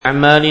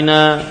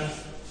أعمالنا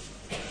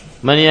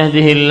من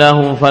يهده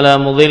الله فلا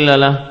مضل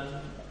له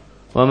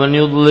ومن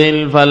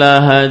يضلل فلا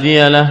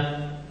هادي له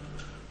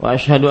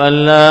وأشهد أن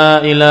لا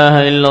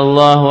إله إلا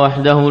الله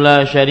وحده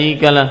لا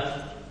شريك له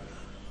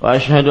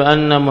وأشهد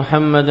أن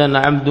محمدا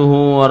عبده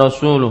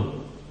ورسوله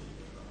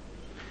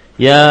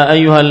يا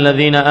أيها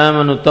الذين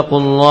آمنوا اتقوا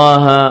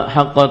الله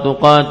حق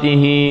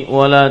تقاته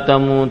ولا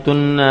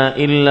تموتن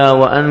إلا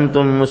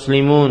وأنتم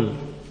مسلمون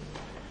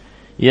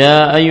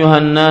يا أيها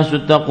الناس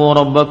اتقوا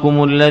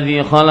ربكم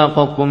الذي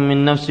خلقكم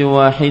من نفس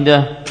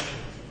واحدة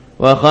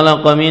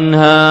وخلق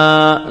منها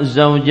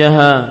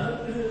زوجها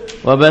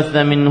وبث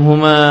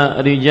منهما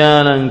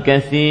رجالا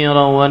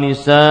كثيرا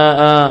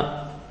ونساء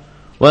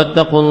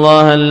واتقوا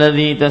الله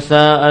الذي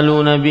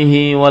تساءلون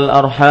به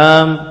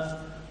والأرحام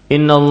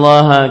إن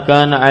الله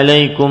كان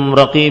عليكم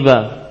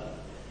رقيبا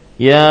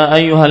يا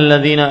أيها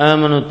الذين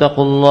آمنوا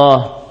اتقوا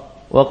الله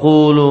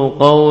وقولوا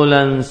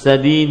قولا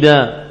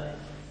سديدا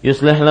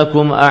يصلح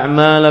لكم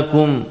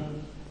أعمالكم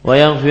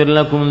ويغفر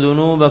لكم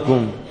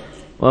ذنوبكم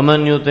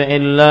ومن يطع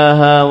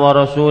الله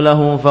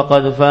ورسوله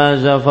فقد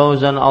فاز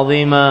فوزا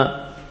عظيما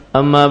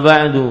أما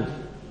بعد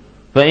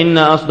فإن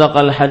أصدق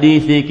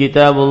الحديث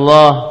كتاب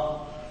الله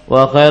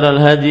وخير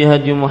الهدي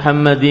هدي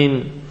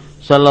محمد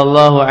صلى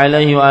الله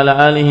عليه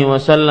وعلى آله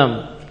وسلم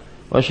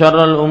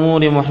وشر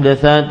الأمور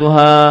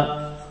محدثاتها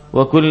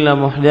وكل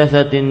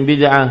محدثة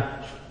بدعة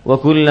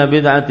وكل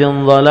بدعة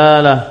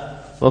ضلالة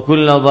wa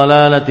kullu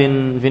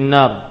dhalalatin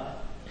finnar.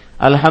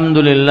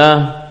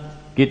 Alhamdulillah,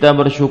 kita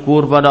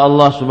bersyukur pada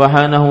Allah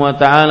Subhanahu wa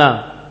taala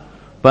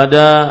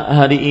pada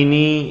hari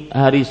ini,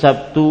 hari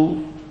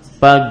Sabtu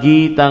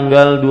pagi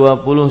tanggal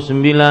 29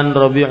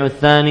 Rabiul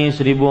Tsani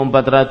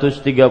 1435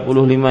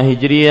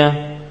 Hijriah,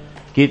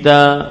 kita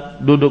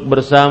duduk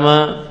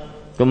bersama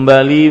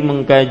kembali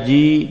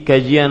mengkaji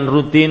kajian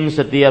rutin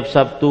setiap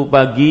Sabtu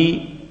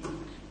pagi,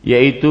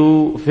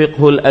 yaitu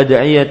Fiqhul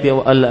Ad'iyati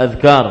wal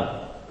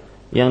Adhkar,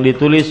 yang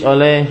ditulis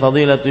oleh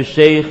Fadilatul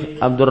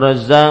Syekh Abdul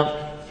Razzaq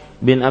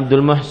bin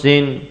Abdul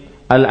Muhsin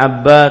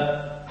Al-Abbad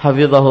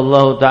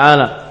hafizahullah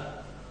ta'ala.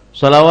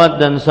 Salawat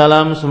dan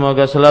salam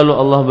semoga selalu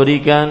Allah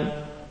berikan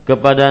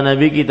kepada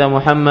Nabi kita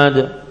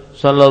Muhammad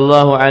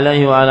sallallahu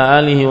alaihi wa ala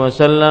alihi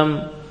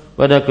wasallam,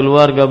 pada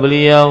keluarga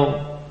beliau,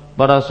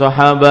 para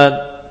sahabat,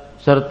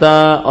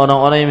 serta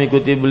orang-orang yang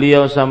mengikuti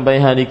beliau sampai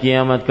hari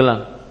kiamat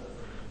kelak.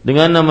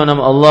 Dengan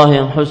nama-nama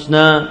Allah yang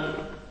husna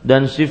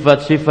dan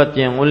sifat-sifat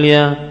yang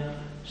mulia,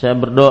 saya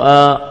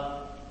berdoa,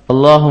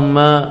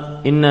 Allahumma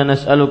inna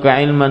nas'aluka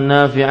ilman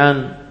nafi'an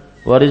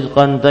wa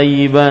rizqan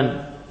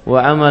tayyiban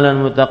wa amalan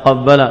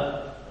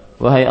mutaqabbala.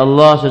 Wahai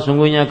Allah,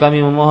 sesungguhnya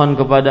kami memohon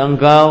kepada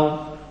Engkau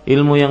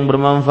ilmu yang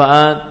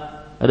bermanfaat,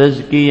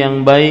 rezeki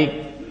yang baik,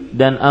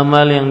 dan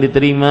amal yang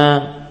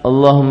diterima.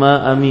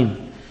 Allahumma amin.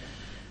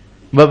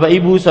 Bapak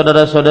Ibu,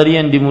 saudara-saudari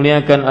yang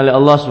dimuliakan oleh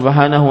Allah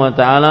Subhanahu wa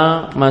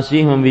taala,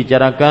 masih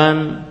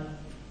membicarakan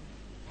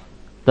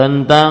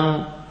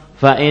tentang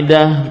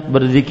faedah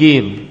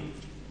berzikir,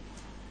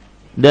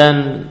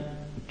 dan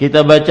kita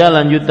baca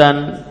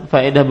lanjutan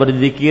faedah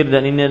berzikir,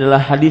 dan ini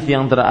adalah hadis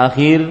yang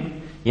terakhir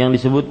yang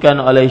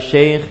disebutkan oleh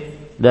Syekh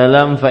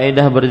dalam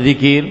faedah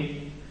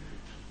berzikir,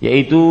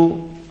 yaitu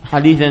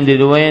hadis yang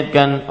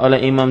diriwayatkan oleh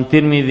Imam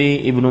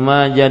Tirmidzi, Ibnu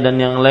Majah dan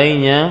yang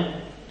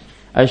lainnya.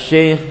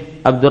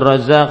 Syekh Abdul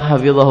Razzaq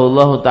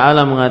hafizahullah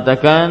taala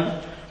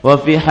mengatakan, wa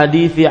fi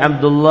hadithi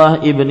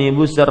Abdullah ibni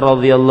Busr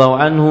radhiyallahu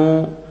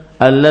anhu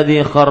alladhi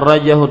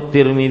kharrajahu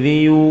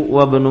at-Tirmidzi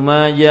wa Ibnu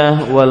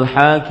Majah wal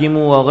Hakim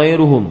wa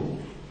ghairuhum.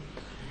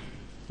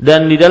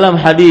 Dan di dalam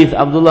hadis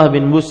Abdullah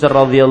bin Busr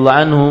radhiyallahu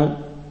anhu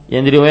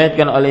yang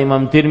diriwayatkan oleh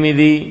Imam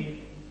Tirmidzi,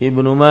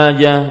 Ibnu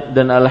Majah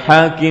dan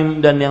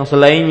Al-Hakim dan yang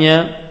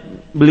selainnya,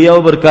 beliau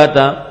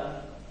berkata,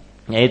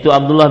 yaitu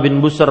Abdullah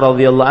bin Busr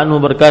radhiyallahu anhu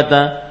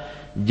berkata,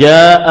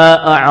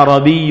 jaa'a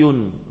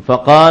a'rabiyyun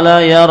faqala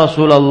ya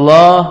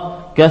Rasulullah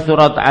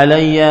kathurat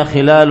alayya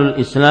khilalul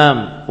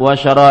Islam wa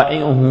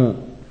syara'i'uhu.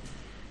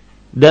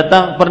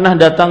 Pernah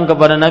datang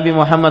kepada Nabi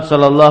Muhammad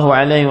sallallahu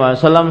alaihi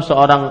wasallam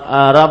seorang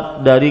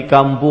Arab dari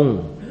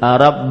kampung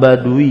Arab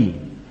Badui.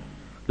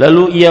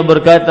 Lalu ia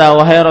berkata,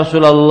 wahai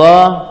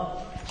Rasulullah,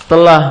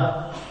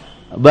 telah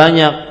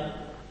banyak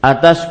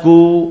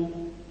atasku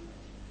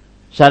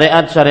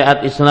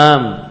syariat-syariat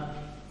Islam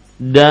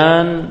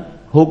dan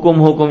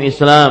hukum-hukum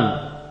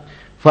Islam.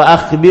 Fa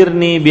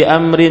akhbirni bi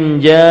amrin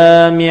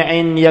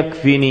jami'in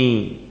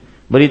yakfini.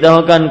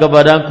 Beritahukan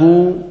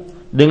kepadaku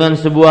dengan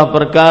sebuah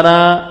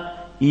perkara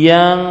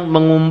yang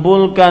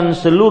mengumpulkan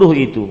seluruh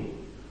itu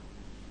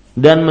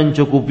dan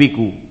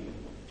mencukupiku.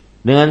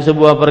 Dengan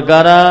sebuah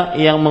perkara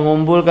yang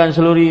mengumpulkan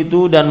seluruh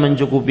itu dan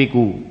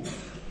mencukupiku.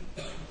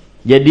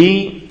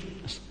 Jadi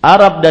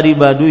Arab dari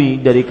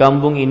Badui, dari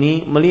kampung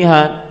ini,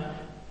 melihat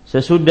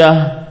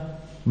sesudah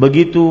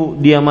begitu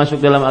dia masuk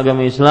dalam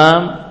agama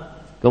Islam,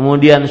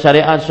 kemudian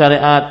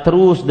syariat-syariat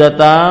terus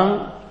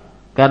datang,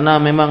 karena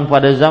memang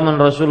pada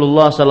zaman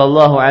Rasulullah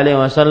sallallahu alaihi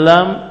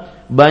wasallam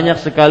banyak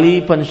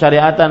sekali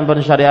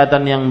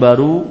pensyariatan yang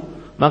baru,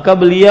 maka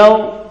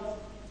beliau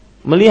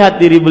melihat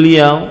diri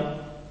beliau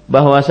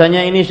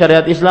bahwasanya ini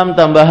syariat Islam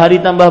tambah hari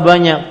tambah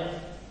banyak,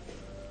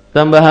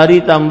 tambah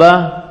hari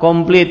tambah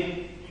komplit.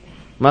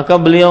 Maka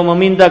beliau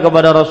meminta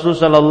kepada Rasul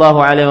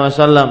sallallahu alaihi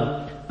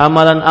wasallam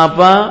amalan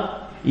apa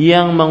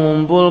yang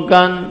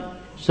mengumpulkan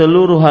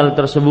seluruh hal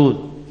tersebut.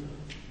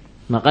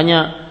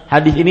 Makanya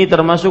hadis ini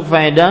termasuk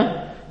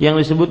faedah yang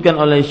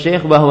disebutkan oleh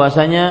Syekh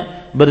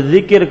bahwasanya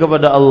berzikir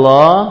kepada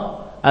Allah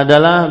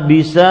adalah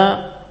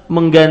bisa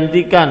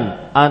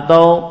menggantikan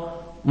atau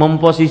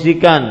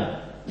memposisikan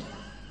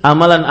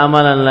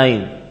amalan-amalan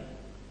lain,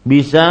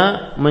 bisa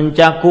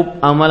mencakup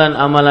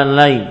amalan-amalan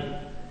lain.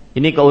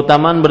 Ini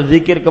keutamaan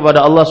berzikir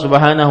kepada Allah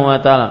Subhanahu wa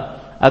taala.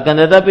 Akan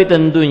tetapi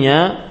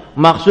tentunya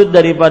maksud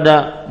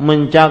daripada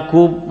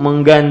mencakup,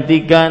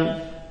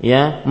 menggantikan,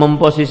 ya,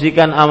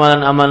 memposisikan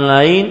amalan-amalan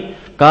lain,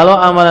 kalau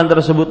amalan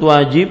tersebut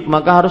wajib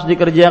maka harus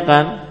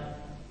dikerjakan.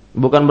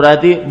 Bukan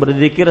berarti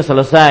berzikir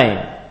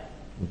selesai.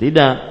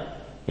 Tidak,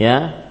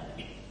 ya.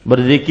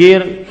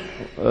 Berzikir,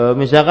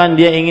 misalkan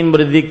dia ingin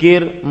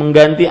berzikir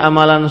mengganti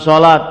amalan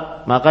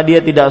sholat, maka dia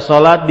tidak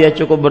sholat, dia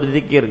cukup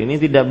berzikir. Ini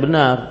tidak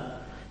benar.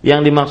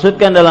 Yang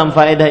dimaksudkan dalam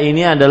faedah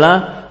ini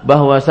adalah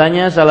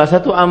bahwasanya salah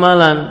satu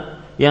amalan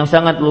yang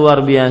sangat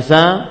luar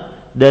biasa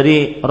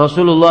dari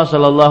Rasulullah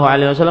sallallahu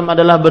alaihi wasallam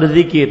adalah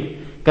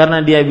berzikir,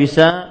 karena dia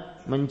bisa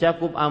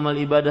mencakup amal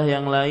ibadah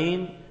yang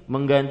lain,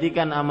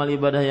 menggantikan amal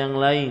ibadah yang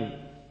lain,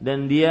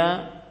 dan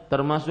dia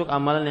termasuk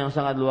amalan yang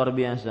sangat luar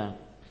biasa.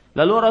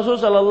 Lalu Rasul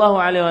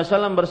sallallahu alaihi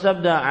wasallam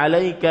bersabda,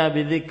 "Alaika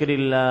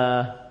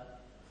bidzikrillah."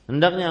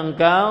 Hendaknya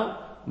engkau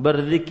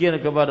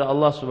berzikir kepada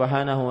Allah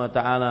Subhanahu wa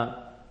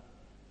taala.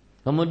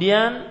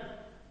 Kemudian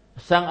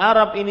sang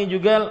Arab ini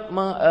juga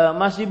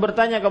masih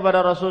bertanya kepada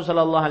Rasul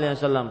sallallahu alaihi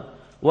wasallam,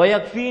 "Wa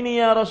yakfini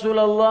ya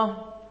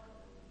Rasulullah?"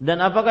 Dan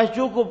apakah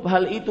cukup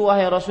hal itu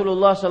wahai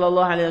Rasulullah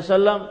sallallahu alaihi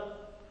wasallam?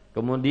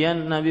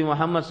 Kemudian Nabi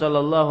Muhammad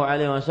sallallahu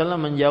alaihi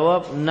wasallam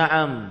menjawab,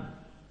 "Na'am."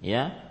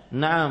 Ya,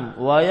 "Na'am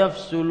wa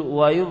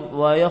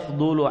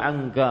yafdulu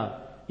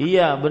anka."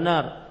 Iya,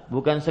 benar,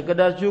 bukan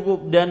sekedar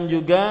cukup dan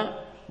juga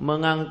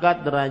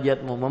mengangkat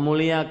derajatmu,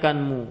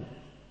 memuliakanmu.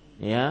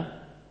 Ya.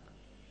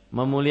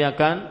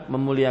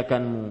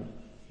 Memuliakanmu.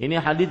 Ini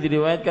hadis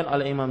diriwayatkan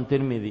oleh Imam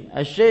Tirmidzi.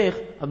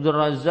 Asy-Syaikh Abdul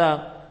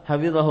Razzaq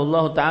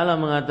hafizahullah taala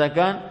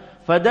mengatakan,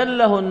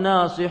 "Fadallahu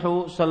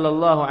an-nasihu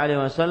sallallahu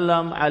alaihi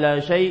wasallam ala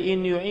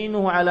syai'in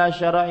yu'inuhu ala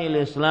syara'il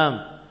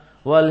Islam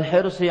wal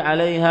hirsi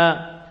 'alaiha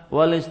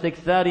wal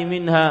istiktsari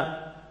minha."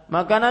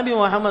 Maka Nabi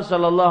Muhammad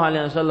sallallahu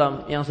alaihi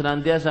wasallam yang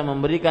senantiasa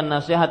memberikan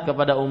nasihat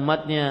kepada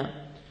umatnya,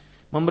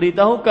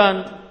 memberitahukan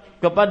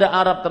kepada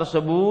Arab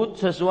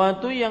tersebut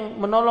sesuatu yang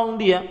menolong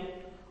dia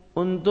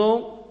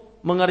untuk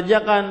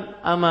mengerjakan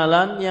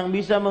amalan yang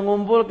bisa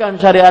mengumpulkan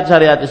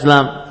syariat-syariat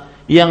Islam,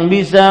 yang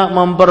bisa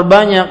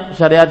memperbanyak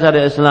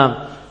syariat-syariat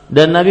Islam.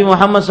 Dan Nabi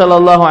Muhammad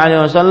sallallahu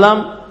alaihi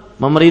wasallam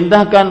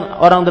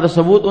memerintahkan orang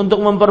tersebut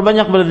untuk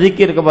memperbanyak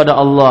berzikir kepada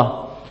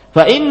Allah.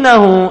 Fa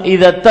innahu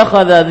idza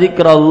ittakhadha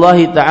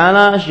dzikrallahi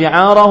ta'ala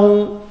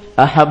syi'arahu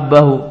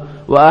ahabbahu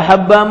wa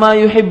ahabba ma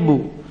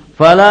yuhibbu.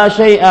 Fala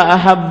syai'a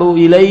ahabbu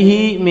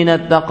ilaihi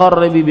minat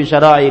taqarrubi bi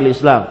syara'il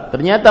Islam.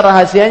 Ternyata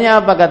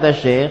rahasianya apa kata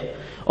Syekh?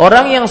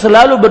 Orang yang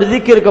selalu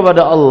berzikir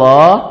kepada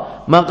Allah,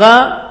 maka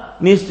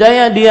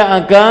niscaya dia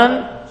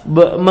akan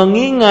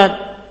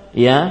mengingat,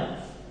 ya,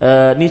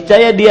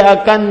 niscaya dia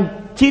akan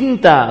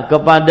cinta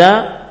kepada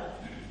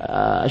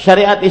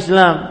syariat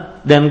Islam,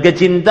 dan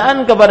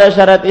kecintaan kepada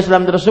syariat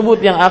Islam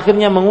tersebut yang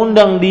akhirnya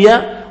mengundang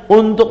dia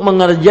untuk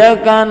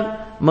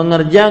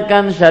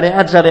mengerjakan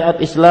syariat-syariat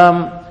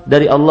Islam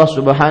dari Allah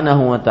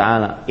Subhanahu wa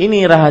taala.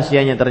 Ini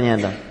rahasianya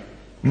ternyata,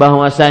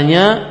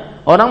 bahwasanya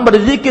orang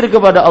berzikir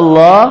kepada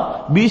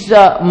Allah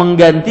bisa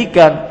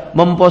menggantikan,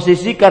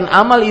 memposisikan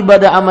amal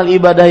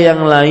ibadah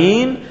yang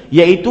lain,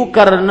 yaitu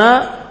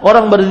karena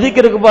orang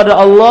berzikir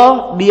kepada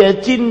Allah dia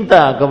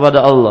cinta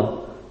kepada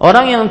Allah.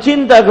 Orang yang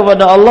cinta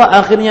kepada Allah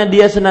akhirnya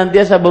dia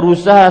senantiasa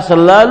berusaha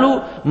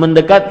selalu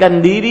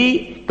mendekatkan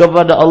diri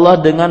kepada Allah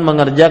dengan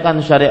mengerjakan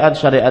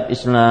syariat-syariat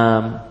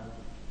Islam.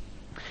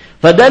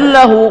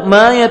 Fadallahu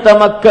ma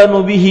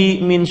yatamakkanu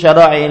bihi min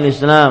syara'il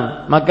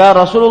Islam. Maka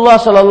Rasulullah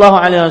sallallahu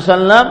alaihi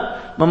wasallam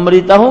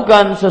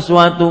memberitahukan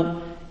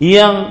sesuatu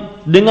yang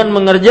dengan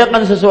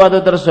mengerjakan sesuatu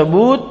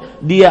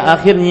tersebut dia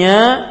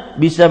akhirnya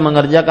bisa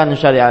mengerjakan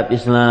syariat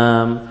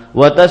Islam.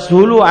 Wa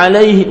tashulu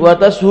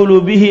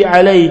bihi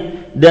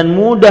alaihi, dan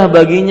mudah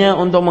baginya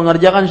untuk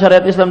mengerjakan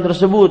syariat Islam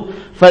tersebut.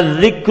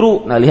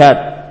 Fadzikru, nah lihat,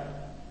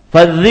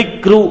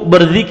 fadzikru,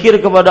 berzikir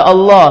kepada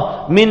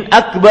Allah, min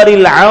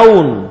akbaril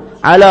aun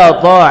ala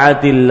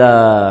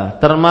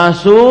ta'atillah,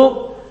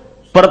 termasuk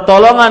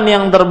pertolongan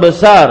yang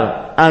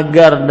terbesar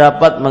agar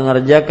dapat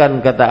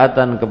mengerjakan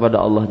ketaatan kepada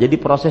Allah. Jadi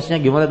prosesnya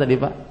gimana tadi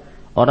Pak?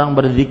 Orang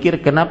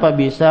berzikir kenapa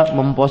bisa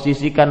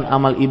memposisikan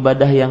amal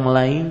ibadah yang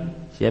lain?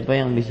 Siapa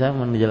yang bisa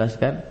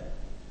menjelaskan?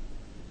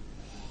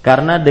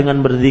 Karena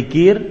dengan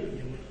berzikir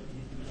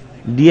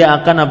dia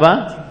akan apa?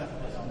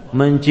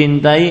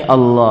 Mencintai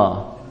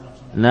Allah.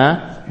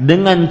 Nah,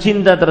 dengan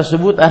cinta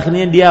tersebut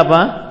akhirnya dia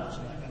apa?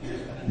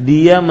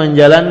 Dia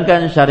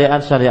menjalankan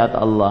syariat-syariat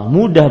Allah.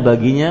 Mudah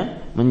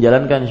baginya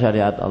menjalankan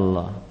syariat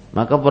Allah.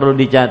 Maka perlu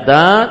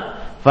dicatat,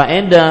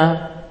 faedah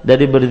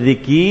dari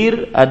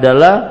berzikir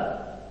adalah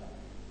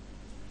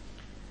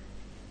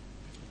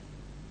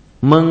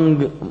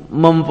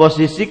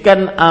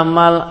memposisikan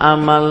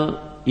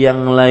amal-amal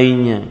yang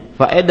lainnya.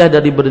 Faedah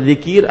dari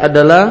berzikir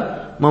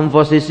adalah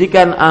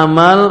memposisikan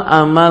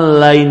amal-amal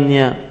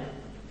lainnya,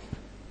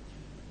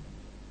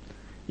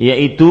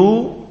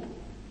 yaitu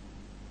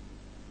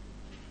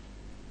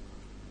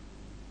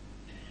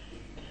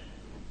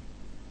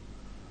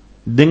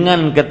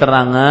dengan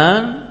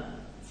keterangan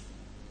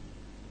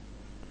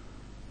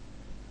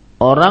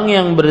orang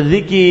yang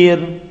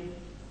berzikir.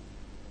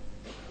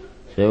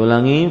 Saya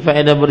ulangi,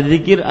 faedah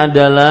berzikir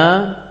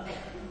adalah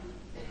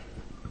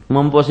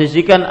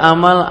memposisikan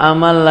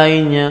amal-amal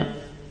lainnya,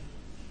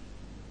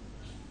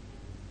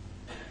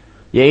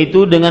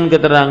 yaitu dengan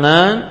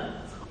keterangan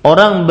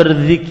orang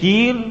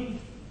berzikir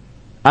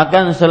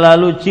akan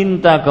selalu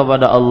cinta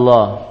kepada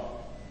Allah.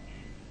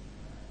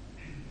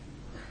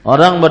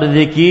 Orang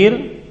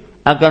berzikir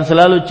akan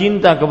selalu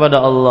cinta kepada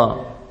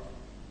Allah.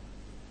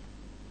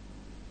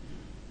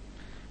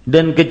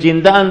 Dan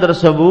kecintaan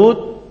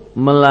tersebut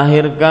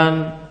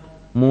melahirkan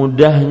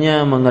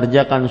mudahnya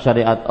mengerjakan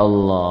syariat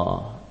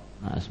Allah.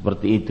 Nah,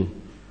 seperti itu.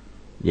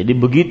 Jadi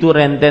begitu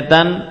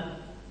rentetan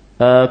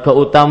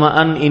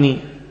keutamaan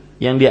ini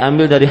yang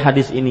diambil dari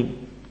hadis ini.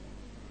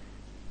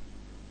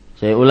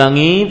 Saya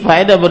ulangi,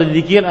 faedah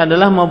berzikir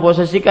adalah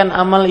memposisikan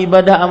amal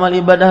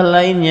ibadah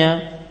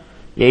lainnya,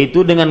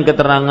 yaitu dengan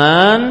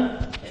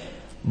keterangan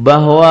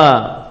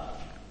bahwa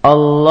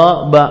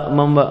Allah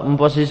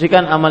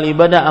memposisikan amal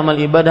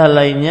ibadah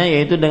lainnya,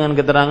 yaitu dengan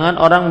keterangan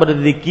orang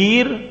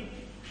berzikir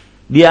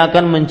dia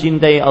akan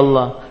mencintai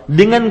Allah.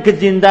 Dengan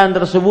kecintaan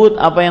tersebut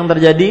apa yang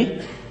terjadi?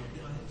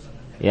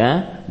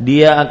 Ya,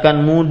 dia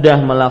akan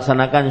mudah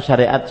melaksanakan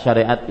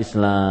syariat-syariat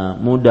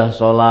Islam, mudah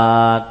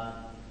sholat,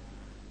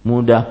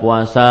 mudah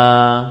puasa,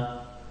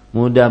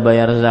 mudah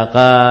bayar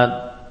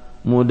zakat,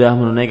 mudah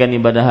menunaikan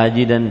ibadah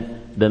haji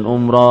dan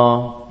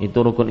umrah, itu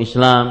rukun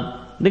Islam,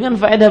 dengan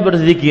faedah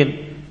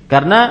berzikir.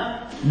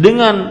 Karena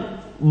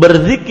dengan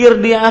berzikir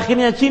dia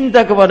akhirnya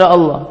cinta kepada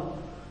Allah.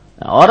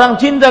 Nah,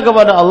 orang cinta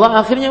kepada Allah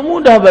akhirnya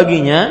mudah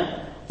baginya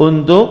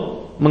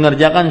untuk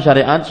mengerjakan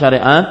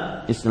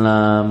syariat-syariat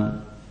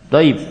Islam.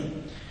 Baik.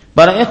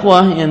 Para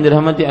ikhwah yang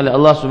dirahmati oleh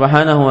Allah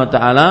Subhanahu wa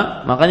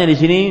taala, makanya di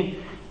sini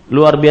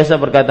luar biasa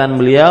perkataan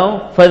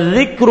beliau,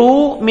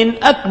 "Fadzikru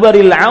min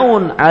akbaril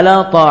aun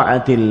ala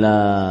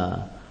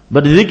taatillah."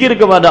 Berzikir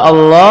kepada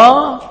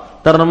Allah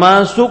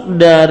termasuk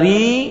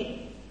dari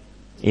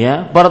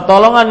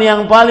pertolongan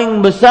yang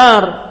paling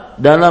besar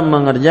dalam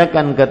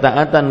mengerjakan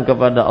ketaatan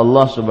kepada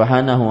Allah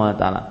Subhanahu wa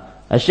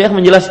taala. Syekh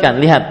menjelaskan,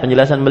 lihat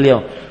penjelasan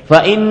beliau,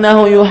 fa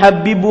innahu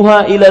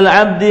yuhabbibuha ilal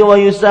 'abdi wa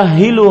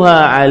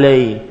yusahhiluha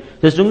 'alaihi.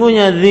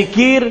 Sesungguhnya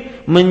zikir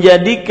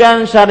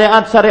menjadikan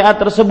syariat-syariat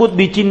tersebut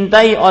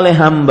dicintai oleh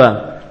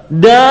hamba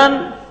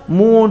dan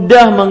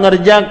mudah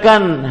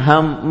mengerjakan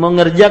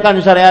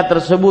syariat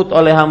tersebut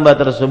oleh hamba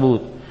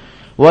tersebut.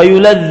 Wa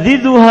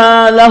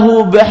yuladzidhuha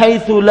lahu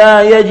bihaitsu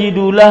la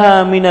yajidu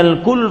laha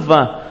minal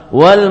kulfah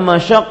wal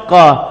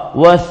masyaqqah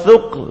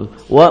wathuql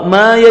wa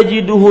ma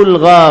yajiduhul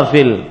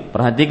ghafil.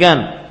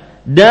 Perhatikan,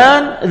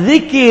 dan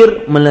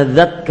zikir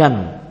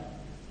melezatkan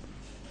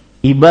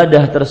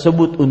ibadah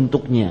tersebut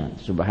untuknya.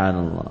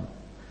 Subhanallah,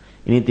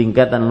 ini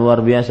tingkatan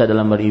luar biasa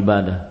dalam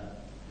beribadah.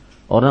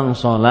 Orang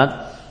sholat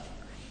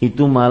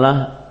itu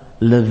malah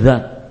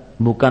lezat,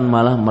 bukan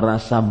malah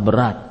merasa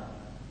berat.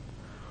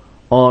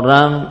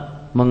 Orang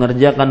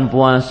mengerjakan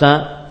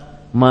puasa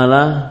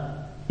malah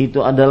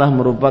itu adalah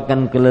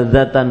merupakan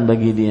kelezatan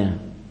bagi dia,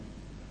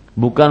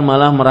 bukan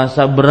malah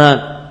merasa berat.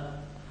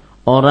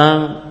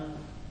 Orang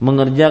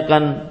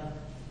mengerjakan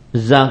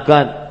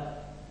zakat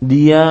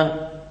dia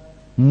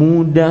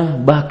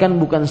mudah, bahkan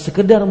bukan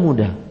sekedar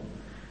mudah,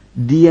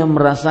 dia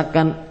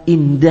merasakan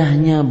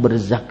indahnya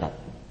berzakat,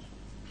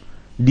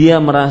 dia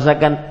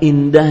merasakan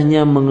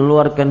indahnya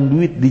mengeluarkan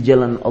duit di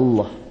jalan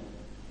Allah.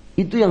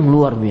 Itu yang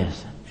luar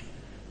biasa,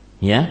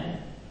 ya.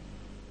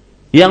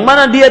 Yang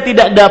mana dia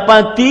tidak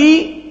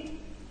dapati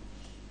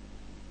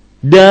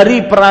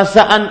dari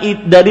perasaan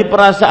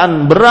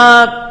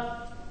berat,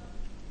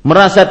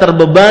 merasa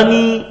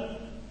terbebani,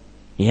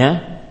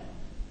 ya,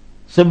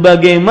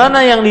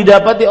 sebagaimana yang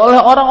didapati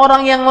oleh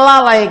orang-orang yang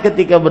lalai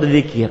ketika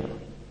berzikir.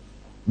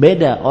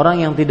 Beda,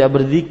 orang yang tidak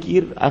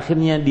berzikir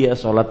akhirnya dia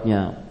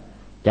sholatnya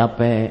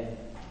capek,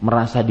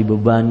 merasa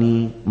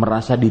dibebani,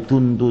 merasa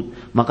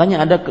dituntut.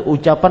 Makanya ada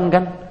ucapan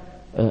kan,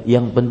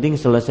 yang penting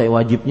selesai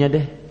wajibnya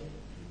deh.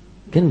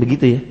 Kan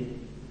begitu ya.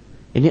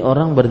 Ini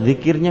orang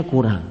berzikirnya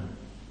kurang.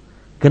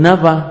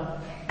 Kenapa?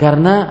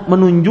 Karena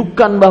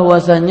menunjukkan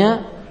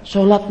bahwasanya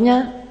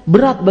sholatnya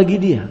berat bagi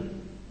dia.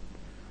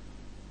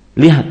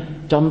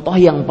 Lihat contoh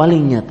yang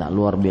paling nyata,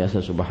 luar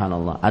biasa,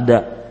 subhanallah.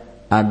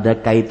 Ada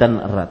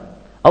kaitan erat.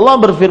 Allah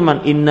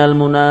berfirman, "Innal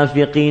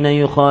munafiqina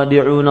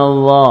yukhadi'una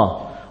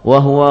Allah wa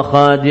huwa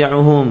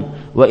khadi'uhum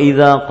wa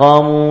idza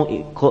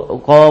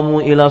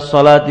qamu ila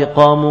sholati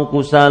qamu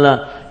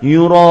kusala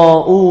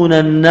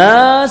yura'una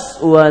an-nas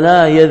wa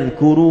la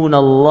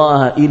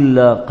yadhkurunallaha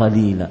illa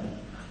qalila.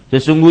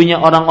 Sesungguhnya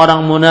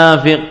orang-orang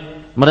munafik,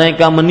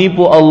 mereka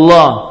menipu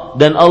Allah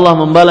dan Allah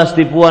membalas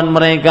tipuan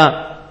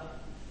mereka.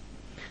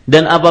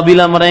 Dan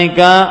apabila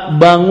mereka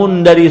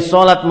bangun dari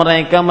salat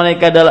mereka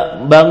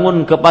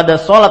bangun kepada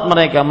salat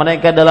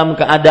mereka dalam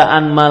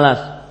keadaan malas.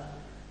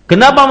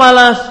 Kenapa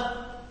malas?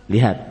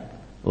 Lihat,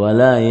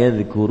 wala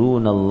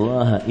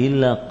yadhkurunallaha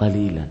illa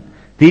qalilan.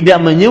 Tidak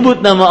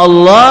menyebut nama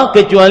Allah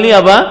kecuali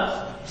apa?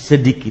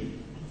 Sedikit.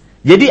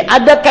 Jadi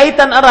ada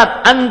kaitan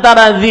erat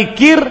antara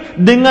zikir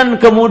dengan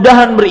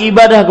kemudahan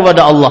beribadah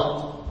kepada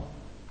Allah.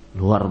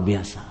 Luar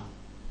biasa.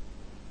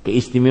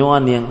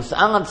 Keistimewaan yang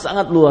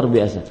sangat-sangat luar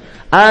biasa.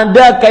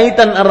 Ada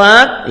kaitan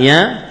erat,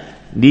 ya,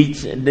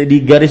 di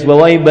garis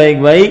bawahi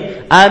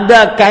baik-baik.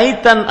 Ada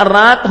kaitan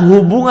erat,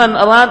 hubungan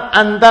erat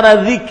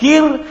antara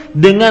zikir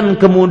dengan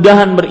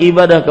kemudahan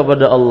beribadah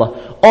kepada Allah.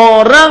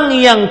 Orang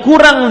yang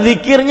kurang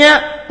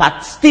zikirnya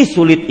pasti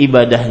sulit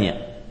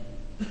ibadahnya.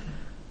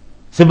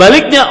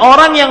 Sebaliknya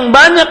orang yang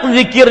banyak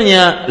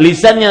zikirnya,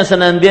 lisannya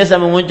senantiasa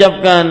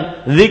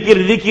mengucapkan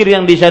zikir-zikir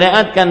yang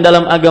disyariatkan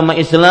dalam agama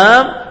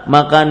Islam,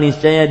 maka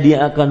niscaya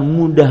dia akan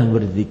mudah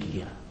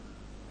berzikir.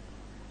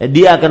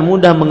 Dia akan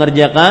mudah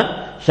mengerjakan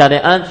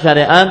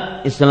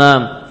syariat-syariat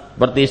Islam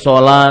seperti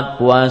sholat,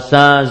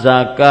 puasa,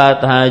 zakat,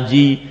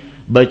 haji,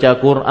 baca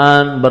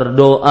Quran,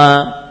 berdoa,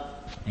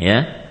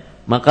 ya.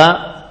 Maka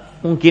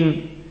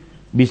mungkin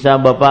bisa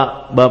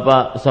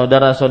bapak-bapak,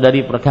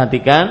 saudara-saudari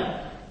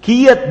perhatikan,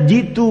 kiat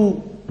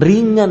jitu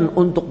ringan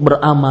untuk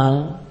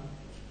beramal,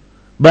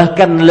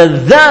 bahkan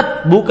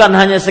lezat, bukan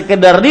hanya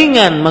sekedar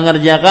ringan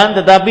mengerjakan,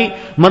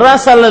 tetapi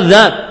merasa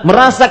lezat,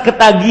 merasa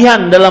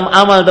ketagihan dalam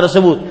amal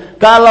tersebut.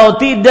 Kalau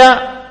tidak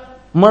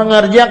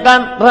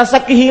mengerjakan,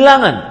 rasa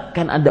kehilangan.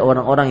 Kan ada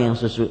orang-orang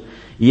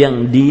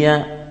yang dia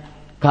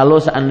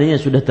kalau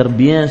seandainya sudah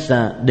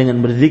terbiasa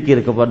dengan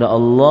berzikir kepada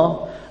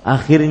Allah,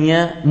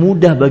 akhirnya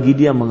mudah bagi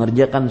dia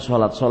mengerjakan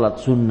sholat-sholat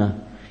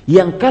sunnah,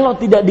 yang kalau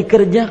tidak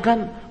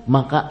dikerjakan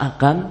maka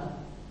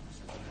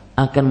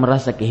akan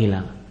merasa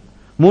kehilangan.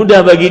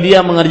 Mudah bagi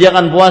dia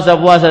mengerjakan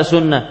puasa-puasa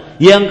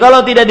sunnah, yang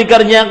kalau tidak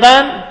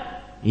dikerjakan,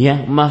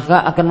 ya,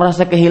 maka akan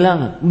merasa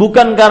kehilangan.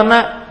 Bukan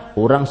karena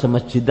orang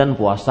semasjidan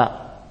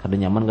puasa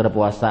karena nyaman karena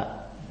puasa.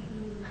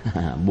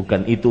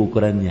 Bukan itu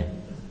ukurannya.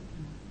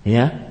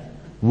 Ya,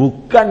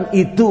 bukan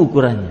itu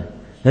ukurannya.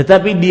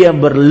 Tetapi dia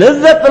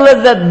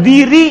berlezat-lezat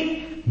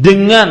diri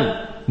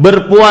dengan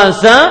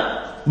berpuasa,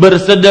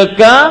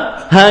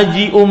 bersedekah,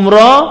 haji,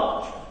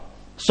 umrah,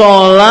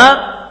 sholat.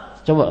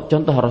 Coba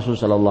contoh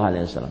Rasulullah sallallahu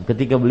alaihi wasallam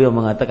ketika beliau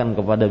mengatakan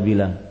kepada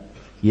Bilal,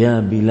 "Ya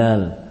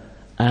Bilal,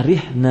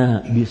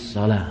 arihna bis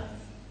shalah."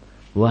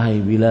 Wahai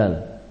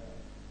Bilal,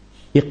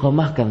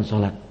 iqamahkan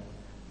sholat,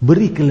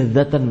 beri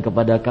kelezatan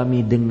kepada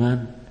kami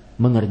dengan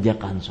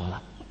mengerjakan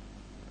sholat.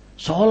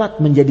 Sholat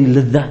menjadi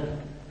lezat.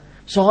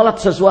 Sholat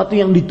sesuatu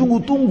yang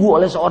ditunggu-tunggu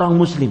oleh seorang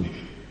muslim.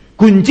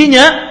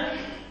 Kuncinya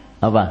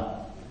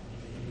apa?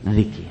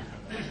 Zikir.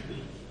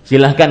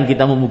 Silahkan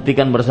kita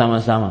membuktikan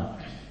bersama-sama.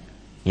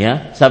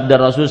 Ya,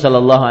 sabda Rasul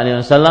sallallahu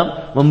alaihi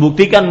wasallam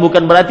membuktikan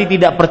bukan berarti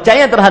tidak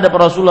percaya terhadap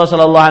Rasulullah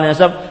sallallahu alaihi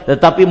wasallam,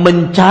 tetapi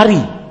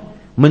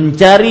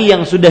mencari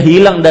yang sudah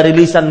hilang dari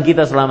lisan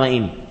kita selama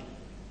ini.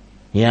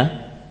 Ya.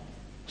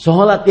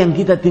 Salat yang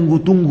kita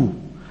tunggu-tunggu,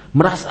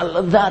 merasa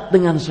lezat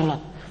dengan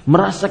salat,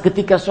 merasa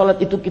ketika salat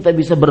itu kita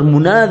bisa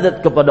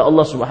bermunajat kepada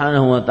Allah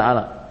Subhanahu wa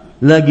taala,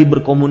 lagi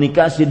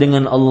berkomunikasi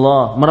dengan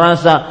Allah,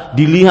 merasa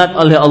dilihat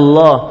oleh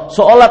Allah.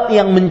 Salat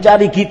yang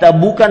mencari kita,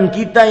 bukan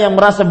kita yang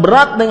merasa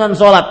berat dengan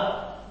salat.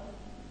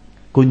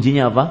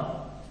 Kuncinya apa?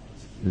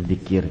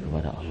 Zikir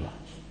kepada Allah.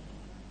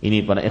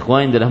 Ini para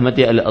ikhwan yang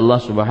dirahmati oleh Allah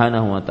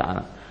Subhanahu wa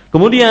taala.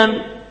 Kemudian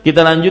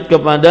kita lanjut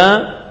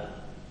kepada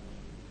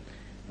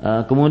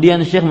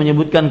kemudian Syekh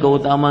menyebutkan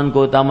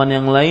keutamaan-keutamaan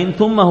yang lain.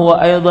 Tsumma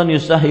huwa aidan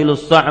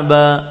yusahhilus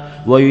sa'ba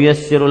wa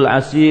yuyassirul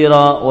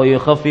 'asira wa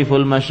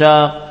yukhaffiful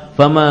masyaq.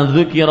 فما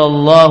ذكر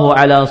الله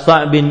على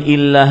صعب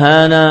إلا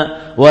هانا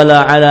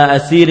ولا على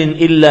أسير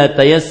إلا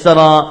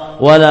تيسرا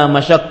ولا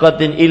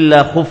مشقة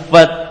إلا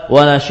خفت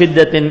ولا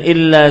شدة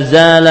إلا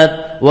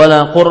زالت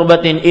ولا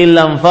قربة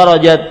إلا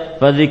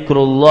انفرجت فذكر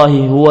الله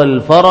هو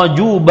الفرج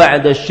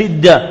بعد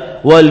الشدة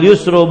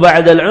واليسر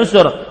بعد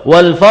العسر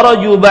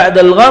والفرج بعد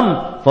الغم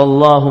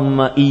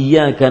فاللهم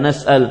إياك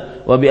نسأل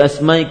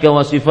وبأسمائك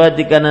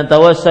وصفاتك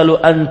نتوسل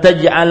أن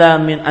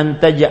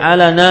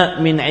تجعلنا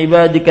من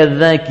عبادك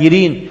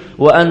الذاكرين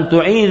وأن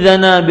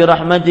تعيذنا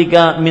برحمتك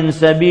من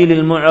سبيل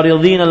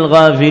المعرضين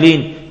الغافلين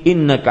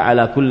إنك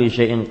على كل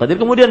شيء قدير.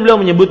 Kemudian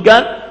beliau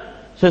menyebutkan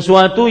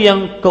sesuatu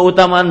yang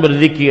keutamaan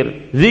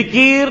berzikir.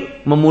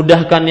 Zikir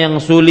memudahkan yang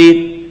sulit,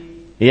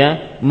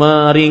 ya,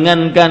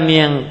 meringankan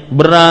yang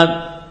berat.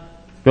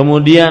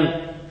 Kemudian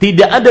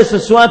tidak ada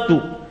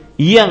sesuatu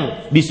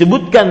yang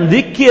disebutkan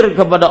zikir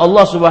kepada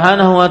Allah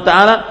Subhanahu wa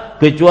taala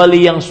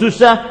kecuali yang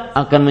susah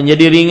akan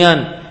menjadi ringan,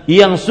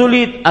 yang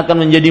sulit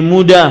akan menjadi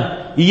mudah,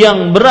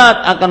 yang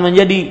berat akan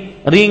menjadi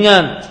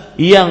ringan,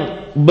 yang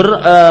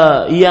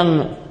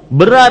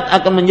berat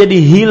akan menjadi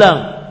hilang.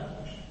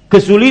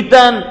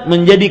 kesulitan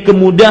menjadi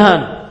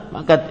kemudahan.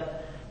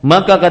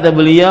 Maka kata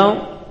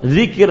beliau,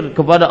 zikir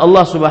kepada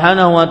Allah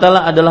Subhanahu wa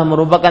taala adalah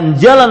merupakan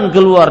jalan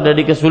keluar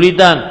dari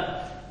kesulitan,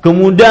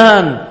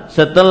 kemudahan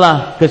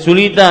setelah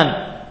kesulitan,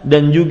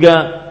 dan juga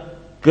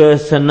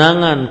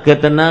kesenangan,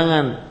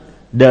 ketenangan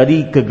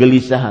dari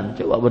kegelisahan.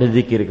 Coba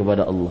berzikir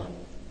kepada Allah.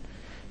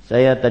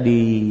 Saya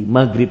tadi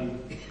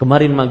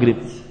kemarin maghrib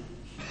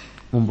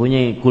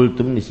mempunyai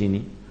kultum di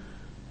sini.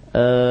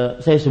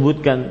 Saya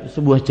sebutkan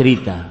sebuah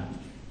cerita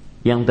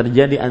yang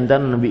terjadi antara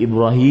Nabi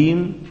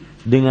Ibrahim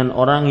dengan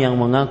orang yang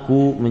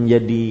mengaku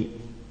menjadi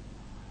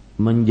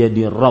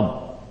Rabb.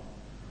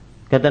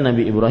 Kata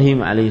Nabi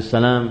Ibrahim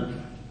alaihissalam,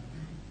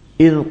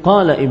 "Idz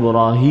qala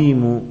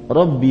Ibrahimu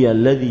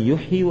Rabbiyalladzi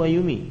yuhyi wa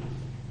yumiit."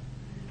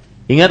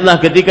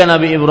 Ingatlah ketika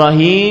Nabi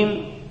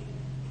Ibrahim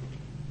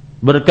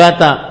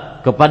berkata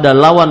kepada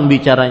lawan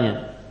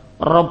bicaranya,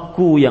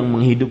 "Rabbku yang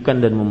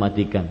menghidupkan dan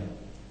mematikan."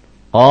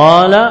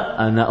 Qala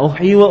ana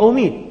uhyi wa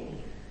umiit.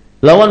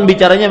 Lawan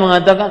bicaranya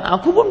mengatakan,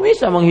 aku pun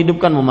bisa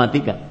menghidupkan,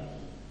 mematikan.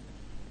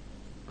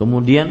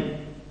 Kemudian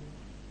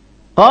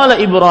qala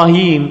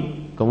Ibrahim,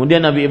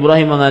 kemudian Nabi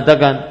Ibrahim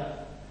mengatakan,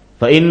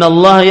 fa inna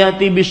Allah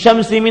ya'ti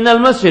bisyamsi minal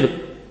masyriq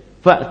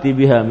fa'ti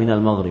biha minal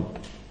maghrib.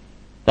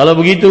 Kalau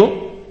begitu,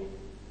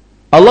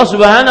 Allah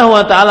Subhanahu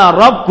wa taala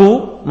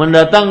Rabbku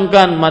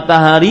mendatangkan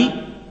matahari,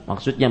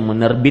 maksudnya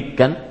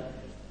menerbitkan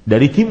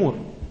dari timur.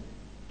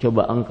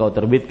 Coba engkau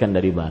terbitkan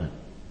dari barat.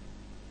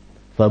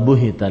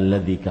 Fabuhital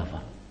ladzi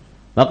kafar.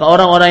 Maka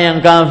orang-orang yang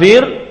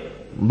kafir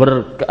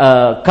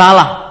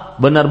kalah,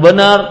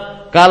 benar-benar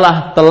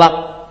kalah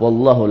telak.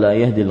 Wallahu la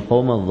yahdil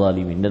qaumadz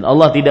zalimin. Dan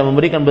Allah tidak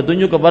memberikan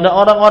petunjuk kepada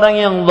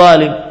orang-orang yang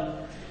zalim.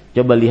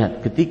 Coba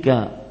lihat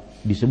ketika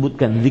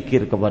disebutkan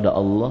zikir kepada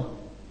Allah,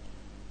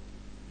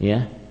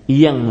 ya,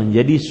 yang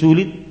menjadi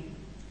sulit,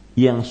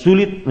 yang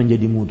sulit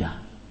menjadi mudah.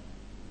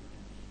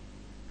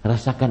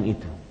 Rasakan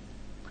itu.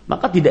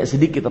 Maka tidak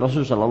sedikit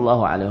Rasulullah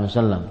sallallahu alaihi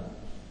wasallam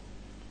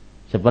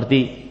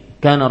seperti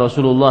karena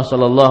Rasulullah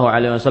sallallahu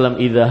alaihi wasallam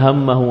idza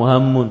hammahu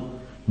hammun,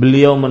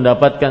 beliau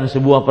mendapatkan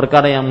sebuah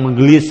perkara yang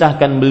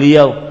menggelisahkan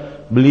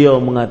beliau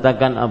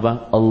mengatakan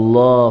apa?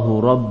 Allahu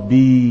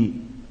Rabbi,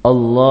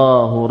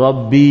 Allahu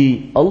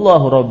Rabbi,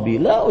 Allahu Rabbi,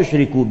 la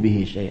usyriku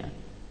bihi syai'an.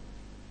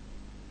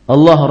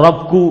 Allah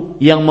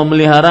Rabbku yang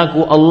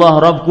memeliharaku, Allah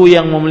Rabbku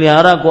yang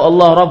memeliharaku,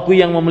 Allah Rabbku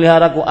yang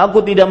memeliharaku.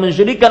 Aku tidak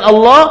mensyirikkan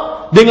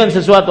Allah dengan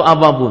sesuatu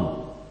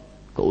apapun.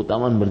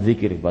 Keutamaan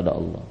berzikir kepada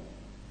Allah.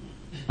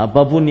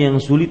 Apapun yang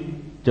sulit,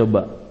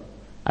 coba.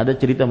 Ada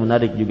cerita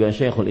menarik juga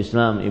Syekhul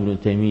Islam Ibnu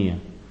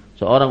Taimiyah,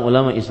 seorang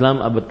ulama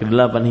Islam abad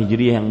ke-8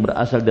 Hijriah yang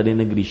berasal dari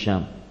negeri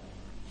Syam.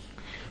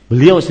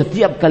 Beliau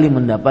setiap kali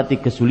mendapati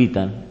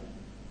kesulitan,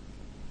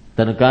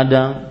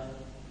 terkadang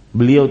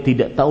beliau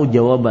tidak tahu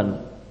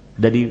jawaban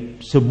dari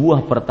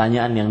sebuah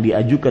pertanyaan yang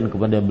diajukan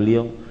kepada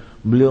beliau,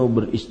 beliau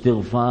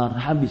beristighfar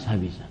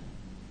habis-habisan.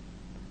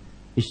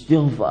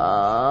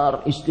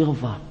 Istighfar.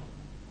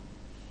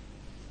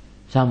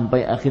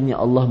 Sampai akhirnya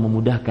Allah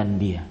memudahkan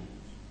dia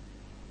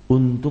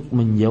untuk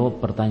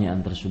menjawab pertanyaan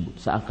tersebut.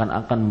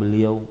 Seakan-akan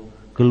beliau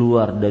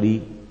keluar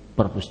dari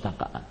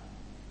perpustakaan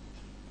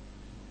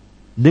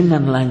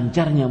dengan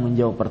lancarnya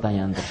menjawab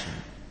pertanyaan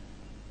tersebut.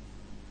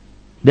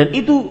 Dan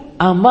itu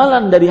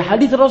amalan dari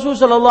hadis Rasul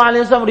sallallahu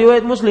alaihi wasallam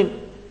riwayat Muslim.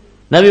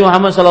 Nabi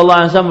Muhammad sallallahu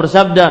alaihi wasallam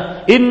bersabda,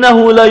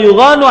 "Innahu la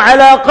yughanu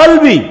ala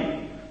qalbi."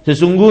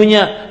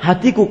 Sesungguhnya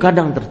hatiku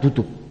kadang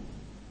tertutup.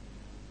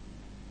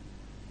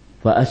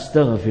 Fa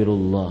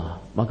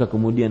astaghfirullah, maka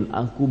kemudian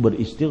aku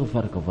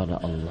beristighfar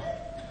kepada Allah,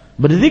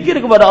 berzikir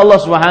kepada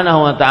Allah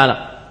Subhanahu wa taala.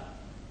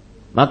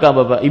 Maka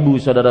Bapak Ibu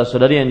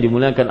saudara-saudari yang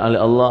dimuliakan oleh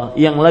Allah,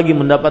 yang lagi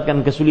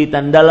mendapatkan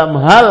kesulitan dalam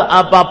hal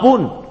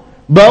apapun,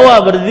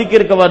 bawa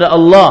berzikir kepada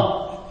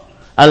Allah.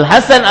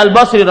 Al-Hasan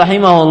Al-Basri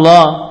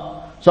rahimahullah,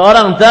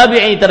 seorang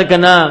tabi'i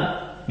terkenal,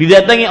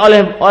 didatangi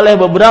oleh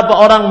beberapa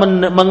orang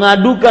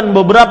mengadukan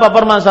beberapa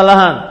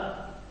permasalahan.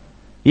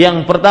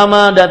 Yang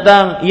pertama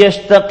datang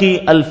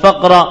yashtaqi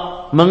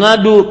al-faqra,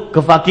 mengadu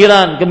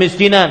kefakiran,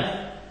 kemiskinan.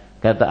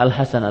 Kata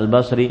Al-Hasan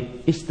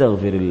Al-Basri,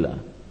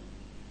 istaghfirillah,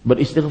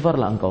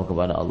 beristighfarlah engkau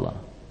kepada Allah.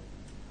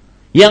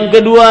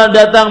 Yang kedua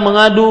datang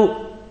mengadu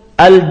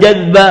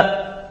al-jadba,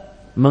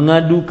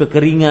 mengadu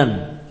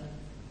kekeringan,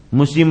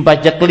 musim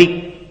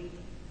paceklik.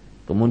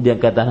 Kemudian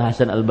kata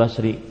Hasan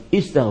Al-Basri,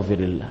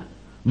 istaghfirillah,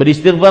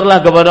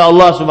 beristighfarlah kepada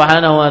Allah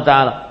Subhanahu wa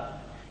taala.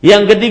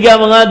 Yang ketiga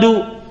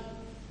mengadu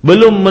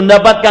belum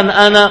mendapatkan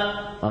anak.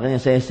 Makanya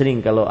saya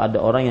sering kalau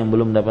ada orang yang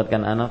belum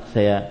mendapatkan anak,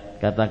 saya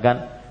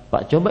katakan,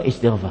 Pak, coba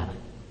istighfar.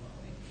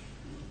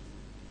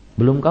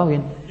 Belum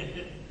kawin.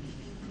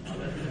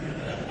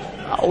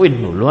 Kawin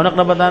dulu anak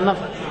dapat anak.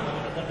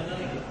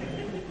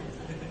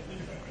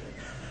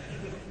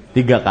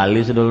 3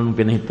 kali sudah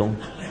lumpin hitung.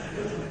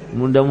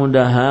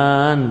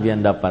 Mudah-mudahan biar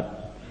dapat.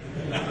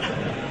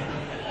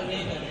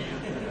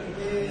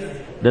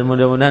 Dan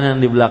mudah-mudahan yang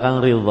di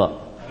belakang ridha.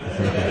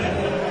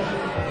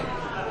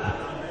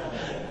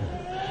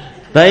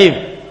 Taib,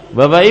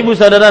 Bapak Ibu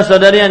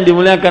saudara-saudari yang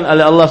dimuliakan oleh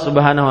Allah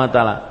Subhanahu wa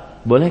taala.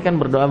 Boleh kan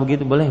berdoa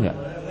begitu, boleh enggak?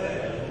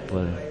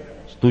 Boleh.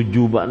 7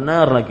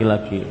 benar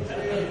laki-laki.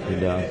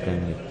 Tidak akan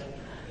gitu.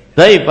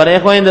 Baik, para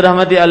ikhwan yang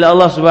dirahmati oleh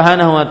Allah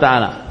Subhanahu wa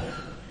taala.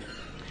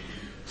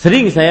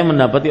 Sering saya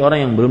mendapati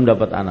orang yang belum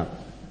dapat anak.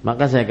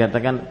 Maka saya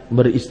katakan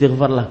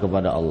beristighfarlah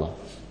kepada Allah.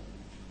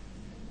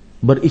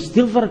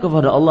 Beristighfar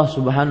kepada Allah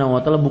Subhanahu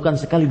wa taala bukan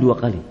sekali 2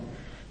 kali.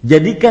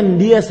 Jadikan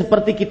dia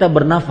seperti kita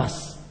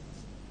bernafas.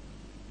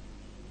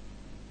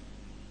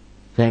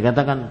 Saya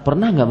katakan,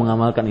 pernah enggak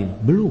mengamalkan ini?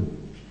 Belum.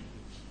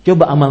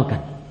 Coba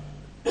amalkan.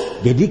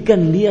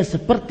 Jadikan dia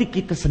seperti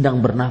kita sedang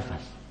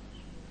bernafas.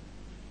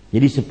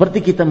 Jadi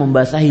seperti kita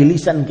membasahi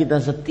lisan kita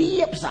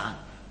setiap saat.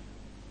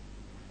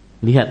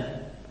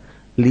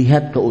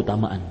 Lihat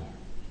keutamaannya.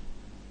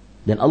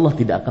 Dan Allah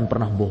tidak akan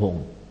pernah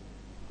bohong.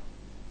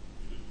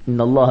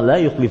 Innallaha la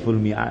yukhliful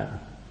mi'ad.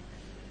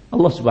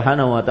 Allah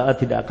Subhanahu wa taala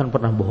tidak akan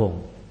pernah bohong.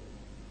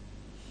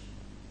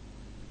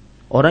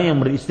 Orang yang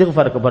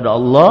beristighfar kepada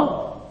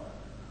Allah,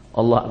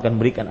 Allah akan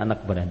berikan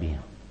anak kepada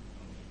dia.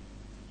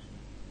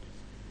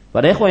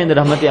 Para ikhwan yang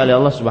dirahmati oleh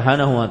Allah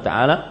Subhanahu wa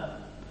taala,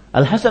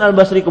 Al-Hasan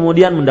Al-Basri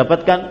kemudian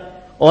mendapatkan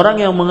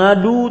orang yang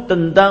mengadu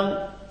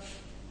tentang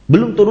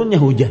belum turunnya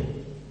hujan.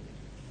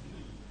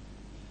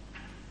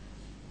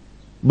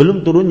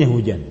 Belum turunnya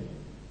hujan.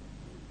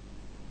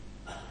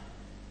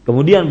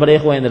 Kemudian para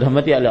ikhwan yang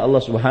dirahmati oleh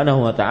Allah Subhanahu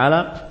wa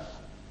taala,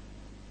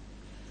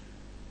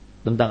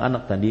 tentang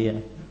anak tadi ya,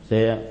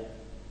 saya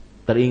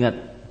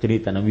teringat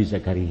cerita Nabi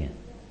Zakaria.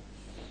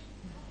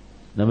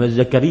 Nabi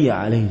Zakaria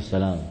alaihi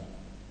salam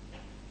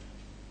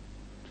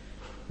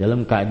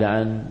dalam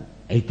keadaan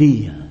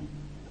Aitiyah.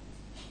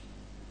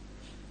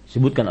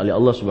 Disebutkan oleh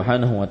Allah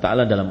Subhanahu wa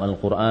taala dalam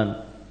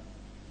Al-Qur'an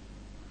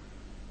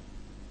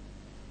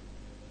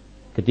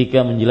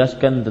ketika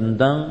menjelaskan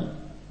tentang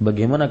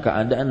bagaimana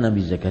keadaan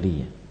Nabi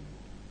Zakaria.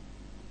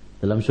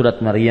 Dalam surat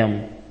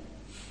Maryam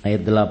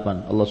ayat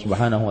 8 Allah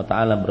Subhanahu wa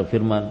taala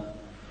berfirman,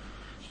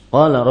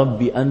 "Qala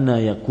rabbi anna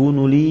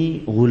yakunu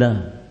li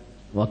ghulam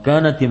wa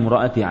kanat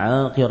imraati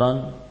 'aqiran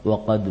wa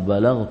qad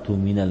balaghtu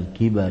minal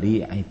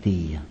kibari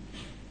 'itiyah."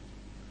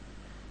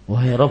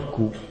 Wahai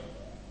Rabbku,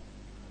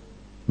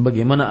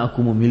 bagaimana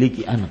aku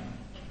memiliki anak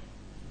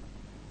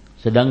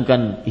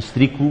sedangkan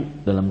istriku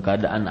dalam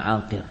keadaan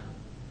aqir.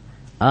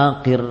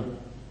 Aqir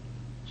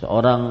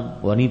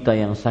seorang wanita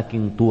yang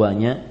saking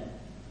tuanya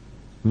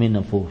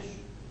menafus.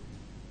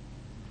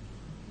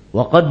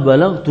 Wa qad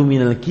balaghtu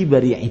minal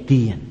kibari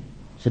 'itiyan.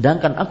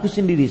 Sedangkan aku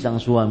sendiri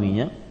sang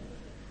suaminya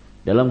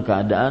dalam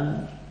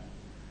keadaan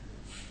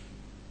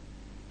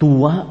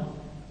tua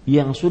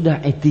yang sudah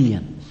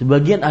itiyan.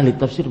 Sebagian ahli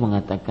tafsir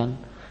mengatakan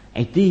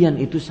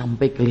itiyan itu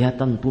sampai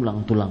kelihatan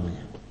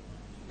tulang-tulangnya,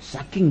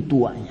 saking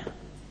tuanya.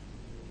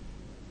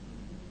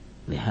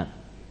 Lihat,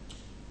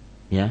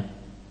 ya,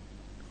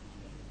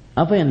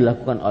 apa yang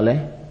dilakukan oleh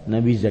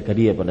Nabi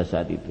Zakaria pada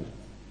saat itu?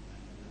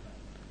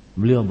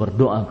 Beliau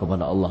berdoa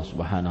kepada Allah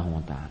Subhanahu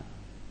wa taala.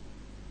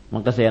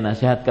 Maka saya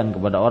nasihatkan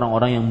kepada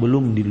orang-orang yang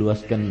belum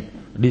diluaskan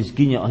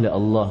rezekinya oleh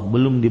Allah,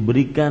 belum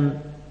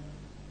diberikan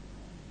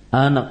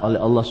anak oleh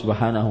Allah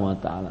Subhanahu wa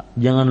taala,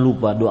 jangan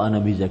lupa doa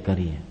Nabi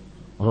Zakaria.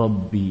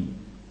 Rabbi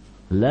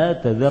la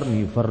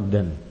tadharni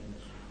fardan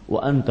wa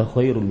anta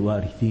khairul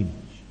warithin.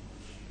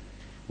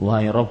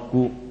 Wahai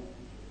Rabbku,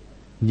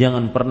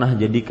 jangan pernah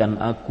jadikan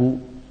aku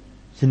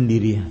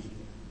sendirian.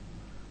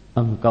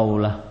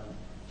 Engkaulah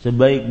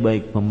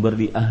sebaik-baik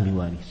pemberi ahli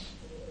waris.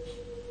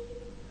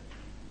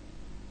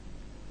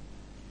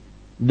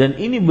 Dan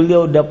ini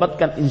beliau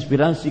dapatkan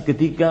inspirasi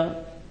ketika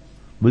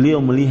beliau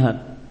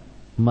melihat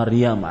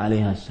Maryam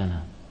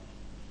alaihissalam.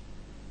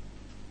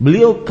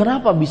 Beliau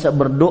kenapa bisa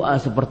berdoa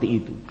seperti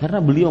itu?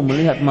 Karena beliau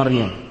melihat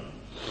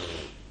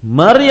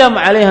Maryam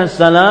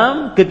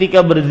alaihissalam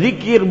ketika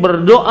berzikir,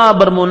 berdoa,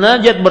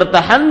 bermunajat,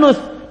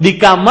 bertahannuts di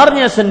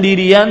kamarnya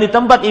sendirian, di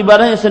tempat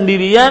ibadahnya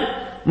sendirian,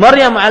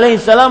 Maryam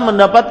alaihissalam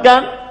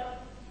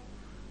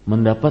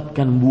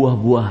mendapatkan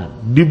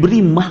buah-buahan, diberi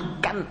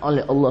makan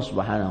oleh Allah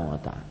Subhanahu wa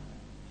taala.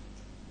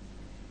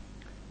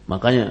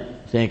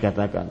 Makanya saya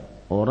katakan,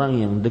 orang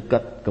yang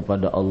dekat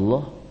kepada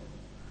Allah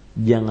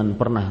jangan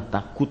pernah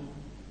takut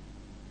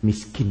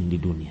miskin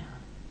di dunia.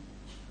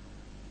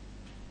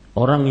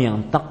 Orang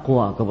yang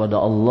takwa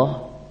kepada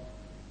Allah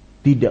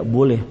tidak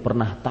boleh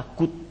pernah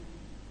takut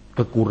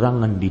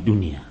kekurangan di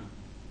dunia.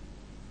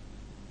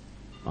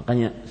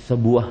 Makanya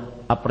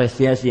sebuah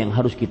apresiasi yang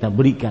harus kita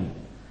berikan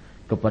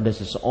kepada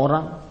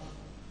seseorang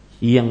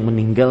yang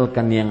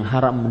meninggalkan yang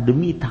haram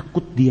demi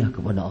takut dia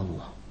kepada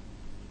Allah.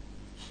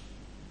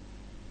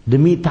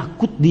 Demi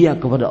takut dia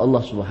kepada Allah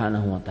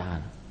Subhanahu wa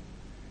taala.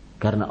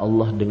 Karena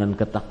Allah dengan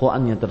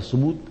ketakwaannya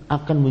tersebut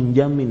akan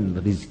menjamin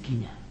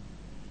rezekinya.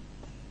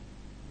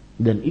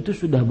 Dan itu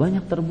sudah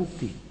banyak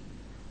terbukti.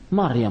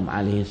 Maryam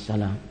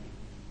alaihissalam,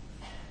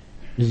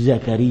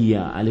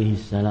 Zakaria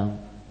alaihissalam,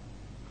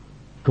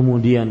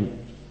 kemudian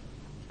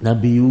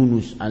Nabi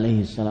Yunus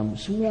alaihissalam,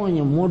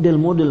 semuanya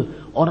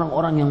model-model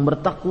orang-orang yang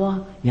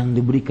bertakwa yang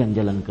diberikan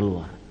jalan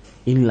keluar.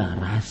 Inilah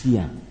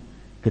rahasia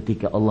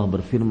ketika Allah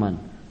berfirman,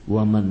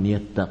 "Wa man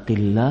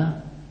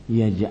yattaqillah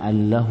yaj'al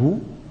lahu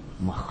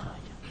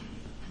makhraja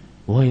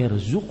wa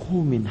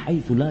yarzuqhu min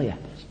haitsu la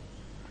yahtasib."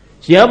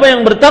 Siapa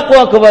yang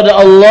bertakwa kepada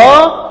Allah,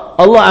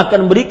 Allah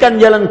akan berikan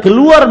jalan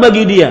keluar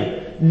bagi dia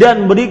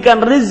dan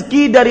berikan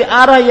rezeki dari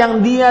arah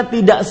yang dia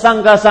tidak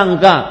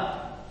sangka-sangka.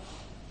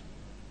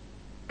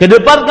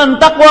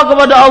 Kedepankan takwa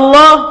kepada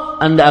Allah,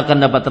 Anda akan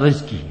dapat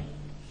rezeki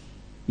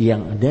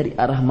yang dari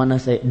arah mana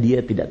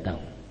dia tidak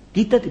tahu.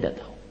 Kita tidak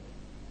tahu.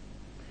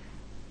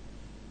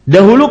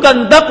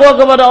 Dahulukan takwa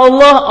kepada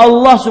Allah,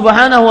 Allah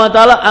Subhanahu wa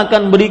taala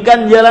akan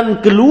berikan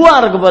jalan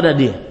keluar kepada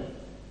dia.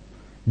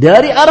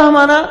 Dari arah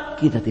mana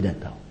kita tidak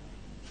tahu.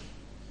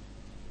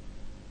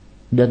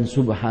 Dan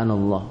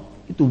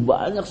subhanallah, itu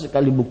banyak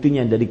sekali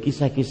buktinya dari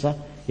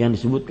kisah-kisah yang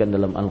disebutkan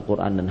dalam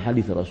Al-Qur'an dan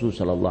hadis Rasul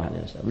sallallahu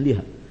alaihi wasallam.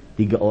 Lihat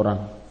 3 orang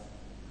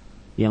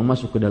yang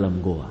masuk ke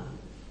dalam goa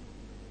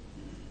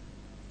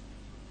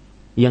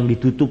yang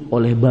ditutup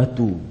oleh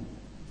batu.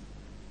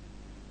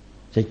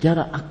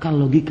 Secara akal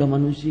logika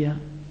manusia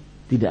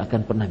tidak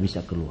akan pernah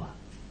bisa keluar.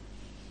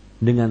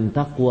 Dengan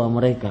takwa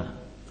mereka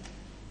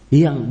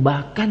yang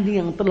bahkan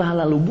yang telah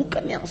lalu,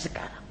 bukan yang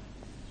sekarang.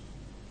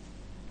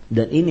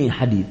 Dan ini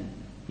hadis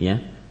ya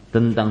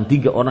tentang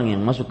 3 orang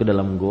yang masuk ke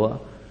dalam goa,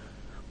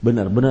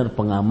 benar-benar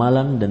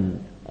pengamalan dan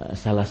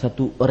salah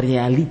satu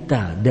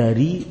realita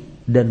dari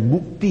dan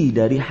bukti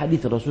dari hadis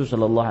Rasul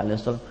sallallahu alaihi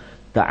wasallam,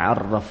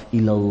 ta'arraf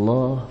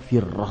ilallah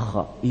fir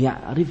rakha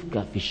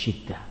ya'rifka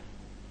fisyiddah.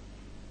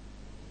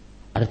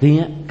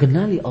 Artinya,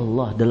 kenali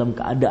Allah dalam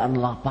keadaan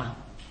lapang.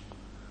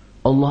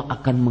 Allah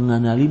akan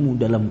mengenalimu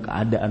dalam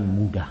keadaan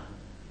mudah,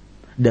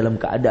 dalam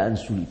keadaan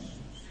sulit,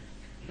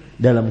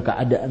 dalam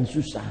keadaan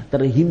susah,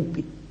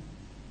 terhimpit.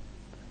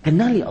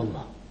 Kenali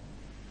Allah.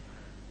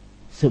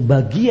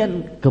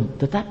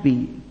 Tetapi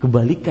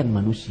kebalikan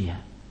manusia.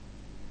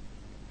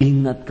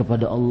 Ingat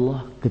kepada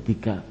Allah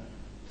ketika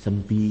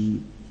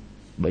sempit,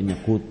 banyak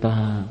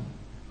hutang,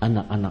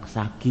 anak-anak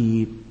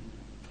sakit,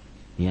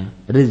 ya,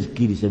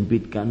 rezeki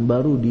disempitkan,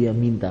 baru dia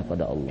minta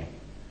pada Allah.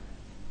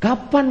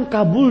 Kapan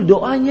kabul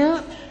doanya?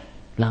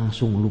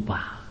 Langsung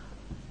lupa.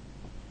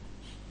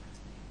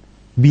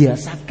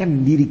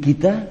 Biasakan diri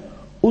kita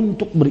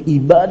untuk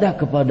beribadah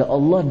kepada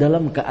Allah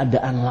dalam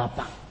keadaan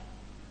lapang.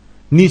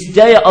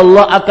 Niscaya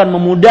Allah akan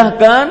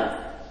memudahkan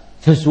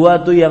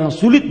sesuatu yang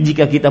sulit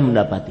jika kita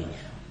mendapatinya.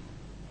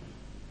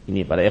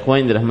 Ini para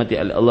ikhwan yang dirahmati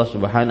oleh Allah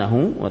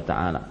Subhanahu wa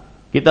taala.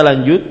 Kita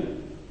lanjut.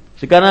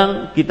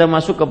 Sekarang kita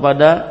masuk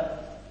kepada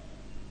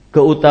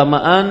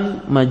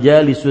keutamaan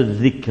majalisuz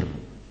dzikir.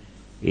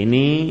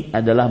 Ini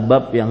adalah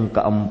bab yang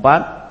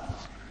keempat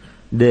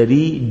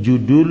dari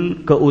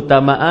judul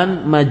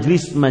keutamaan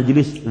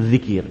majlis-majlis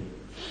zikir.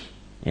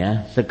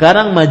 Ya,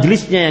 sekarang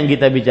majlisnya yang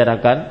kita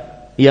bicarakan,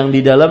 yang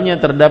di dalamnya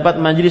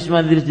terdapat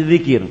majlis-majlis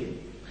zikir.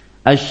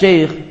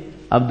 Asy-Syaikh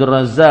Abdul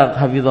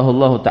Razzaq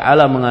hafizahullah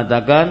taala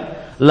mengatakan,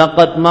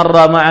 laqad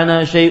marra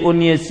ma'ana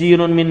syai'un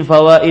yasirun min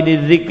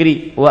fawaidiz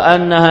dzikri wa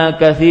annaha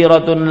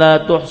katsiratun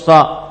la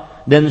tuhsa.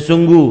 Dan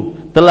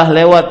sungguh telah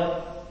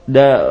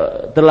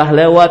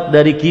lewat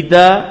dari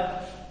kita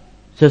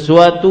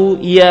sesuatu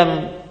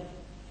yang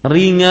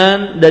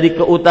ringan dari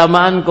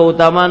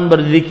keutamaan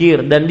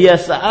berzikir, dan dia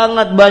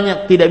sangat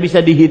banyak tidak bisa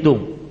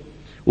dihitung.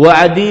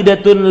 Wa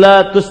adidatun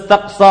la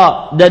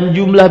tustaqsa, dan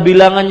jumlah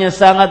bilangannya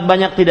sangat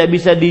banyak tidak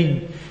bisa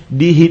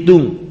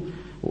dihitung.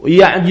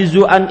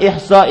 Ya'jizu an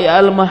ihsa'i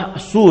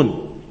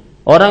al-mahsun,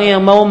 orang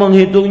yang mau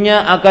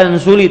menghitungnya akan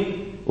sulit.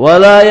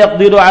 Wala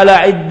yaqdiru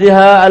ala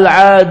iddiha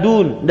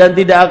al-adun, dan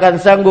tidak akan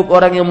sanggup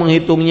orang yang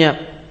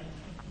menghitungnya.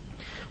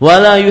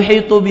 Wala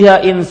yuhitu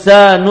biha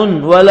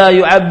insanun wala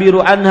yu'abbiru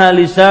anha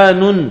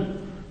lisanun,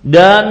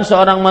 dan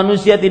seorang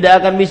manusia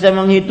tidak akan bisa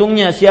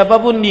menghitungnya,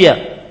 siapapun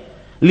dia.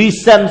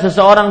 Lisan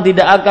seseorang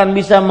tidak akan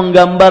bisa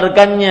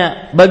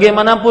menggambarkannya,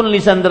 bagaimanapun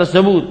lisan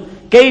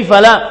tersebut.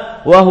 Kaifala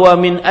wa huwa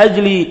min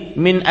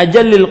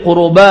ajallil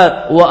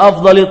qurubat wa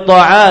afdalit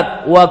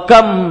ta'at wa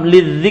kam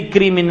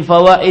lidzikri min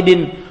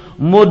fawaidin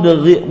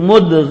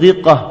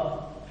mudghiqah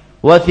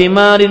wa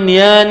thimarin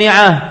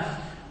yani'ah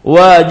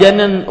wa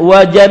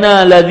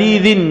jana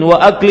ladhidhin wa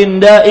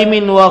aklin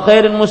daimin wa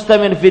khairin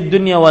mustamir fid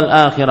dunya wal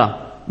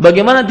akhirah.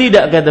 Bagaimana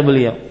tidak, kata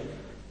beliau,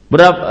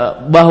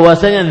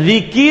 bahwasanya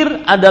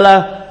zikir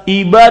adalah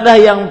ibadah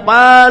yang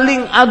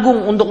paling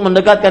agung untuk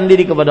mendekatkan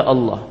diri kepada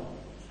Allah.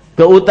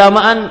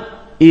 Keutamaan,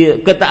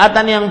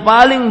 ketaatan yang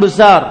paling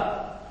besar,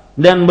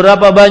 dan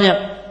berapa banyak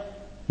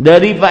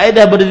dari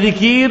faedah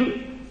berzikir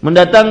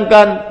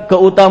mendatangkan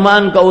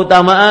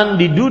keutamaan-keutamaan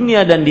di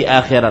dunia dan di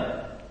akhirat.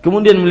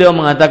 Kemudian beliau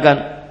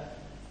mengatakan,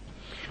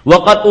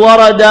 waqad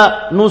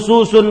warada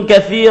nususun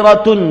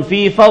katsiratun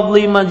fi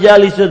fadli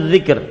majalisudz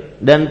dzikr,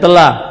 dan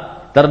telah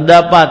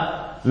terdapat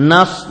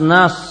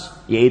nas-nas,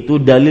 yaitu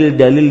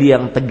dalil-dalil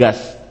yang tegas.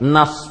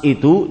 Nas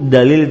itu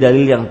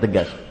dalil-dalil yang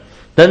tegas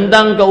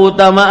tentang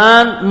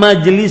keutamaan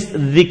majlis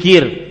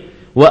zikir.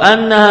 Wa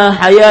annaha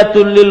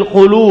hayatun lil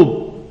qulub,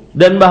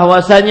 dan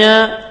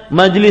bahwasanya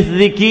majlis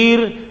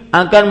zikir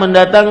akan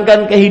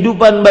mendatangkan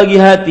kehidupan bagi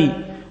hati.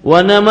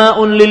 Wa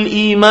nama'un lil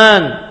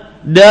iman,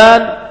 dan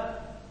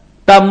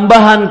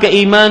tambahan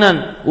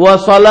keimanan. Wa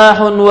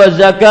salahun wa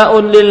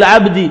zaka'un lil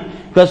abdi,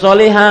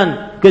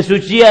 kesolehan,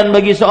 kesucian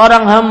bagi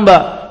seorang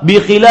hamba. bi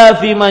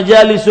khilafi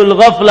majalisul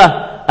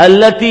ghaflah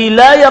allati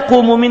la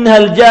yaqumu minha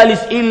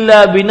al-jalis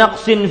illa bi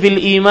naqsin fil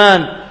iman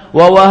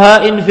wa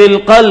waha'in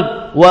fil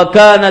qalb wa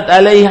kanat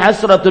alaihi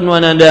hasratun wa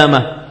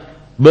nadamah.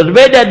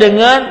 Berbeda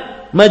dengan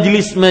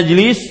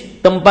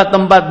majlis-majlis,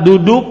 tempat-tempat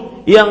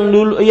duduk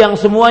yang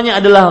semuanya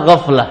adalah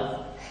ghaflah,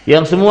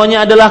 yang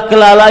semuanya adalah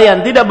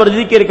kelalaian, tidak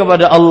berzikir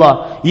kepada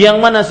Allah,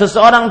 yang mana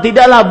seseorang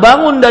tidaklah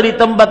bangun dari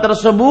tempat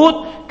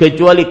tersebut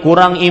kecuali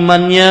kurang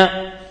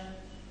imannya,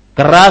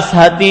 keras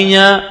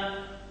hatinya,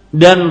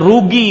 dan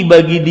rugi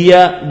bagi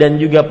dia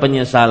dan juga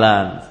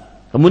penyesalan.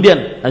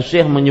 Kemudian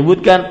Asy-Syaikh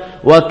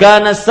menyebutkan wa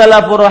kana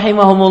as-salafu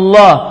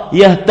rahimahumullah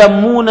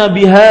yahtammuna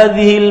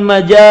bihadhil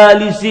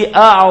majalisi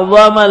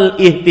a'zamal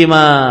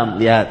ihtimam.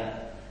 Lihat.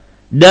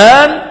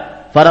 Dan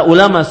para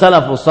ulama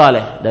salafus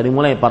saleh dari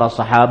mulai para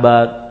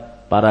sahabat,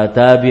 para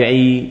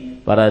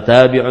tabi'i, para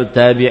tabi'ut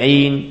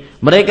tabi'in,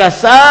 mereka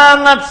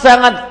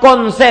sangat-sangat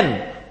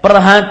konsen,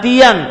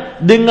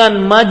 perhatian dengan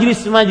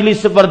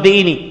majlis-majlis seperti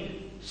ini.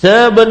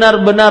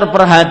 Sebenar-benar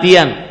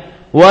perhatian.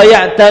 Wa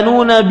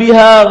ya'tanuna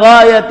biha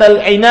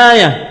ghayatal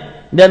inayah,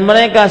 dan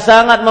mereka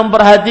sangat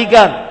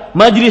memperhatikan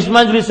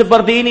majlis-majlis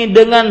seperti ini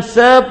dengan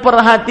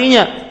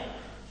seperhatinya.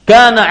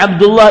 Kana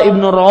Abdullah ibn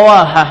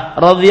Rawahah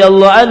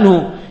radhiyallahu anhu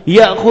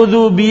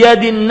ya'khudhu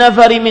biyadin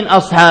nafari min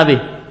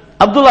ashabih.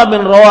 Abdullah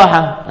bin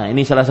Rawahah, nah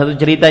ini salah satu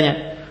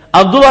ceritanya.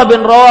 Abdullah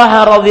bin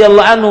Rawahah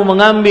radhiyallahu anhu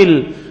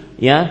mengambil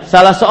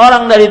salah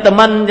seorang dari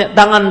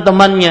tangan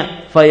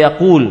temannya,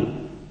 fayaqul,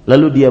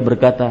 lalu dia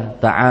berkata,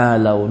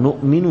 ta'alau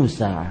nu'minu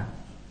sa'ah.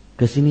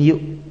 Kesini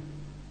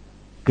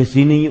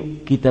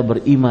yuk kita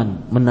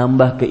beriman,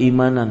 menambah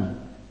keimanan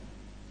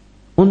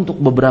untuk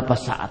beberapa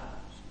saat.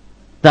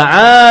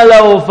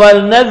 Ta'alau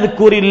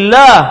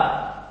falnadhkurillah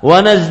wa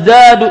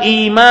nazdadu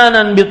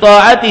imanan bi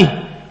ta'atih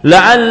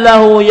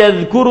la'allahu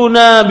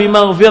yadhkuruna bi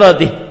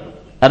maghfiratih.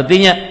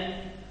 Artinya,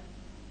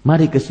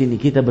 mari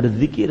kesini kita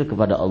berzikir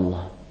kepada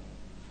Allah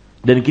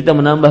dan kita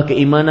menambah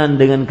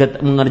keimanan dengan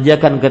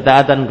mengerjakan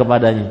ketaatan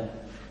kepadanya.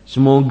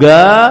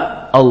 Semoga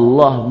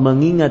Allah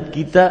mengingat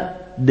kita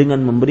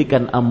dengan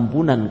memberikan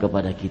ampunan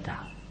kepada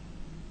kita.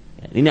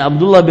 Ini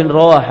Abdullah bin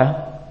Rawahah,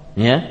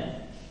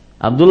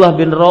 Abdullah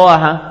bin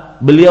Rawahah,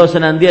 beliau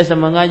senantiasa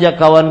mengajak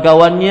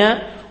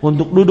kawan-kawannya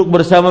untuk duduk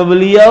bersama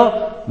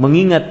beliau,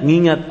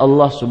 mengingat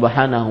Allah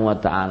Subhanahu wa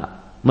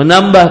taala,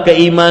 menambah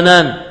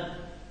keimanan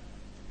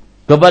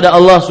kepada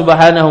Allah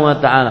Subhanahu wa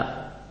taala.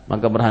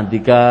 Maka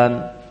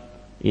perhatikan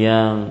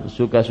yang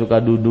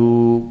suka-suka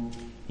duduk,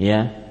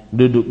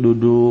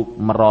 duduk-duduk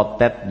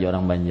merotet di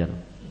orang Banjar.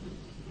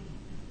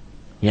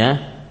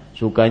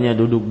 Sukanya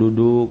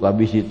duduk-duduk,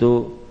 habis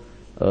itu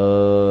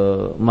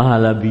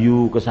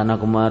mahalabiu kesana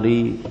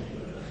kemari,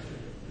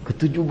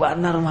 ketujuh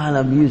banar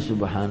mahalabiu,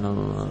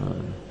 subhanallah.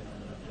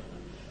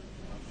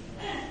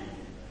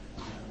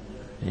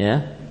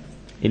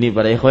 Ini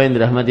para ikhwan yang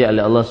dirahmati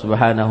oleh Allah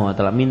Subhanahu wa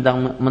taala,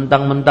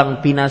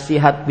 mentang-mentang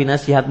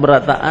pinasihat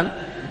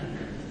berataan,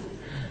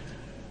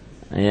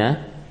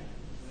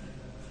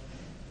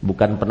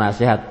 bukan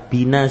penasihat,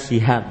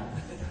 pinasihat.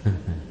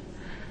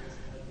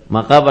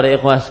 Maka para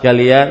ikhwah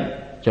sekalian,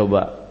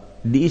 coba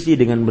diisi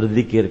dengan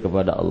berzikir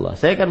kepada Allah.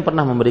 Saya kan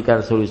pernah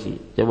memberikan solusi.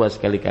 Coba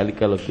sekali-kali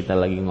kalau kita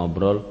lagi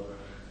ngobrol,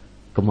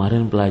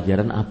 kemarin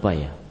pelajaran apa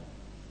ya?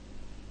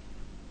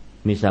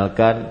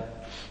 Misalkan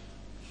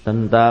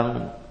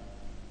tentang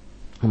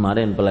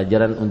kemarin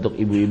pelajaran untuk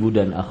ibu-ibu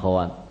dan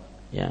akhwat,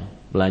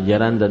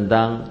 pelajaran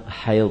tentang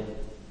haid.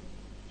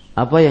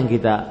 Apa yang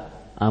kita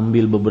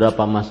ambil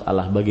beberapa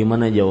masalah,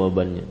 bagaimana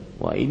jawabannya?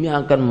 Wah, ini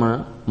akan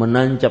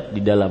menancap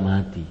di dalam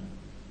hati,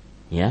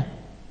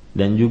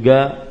 dan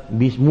juga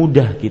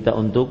mudah kita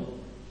untuk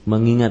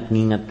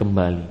mengingat-ingat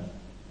kembali.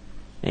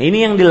 Nah,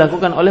 ini yang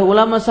dilakukan oleh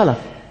ulama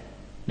salaf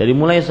dari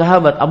mulai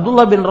sahabat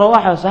Abdullah bin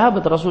Rawahah, sahabat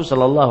Rasul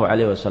sallallahu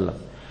alaihi wasallam.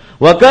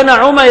 Wa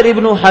kana Umair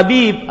ibn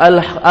Habib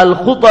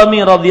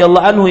al-Khutami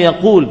radhiyallahu anhu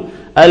yaqul,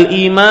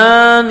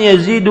 al-iman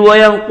yazidu wa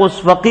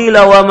yanqus,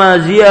 faqila wa ma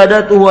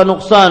ziyadatuhu wa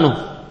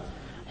nuqsanuhu.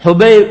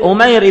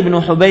 Umair ibn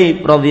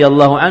Habib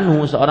radhiyallahu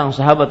anhu, seorang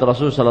sahabat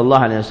Rasul sallallahu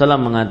alaihi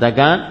wasallam,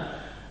 mengatakan,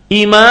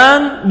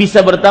 iman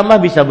bisa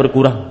bertambah, bisa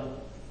berkurang.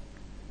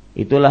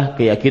 Itulah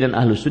keyakinan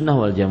Ahlus Sunnah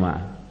wal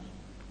Jamaah.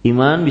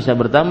 Iman bisa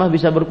bertambah,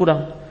 bisa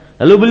berkurang.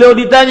 Lalu beliau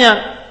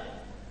ditanya,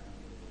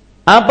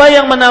 apa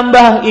yang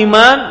menambah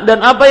iman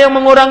dan apa yang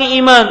mengurangi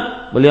iman?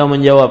 Beliau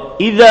menjawab,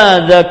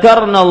 idza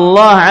dzakarna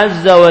Allah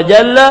azza wa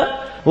jalla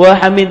wa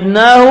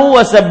hamidnahu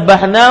wa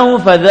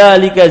sabbahnahu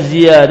fadzalika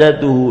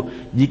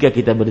ziyadatuhu. Jika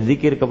kita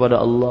berzikir kepada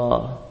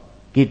Allah,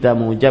 kita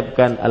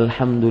mengucapkan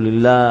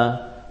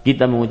alhamdulillah,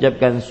 kita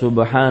mengucapkan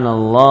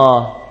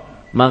subhanallah,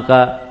 maka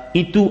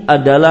itu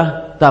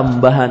adalah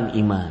tambahan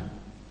iman.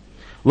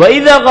 Wa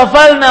idza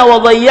ghafalna wa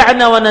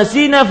dhayya'na wa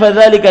nasina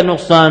fadzalika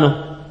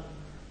nuqsanuh.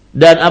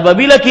 Dan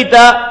apabila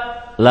kita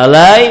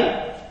lalai,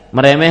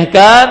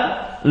 meremehkan,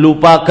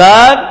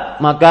 lupakan,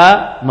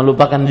 maka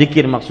melupakan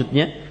zikir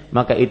maksudnya,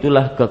 maka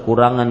itulah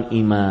kekurangan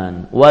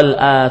iman. Wal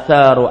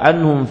atharu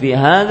anhum fi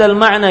hadzal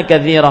ma'na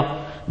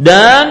katsira.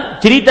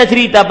 Dan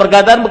cerita-cerita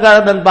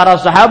perkataan-perkataan para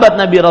sahabat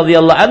Nabi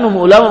radhiyallahu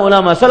anhum,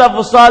 ulama-ulama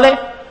salafus saleh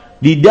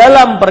di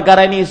dalam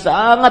perkara ini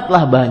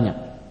sangatlah banyak.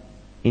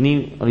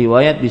 Ini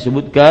riwayat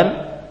disebutkan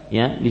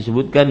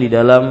di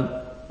dalam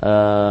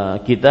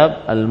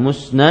kitab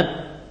Al-Musnad,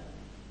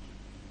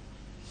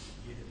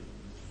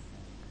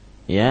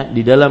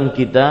 di dalam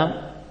kitab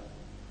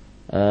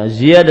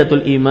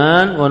Ziyadatul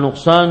Iman wa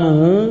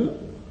Nuqsanuhu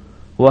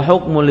wa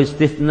Hukmul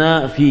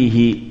Istithna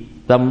fihi,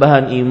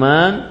 tambahan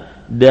iman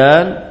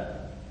dan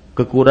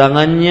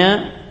kekurangannya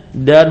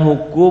dan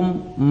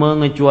hukum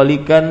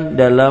mengecualikan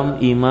dalam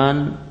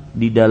iman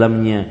di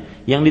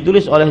dalamnya, yang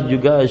ditulis oleh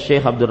juga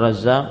Syekh Abdul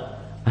Razzaq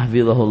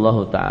hafizahullah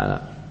taala.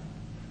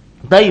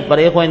 Tapi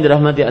para ikhwan yang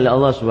dirahmati oleh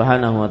Allah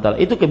Subhanahu wa taala,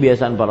 itu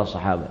kebiasaan para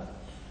sahabat.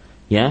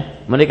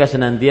 Mereka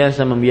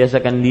senantiasa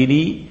membiasakan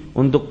diri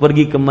untuk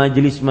pergi ke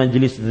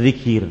majelis-majelis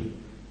zikir,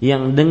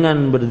 yang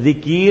dengan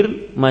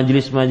berzikir,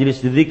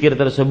 majelis-majelis zikir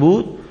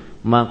tersebut,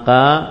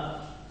 maka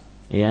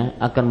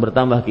akan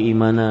bertambah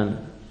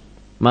keimanan,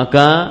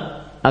 maka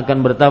akan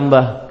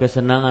bertambah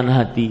kesenangan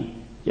hati.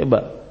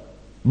 Coba,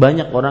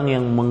 banyak orang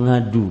yang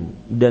mengadu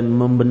dan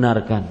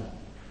membenarkan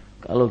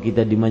kalau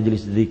kita di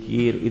majelis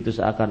zikir itu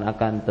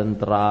seakan-akan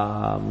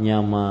tentram,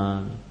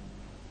 nyaman.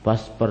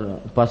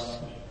 Pas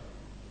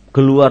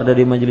keluar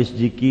dari majelis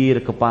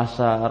zikir ke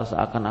pasar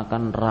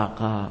seakan-akan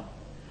neraka.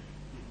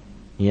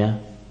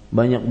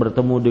 Banyak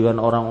bertemu dengan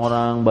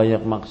orang-orang,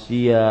 banyak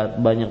maksiat,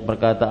 banyak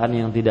perkataan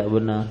yang tidak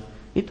benar.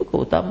 Itu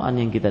keutamaan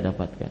yang kita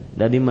dapatkan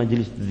dari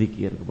majelis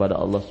zikir kepada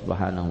Allah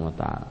Subhanahu wa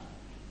taala.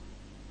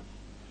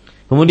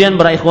 Kemudian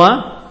para ikhwah,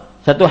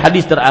 satu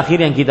hadis terakhir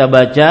yang kita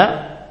baca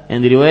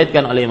yang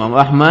diriwayatkan oleh Imam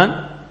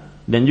Ahmad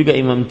dan juga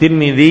Imam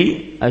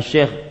Tirmidzi,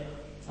 Asy-Syaikh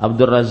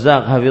Abdul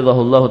Razzaq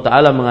hafizahullah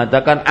taala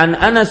mengatakan, an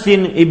Anas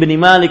ibn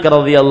Malik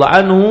radhiyallahu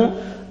anhu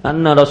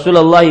anna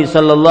Rasulullah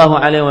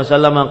sallallahu alaihi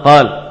wasallam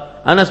qala,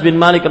 Anas bin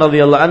Malik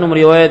radhiyallahu anhu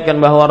meriwayatkan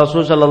bahwa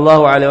Rasul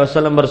sallallahu alaihi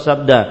wasallam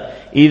bersabda,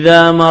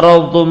 "Idza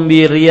maradtum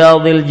bi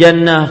riyadil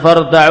jannah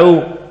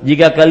farta'u."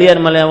 Jika kalian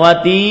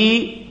melewati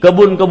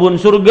kebun-kebun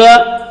surga,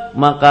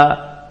 maka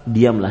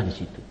diamlah di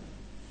situ.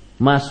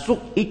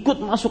 Ikut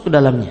masuk ke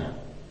dalamnya.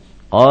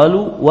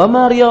 Qalu, "Wa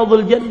ma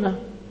riyadul jannah?"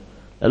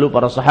 Lalu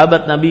para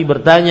sahabat Nabi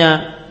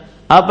bertanya,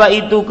 "Apa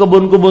itu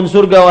kebun-kebun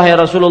surga wahai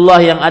Rasulullah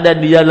yang ada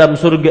di dalam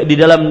surga, di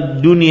dalam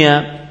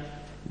dunia?"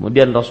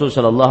 Kemudian Rasul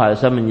sallallahu alaihi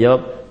wasallam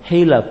menjawab,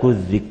 "Hilakuz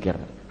dzikir."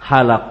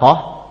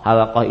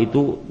 Halaqah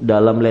itu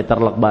dalam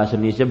letterlock bahasa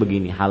Indonesia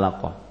begini,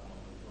 halaqah.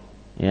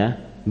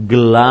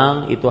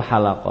 Gelang itu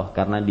halaqah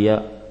karena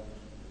dia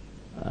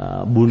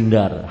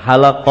bundar.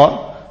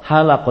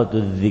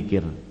 Halaqatuz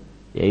dzikir,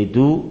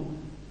 yaitu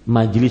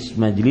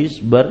majlis-majlis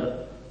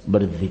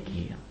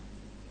berzikir.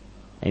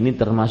 Ini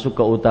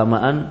termasuk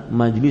keutamaan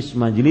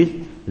majlis-majlis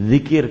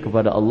zikir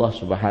kepada Allah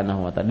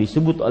Subhanahu wa taala.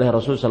 Disebut oleh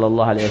Rasul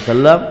sallallahu alaihi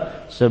wasallam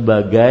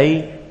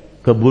sebagai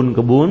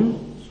kebun-kebun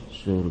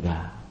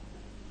surga.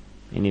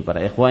 Ini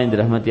para ikhwan yang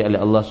dirahmati oleh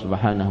Allah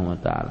Subhanahu wa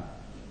taala.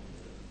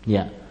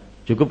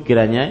 Cukup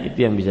kiranya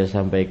itu yang bisa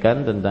saya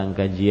sampaikan tentang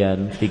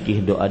kajian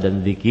fikih doa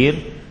dan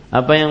zikir.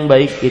 Apa yang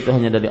baik itu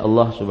hanya dari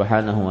Allah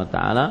Subhanahu wa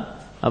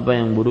taala, apa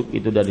yang buruk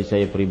itu dari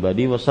saya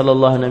pribadi.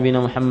 Wassallallahu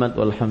nabiyana Muhammad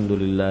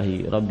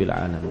walhamdulillahi rabbil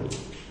alamin.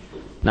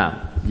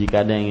 Nah,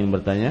 jika ada yang ingin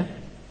bertanya,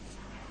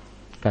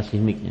 kasih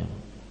mic-nya.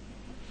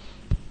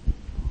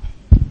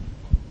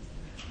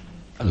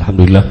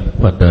 Alhamdulillah,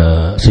 pada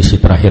sisi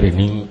terakhir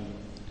ini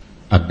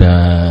ada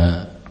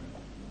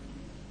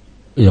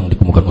yang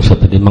dikemukakan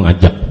Ustaz tadi,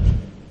 mengajak.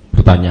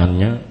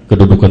 Pertanyaannya,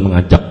 kedudukan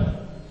mengajak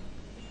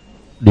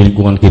di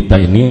lingkungan kita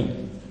ini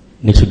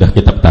sudah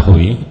kita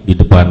ketahui. Di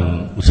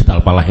depan Masjid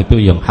Al-Falah itu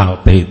yang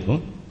halte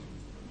itu,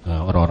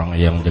 orang-orang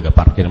yang jaga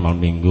parkir malam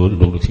minggu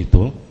duduk di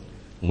situ.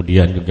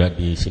 Kemudian juga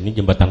di sini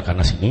jembatan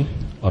Kanas ini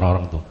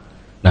orang-orang tuh.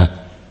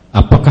 Nah,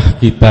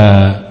 apakah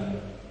kita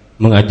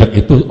mengajak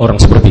itu orang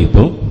seperti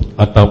itu,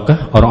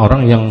 ataukah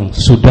orang-orang yang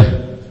sudah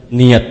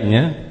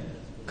niatnya,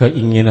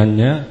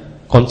 keinginannya,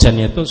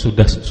 konsennya itu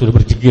sudah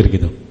berzikir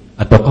gitu?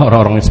 Ataukah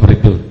orang-orang yang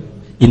seperti itu?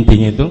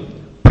 Intinya itu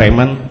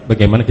preman,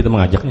 bagaimana kita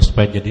mengajaknya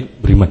supaya jadi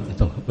beriman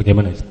itu?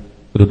 Bagaimana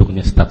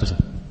kedudukannya, statusnya?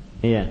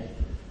 Iya.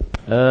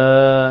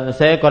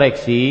 Saya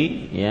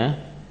koreksi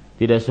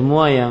tidak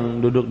semua yang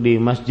duduk di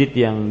masjid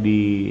yang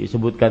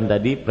disebutkan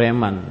tadi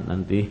preman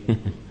nanti.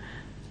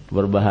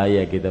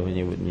 Berbahaya kita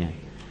menyebutnya.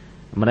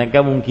 Mereka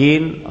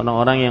mungkin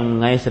orang-orang yang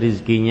mengais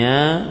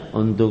rezekinya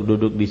untuk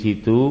duduk di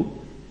situ,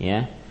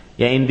 ya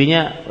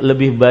intinya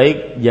lebih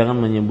baik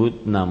jangan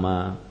menyebut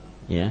nama,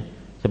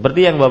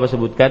 seperti yang Bapak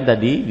sebutkan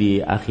tadi di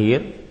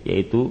akhir,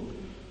 yaitu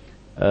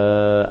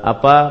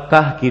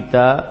apakah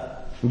kita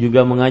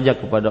juga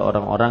mengajak kepada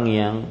orang-orang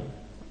yang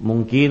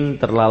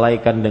mungkin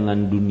terlalaikan dengan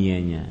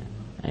dunianya.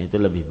 Nah, itu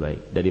lebih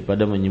baik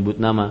daripada menyebut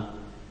nama.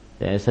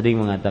 Saya sering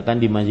mengatakan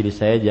di majelis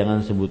saya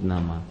jangan sebut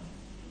nama,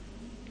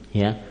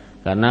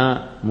 karena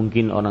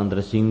mungkin orang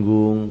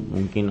tersinggung,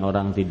 mungkin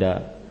orang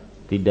tidak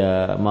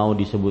mau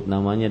disebut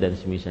namanya dan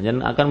semisalnya,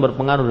 dan akan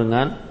berpengaruh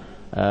dengan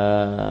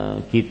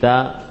kita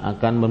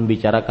akan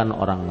membicarakan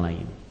orang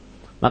lain.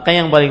 Maka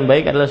yang paling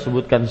baik adalah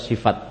sebutkan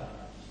sifat.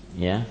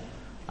 Ya.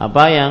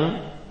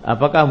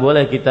 Apakah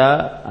boleh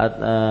kita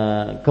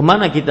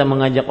kemana kita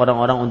mengajak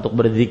orang-orang untuk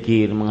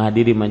berzikir,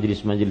 menghadiri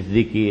majelis-majelis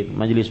zikir,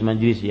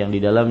 majelis-majelis yang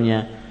di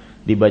dalamnya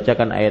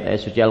dibacakan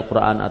ayat-ayat suci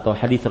Al-Quran atau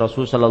hadis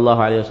Rasul sallallahu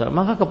alaihi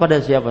wasallam, maka kepada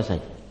siapa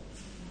saja.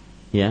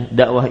 Ya,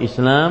 dakwah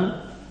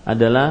Islam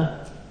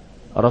adalah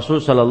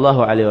Rasul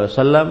sallallahu alaihi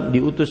wasallam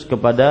diutus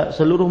kepada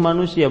seluruh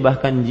manusia,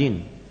 bahkan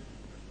jin.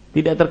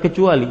 Tidak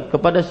terkecuali,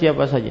 kepada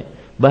siapa saja.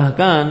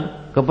 Bahkan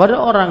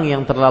kepada orang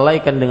yang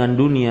terlalaikan dengan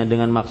dunia,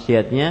 dengan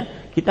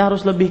maksiatnya, kita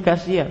harus lebih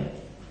kasihan.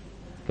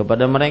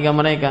 Kepada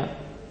mereka-mereka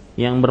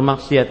yang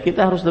bermaksiat,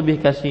 kita harus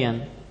lebih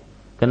kasihan.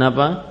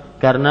 Kenapa?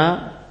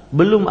 Karena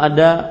belum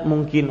ada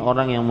mungkin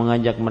orang yang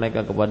mengajak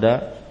mereka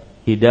kepada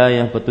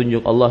hidayah,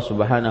 petunjuk Allah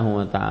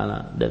Subhanahu wa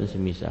taala dan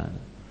semisal.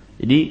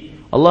 Jadi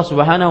Allah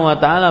Subhanahu wa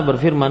taala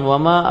berfirman, "Wa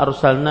ma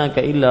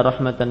arsalnaka illa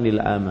rahmatan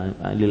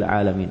lil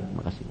alamin."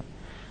 Makasih.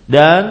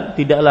 Dan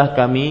tidaklah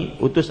kami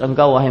utus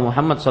engkau wahai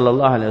Muhammad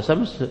sallallahu alaihi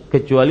wasallam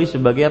kecuali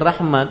sebagai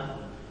rahmat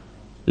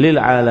lil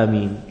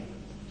alamin,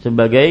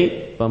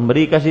 sebagai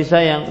pemberi kasih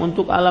sayang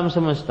untuk alam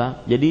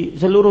semesta. Jadi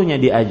seluruhnya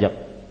diajak.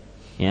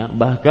 Ya,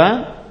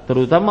 bahkan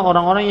terutama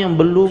orang-orang yang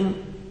belum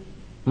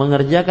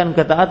mengerjakan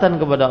ketaatan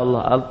kepada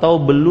Allah atau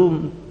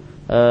belum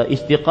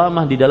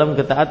istiqamah di dalam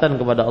ketaatan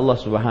kepada Allah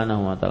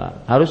Subhanahu wa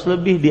taala, harus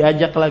lebih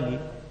diajak lagi.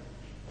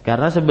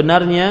 Karena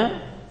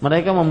sebenarnya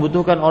mereka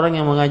membutuhkan orang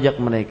yang mengajak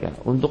mereka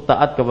untuk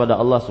taat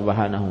kepada Allah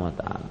Subhanahu wa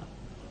taala.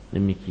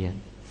 Demikian.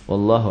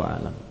 Wallahu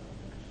a'lam.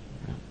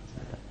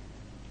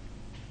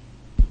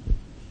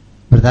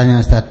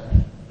 Pertanyaan Ustaz.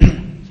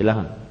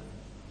 Silakan.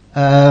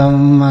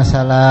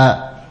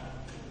 Masalah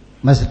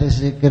majelis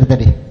zikir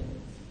tadi.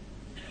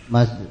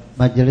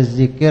 Majelis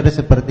zikir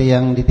seperti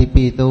yang di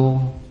TV itu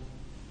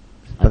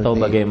atau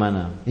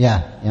bagaimana?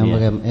 Ya,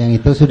 yang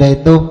itu sudah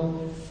itu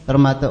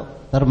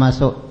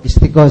termasuk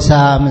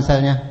istighosah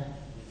misalnya.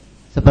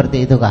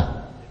 Seperti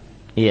itukah?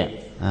 Iya.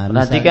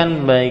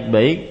 Perhatikan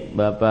baik-baik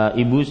Bapak,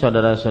 Ibu,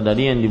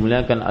 saudara-saudari yang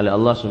dimuliakan oleh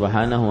Allah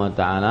Subhanahu wa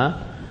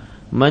taala.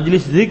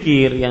 Majelis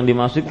zikir yang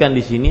dimaksudkan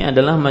di sini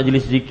adalah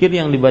majelis zikir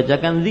yang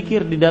dibacakan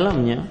zikir di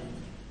dalamnya.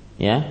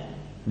 Ya.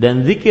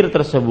 Dan zikir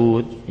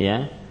tersebut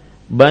ya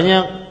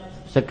banyak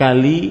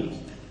sekali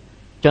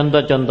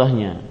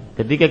contoh-contohnya.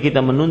 Ketika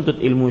kita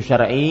menuntut ilmu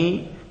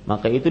syar'i,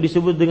 maka itu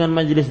disebut dengan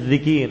majelis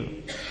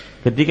zikir.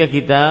 Ketika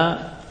kita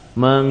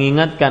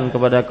mengingatkan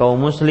kepada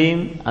kaum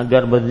muslim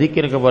agar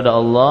berzikir kepada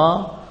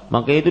Allah,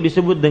 maka itu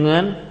disebut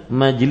dengan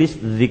majelis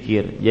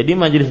zikir. Jadi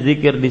majelis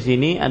zikir di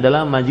sini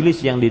adalah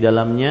majelis yang di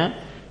dalamnya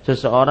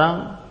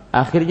seseorang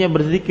akhirnya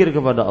berzikir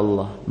kepada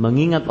Allah,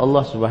 mengingat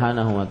Allah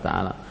Subhanahu wa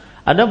taala.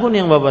 Adapun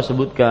yang Bapak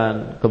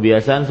sebutkan,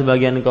 kebiasaan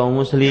sebagian kaum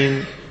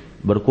muslim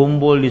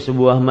berkumpul di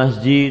sebuah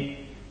masjid,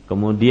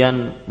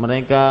 kemudian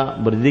mereka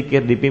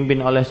berzikir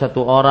dipimpin oleh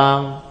satu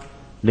orang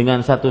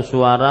dengan satu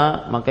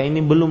suara, maka ini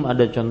belum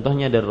ada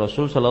contohnya dari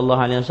Rasul sallallahu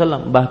alaihi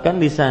wasallam.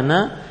 Bahkan di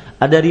sana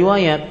ada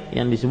riwayat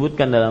yang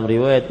disebutkan dalam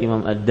riwayat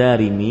Imam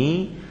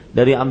Ad-Darimi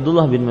dari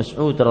Abdullah bin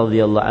Mas'ud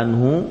radhiyallahu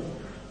anhu,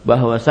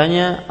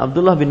 bahwasanya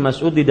Abdullah bin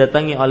Mas'ud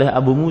didatangi oleh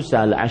Abu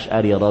Musa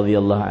al-Asy'ari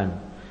radhiyallahu anhu.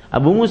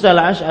 Abu Musa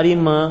al-Asy'ari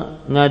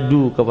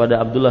mengadu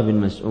kepada Abdullah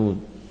bin Mas'ud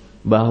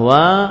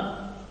bahwa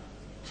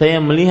saya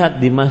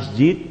melihat di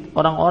masjid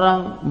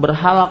orang-orang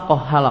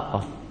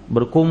berhalaqah-halaqah,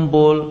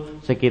 berkumpul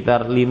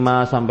sekitar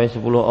 5 sampai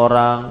 10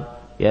 orang,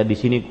 ya di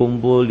sini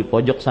kumpul, di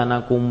pojok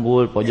sana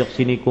kumpul, pojok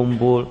sini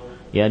kumpul,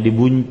 ya di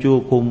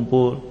buncu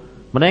kumpul.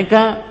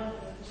 Mereka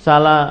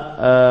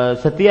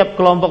setiap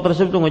kelompok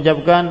tersebut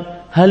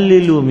mengucapkan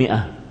halilu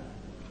mi'ah.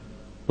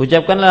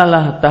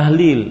 Ucapkanlah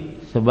tahlil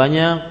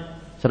sebanyak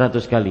 100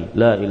 kali,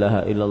 la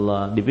ilaha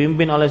illallah,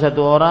 dipimpin oleh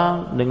satu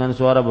orang dengan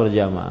suara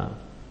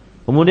berjamaah.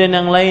 Kemudian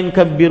yang lain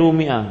kabbiru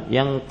mi'ah,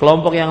 yang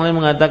kelompok yang lain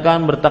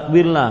mengatakan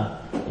bertakbirlah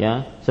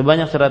ya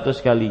sebanyak 100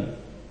 kali.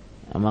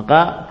 Nah,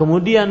 maka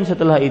kemudian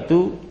setelah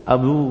itu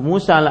Abu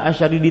Musa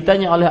al-Asy'ari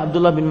ditanya oleh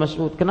Abdullah bin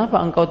Mas'ud, kenapa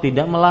engkau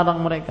tidak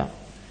melarang mereka?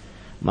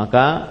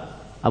 Maka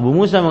Abu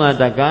Musa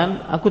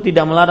mengatakan, aku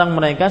tidak melarang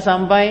mereka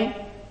sampai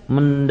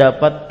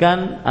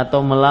mendapatkan atau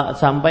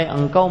sampai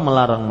engkau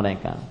melarang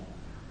mereka.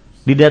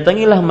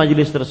 Didatangilah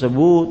majelis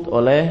tersebut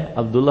oleh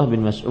Abdullah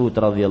bin Mas'ud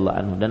radhiyallahu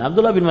anhu, dan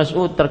Abdullah bin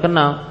Mas'ud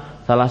terkenal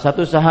salah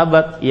satu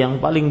sahabat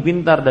yang paling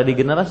pintar dari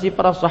generasi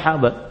para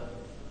sahabat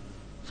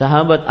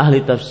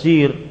ahli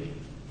tafsir,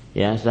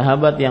 ya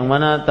sahabat yang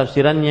mana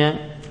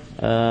tafsirannya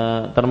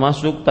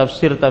termasuk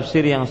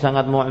tafsir-tafsir yang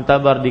sangat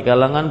mu'tabar di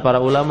kalangan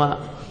para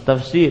ulama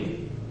tafsir,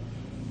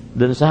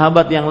 dan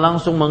sahabat yang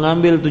langsung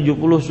mengambil 70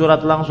 surat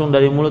langsung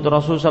dari mulut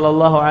Rasul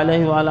sallallahu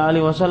alaihi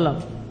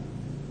wasallam,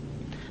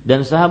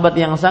 dan sahabat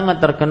yang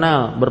sangat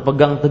terkenal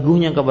berpegang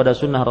teguhnya kepada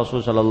sunnah Rasul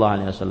sallallahu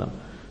alaihi wasallam.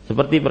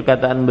 Seperti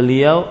perkataan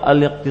beliau,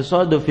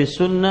 al-iqtisadu fi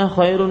sunnah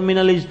khairun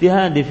minal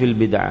ijtihadi fil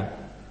bid'ah.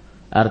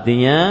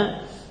 Artinya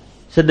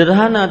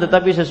sederhana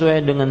tetapi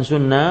sesuai dengan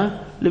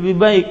sunnah lebih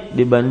baik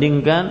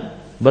dibandingkan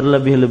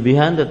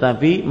berlebih-lebihan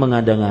tetapi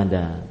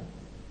mengada-ngada.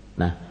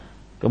 Nah,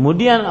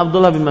 kemudian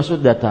Abdullah bin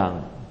Mas'ud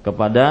datang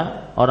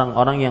kepada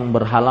orang-orang yang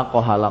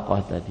berhalaqah-halaqah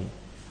tadi.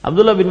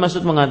 Abdullah bin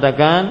Mas'ud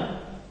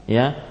mengatakan,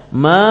 ya,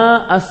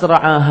 ma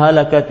asra'a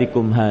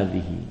halakatikum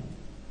hadhihi.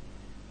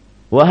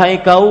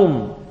 Wahai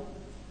kaum,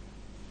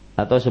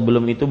 atau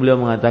sebelum itu beliau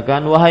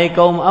mengatakan, wahai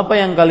kaum, apa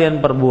yang kalian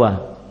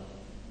perbuat?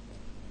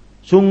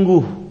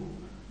 Sungguh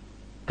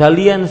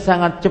kalian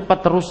sangat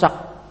cepat rusak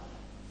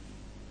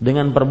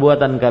dengan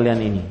perbuatan kalian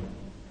ini.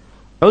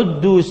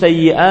 Uddu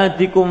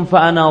sayyi'atikum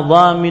fa ana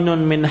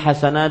dhaminun min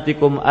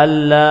hasanatikum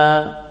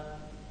alla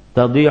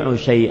tadhi'u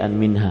syai'an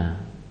minha.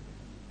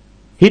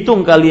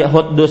 Hitung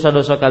kalian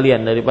dosa-dosa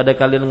kalian daripada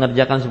kalian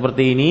mengerjakan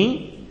seperti ini,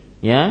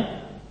 ya.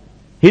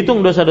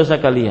 Hitung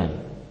dosa-dosa kalian.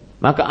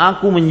 Maka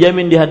aku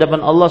menjamin di hadapan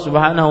Allah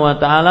Subhanahu wa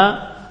taala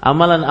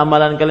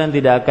amalan-amalan kalian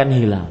tidak akan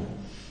hilang.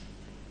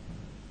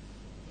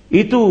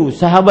 Itu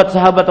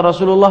sahabat-sahabat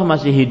Rasulullah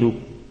masih hidup.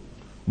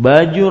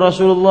 Baju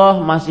Rasulullah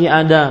masih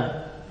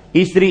ada.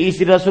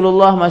 Istri-istri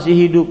Rasulullah masih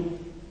hidup.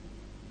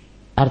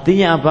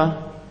 Artinya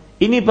apa?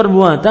 Ini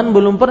perbuatan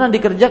belum pernah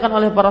dikerjakan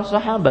oleh para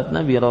sahabat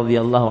Nabi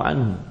radhiyallahu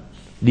anhu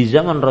di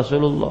zaman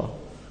Rasulullah.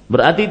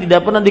 Berarti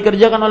tidak pernah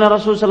dikerjakan oleh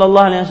Rasul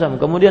sallallahu alaihi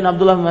wasallam. Kemudian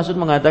Abdullah bin Mas'ud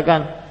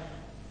mengatakan,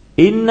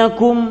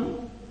 "Innakum,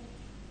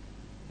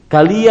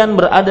 kalian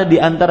berada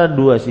di antara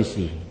dua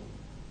sisi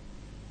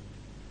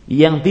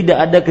yang tidak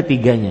ada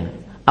ketiganya.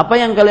 Apa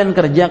yang kalian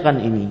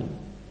kerjakan ini,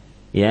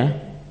 ya,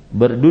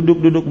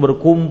 berduduk-duduk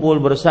berkumpul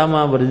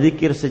bersama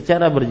berzikir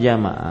secara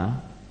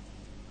berjamaah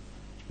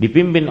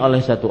dipimpin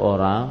oleh satu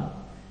orang,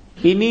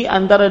 ini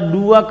antara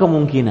dua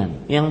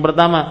kemungkinan. Yang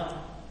pertama,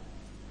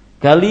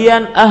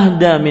 kalian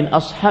ahda min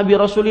ashabi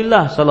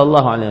Rasulillah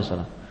sallallahu alaihi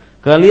wasallam.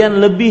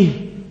 Kalian lebih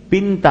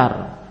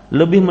pintar,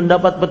 lebih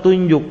mendapat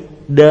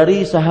petunjuk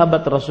dari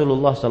sahabat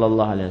Rasulullah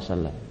sallallahu alaihi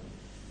wasallam.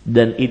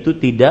 Dan itu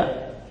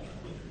tidak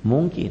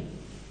mungkin.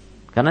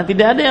 Karena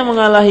tidak ada yang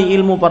mengalahi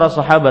ilmu para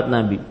sahabat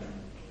Nabi.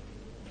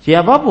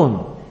 Siapapun.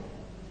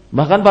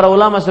 Bahkan para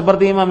ulama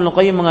seperti Imam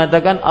Al-Qayyim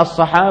mengatakan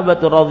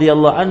as-sahabatu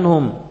radhiyallahu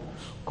anhum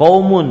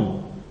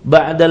qaumun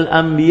ba'dal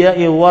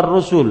anbiya'i war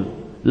rusul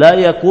la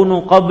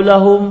yakunu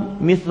qablahum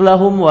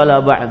mithlahum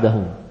wala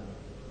ba'dahum.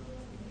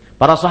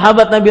 Para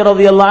sahabat Nabi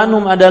radhiyallahu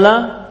anhum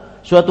adalah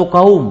suatu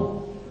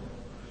kaum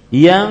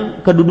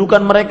yang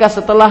kedudukan mereka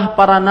setelah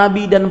para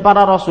nabi dan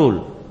para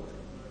rasul.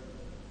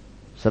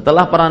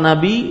 Setelah para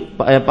nabi,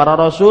 para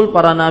rasul,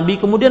 para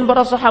nabi, kemudian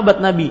para sahabat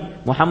Nabi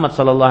Muhammad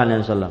sallallahu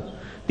alaihi wasallam.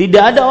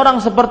 Tidak ada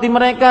orang seperti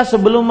mereka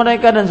sebelum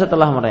mereka dan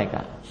setelah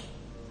mereka.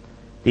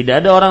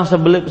 Tidak ada orang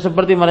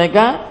seperti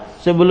mereka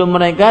sebelum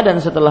mereka dan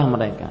setelah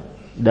mereka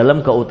dalam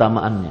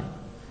keutamaannya.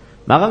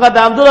 Maka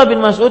kata Abdullah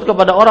bin Mas'ud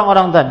kepada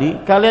orang-orang tadi,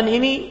 kalian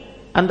ini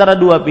antara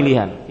dua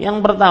pilihan. Yang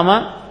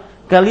pertama,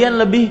 kalian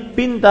lebih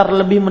pintar,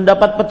 lebih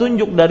mendapat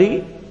petunjuk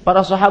dari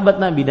para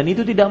sahabat Nabi, dan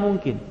itu tidak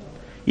mungkin.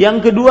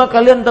 Yang kedua,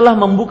 kalian telah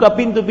membuka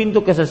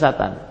pintu-pintu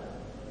kesesatan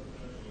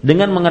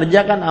dengan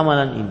mengerjakan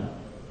amalan ini.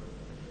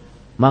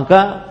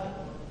 Maka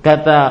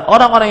kata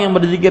orang-orang yang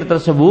berzikir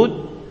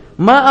tersebut,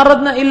 ma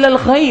aradna illal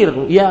khair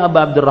ya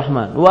Aba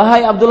Abdurrahman.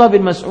 Wahai Abdullah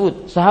bin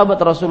Mas'ud, sahabat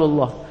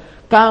Rasulullah,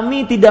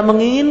 kami tidak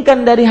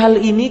menginginkan dari hal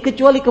ini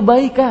kecuali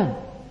kebaikan.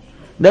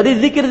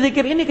 Dari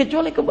zikir-zikir ini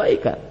kecuali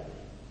kebaikan.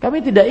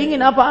 Kami tidak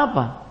ingin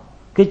apa-apa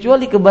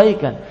kecuali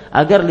kebaikan,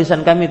 agar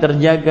lisan kami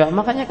terjaga,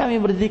 makanya kami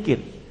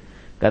berzikir.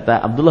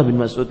 Kata Abdullah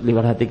bin Mas'ud,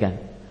 perhatikan,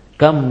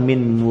 kam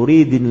min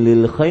muridin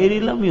lil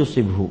khairi lam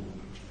yusibhu.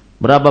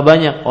 Berapa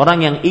banyak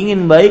orang yang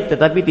ingin baik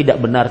tetapi tidak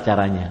benar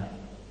caranya.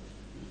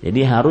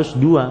 Jadi harus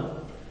dua.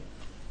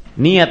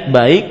 Niat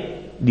baik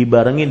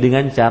dibarengi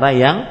dengan cara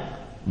yang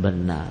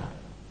benar.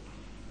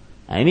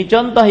 Nah, ini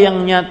contoh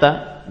yang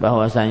nyata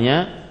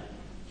bahwasanya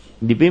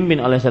dipimpin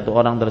oleh satu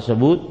orang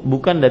tersebut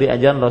bukan dari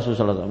ajaran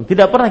Rasulullah SAW.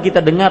 Tidak pernah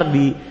kita dengar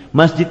di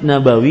Masjid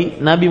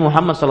Nabawi Nabi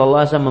Muhammad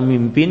SAW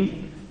memimpin,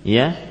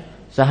 ya,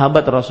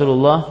 sahabat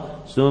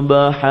Rasulullah,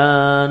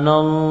 subhanallah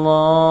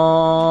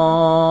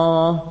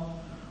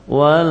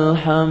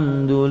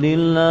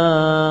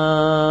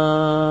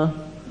walhamdulillah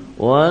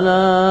wa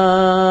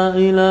la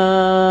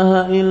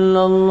ilaha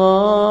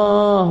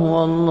illallah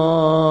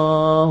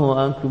wallahu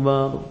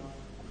akbar.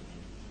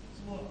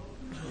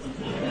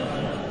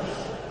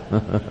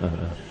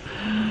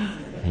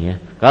 Ya.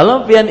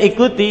 Kalau pian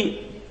ikuti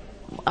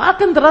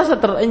akan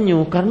terasa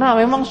terenyuh, karena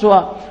memang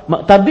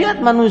tabiat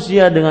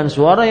manusia dengan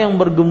suara yang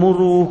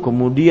bergemuruh,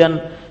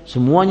 kemudian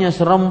semuanya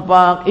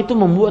serempak, itu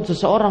membuat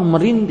seseorang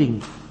merinding.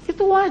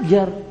 Itu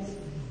wajar,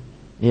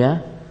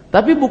 ya.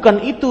 Tapi bukan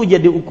itu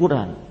jadi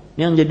ukuran.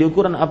 Yang jadi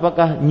ukuran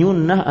apakah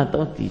nyunnah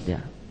atau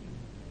tidak,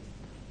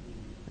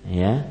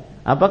 ya.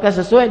 Apakah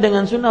sesuai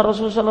dengan sunnah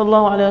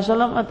Rasulullah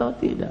SAW atau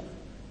tidak.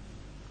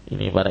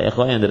 Ini para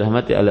ikhwan yang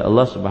dirahmati oleh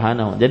Allah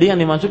Subhanahu. Jadi yang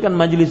dimaksudkan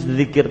majelis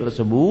zikir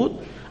tersebut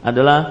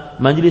adalah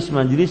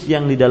majelis-majelis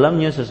yang di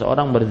dalamnya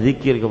seseorang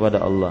berzikir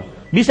kepada Allah.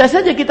 Bisa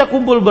saja kita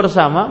kumpul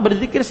bersama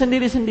berzikir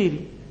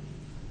sendiri-sendiri.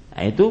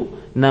 Nah, itu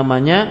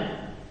namanya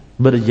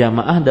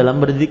berjamaah dalam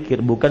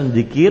berzikir, bukan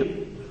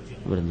zikir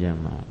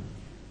berjamaah.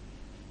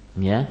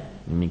 Ya,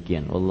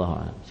 demikian.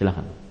 Wallahu a'lam.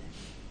 Silakan.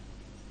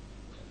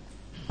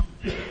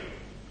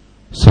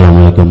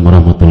 Assalamualaikum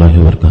warahmatullahi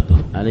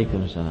wabarakatuh.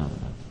 Waalaikumsalam.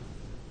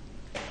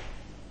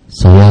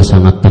 Saya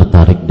sangat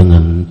tertarik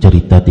dengan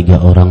cerita 3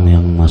 orang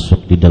yang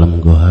masuk di dalam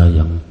goa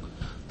yang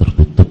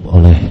tertutup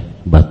oleh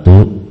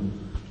batu.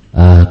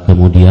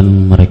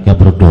 Kemudian mereka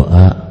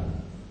berdoa,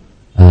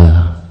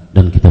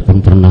 dan kita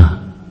pun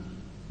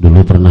dulu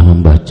pernah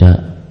membaca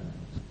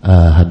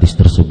hadis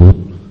tersebut.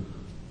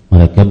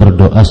 Mereka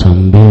berdoa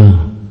sambil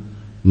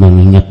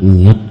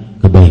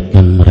mengingat-ingat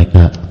kebaikan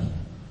mereka.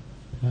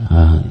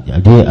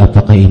 Jadi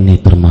apakah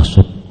ini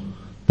termasuk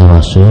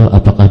tawasul?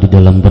 Apakah di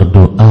dalam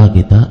berdoa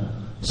kita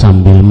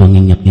sambil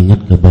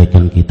mengingat-ingat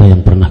kebaikan kita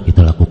yang pernah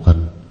kita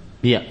lakukan?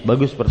 Iya,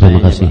 bagus pertanyaannya.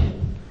 Terima kasih.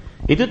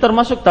 Pak. Itu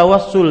termasuk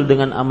tawassul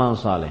dengan amal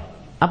saleh.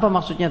 Apa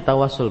maksudnya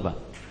tawassul, Pak?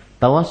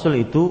 Tawassul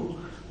itu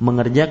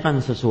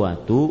mengerjakan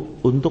sesuatu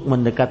untuk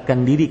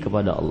mendekatkan diri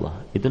kepada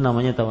Allah. Itu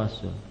namanya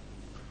tawassul.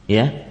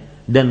 Ya.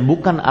 Dan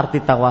bukan arti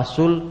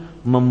tawassul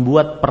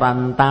membuat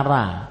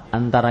perantara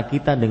antara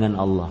kita dengan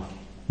Allah.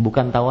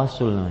 Bukan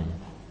tawassul namanya.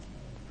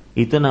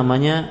 Itu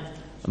namanya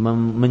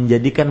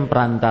menjadikan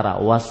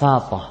perantara,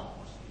 wasatah.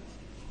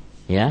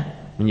 Ya,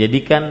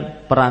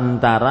 menjadikan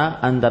perantara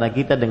antara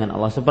kita dengan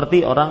Allah.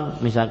 Seperti orang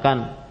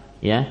misalkan,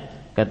 ya,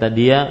 kata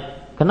dia,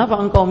 kenapa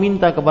engkau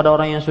minta kepada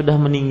orang yang sudah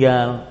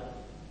meninggal,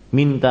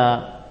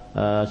 minta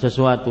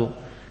sesuatu?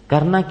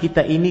 Karena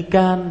kita ini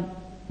kan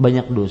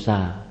banyak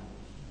dosa.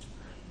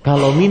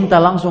 Kalau minta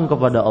langsung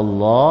kepada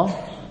Allah,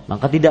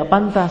 maka tidak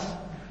pantas.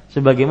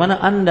 Sebagaimana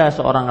Anda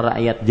seorang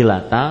rakyat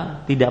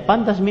jelata, tidak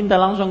pantas minta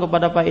langsung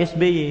kepada Pak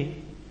SBY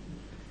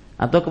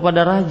atau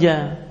kepada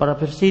raja, para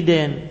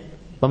presiden,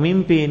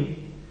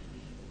 pemimpin.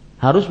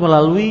 Harus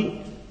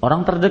melalui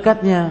orang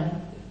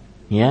terdekatnya,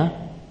 ya,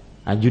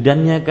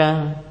 ajudannya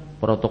kah,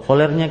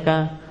 protokolernya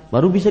kah,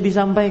 baru bisa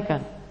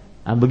disampaikan.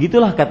 Nah,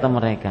 begitulah kata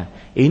mereka.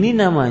 Ini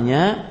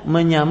namanya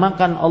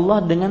menyamakan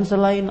Allah dengan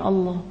selain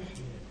Allah.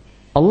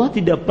 Allah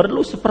tidak perlu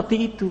seperti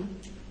itu.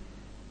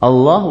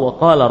 Allah wa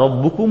qala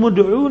rabbukum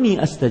ud'uni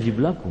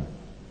astajib lakum.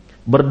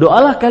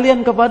 Berdoalah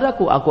kalian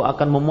kepadaku, aku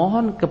akan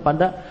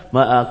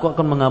aku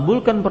akan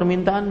mengabulkan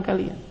permintaan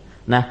kalian.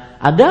 Nah,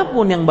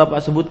 adapun yang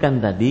Bapak sebutkan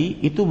tadi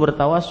itu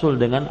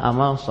bertawasul dengan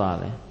amal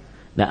saleh.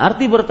 Nah,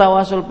 arti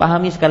bertawasul,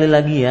 pahami sekali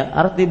lagi ya,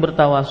 arti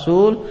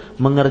bertawasul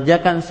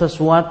mengerjakan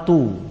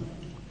sesuatu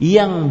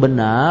yang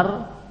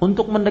benar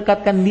untuk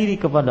mendekatkan diri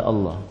kepada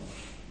Allah.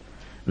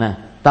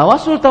 Nah,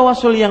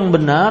 tawasul yang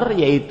benar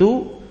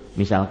yaitu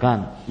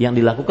misalkan yang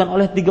dilakukan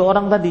oleh 3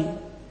 orang tadi.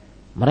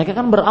 Mereka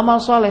kan beramal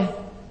saleh,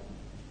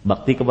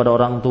 bakti kepada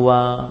orang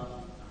tua,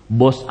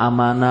 bos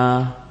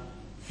amanah,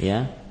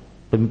 ya,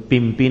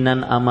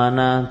 pimpinan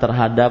amanah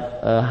terhadap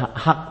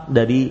hak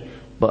dari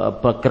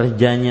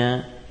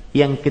pekerjanya.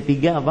 Yang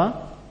ketiga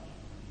apa?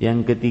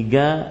 Yang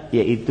ketiga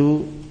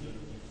yaitu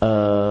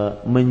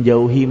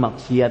menjauhi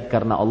maksiat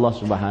karena Allah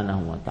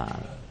Subhanahu wa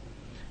taala.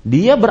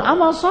 Dia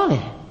beramal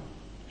saleh.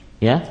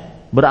 Ya,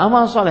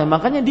 beramal saleh.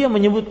 Makanya dia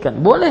menyebutkan,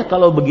 boleh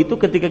kalau begitu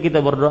ketika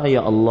kita berdoa, ya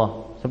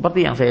Allah,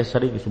 seperti yang saya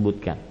sering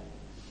disebutkan.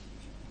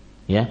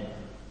 Ya.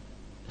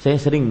 Saya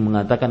sering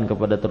mengatakan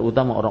kepada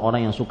terutama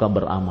orang-orang yang suka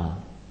beramal,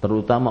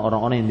 terutama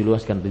orang-orang yang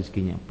diluaskan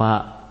rezekinya,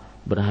 Pak,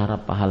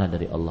 berharap pahala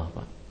dari Allah,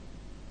 Pak.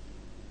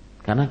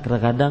 Karena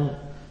kadang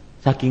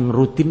saking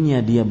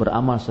rutinnya dia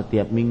beramal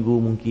setiap minggu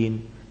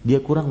mungkin,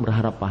 dia kurang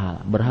berharap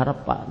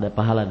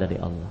pahala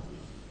dari Allah.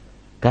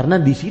 Karena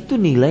di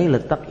situ nilai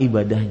letak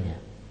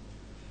ibadahnya.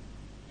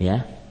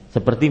 Ya,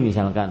 seperti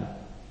misalkan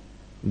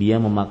dia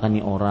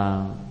memakani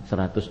orang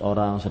 100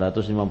 orang,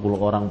 150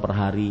 orang per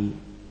hari.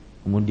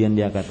 Kemudian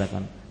dia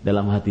katakan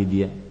dalam hati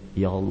dia,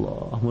 ya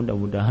Allah,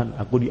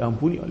 mudah-mudahan aku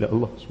diampuni oleh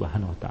Allah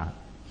Subhanahu wa taala.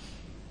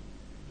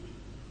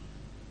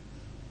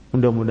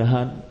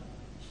 Mudah-mudahan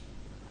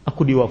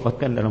aku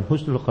diwafatkan dalam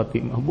husnul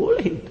khatimah.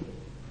 Boleh itu.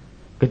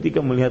 Ketika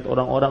melihat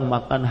orang-orang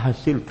makan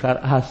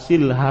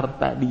hasil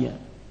harta dia,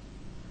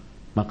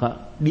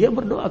 maka dia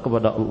berdoa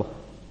kepada Allah.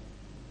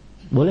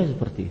 Boleh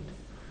seperti itu.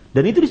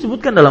 Dan itu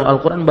disebutkan dalam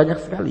Al-Quran banyak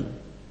sekali.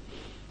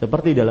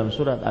 Seperti dalam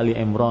surat Ali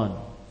Imran,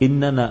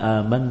 Innana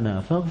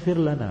amanna faghfir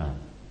lana.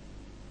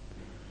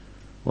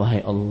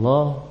 Wahai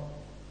Allah,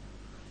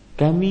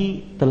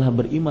 kami telah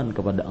beriman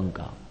kepada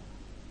Engkau.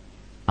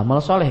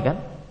 Amal soleh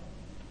kan?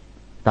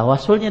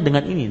 Tawasulnya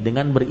dengan ini,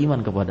 dengan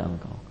beriman kepada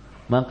Engkau.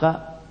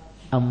 Maka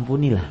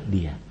ampunilah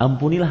dia,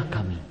 ampunilah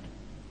kami.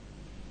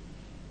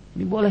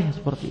 Ini boleh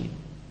seperti ini.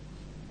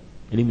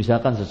 Jadi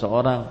misalkan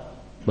seseorang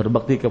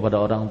berbakti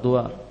kepada orang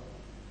tua,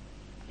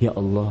 ya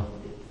Allah,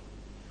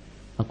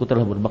 aku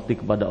telah berbakti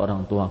kepada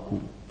orang tuaku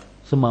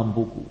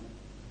semampuku,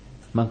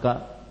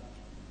 maka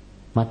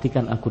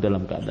matikan aku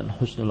dalam keadaan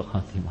husnul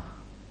khatimah.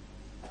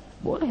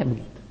 Boleh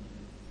begitu.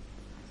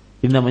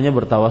 Ini namanya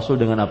bertawasul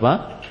dengan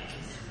apa?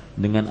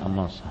 Dengan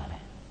amal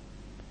saleh.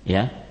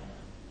 Ya.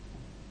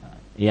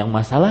 Yang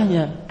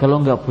masalahnya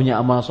kalau nggak punya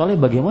amal saleh,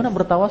 bagaimana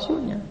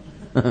bertawasulnya?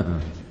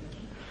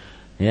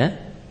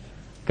 Ya.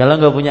 Kalau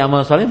nggak punya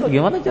amal saleh,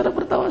 bagaimana cara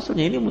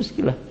bertawasulnya? Ini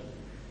muskilah.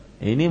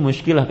 Ini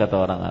muskilah kata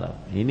orang Arab.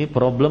 Ini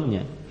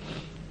problemnya.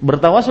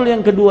 Bertawasul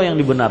yang kedua yang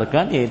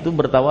dibenarkan yaitu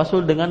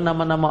bertawasul dengan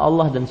nama-nama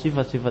Allah dan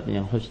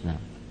sifat-sifatnya yang husna.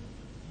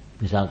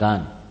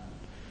 Misalkan,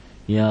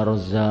 ya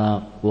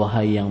Razzaq,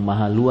 wahai yang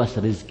maha luas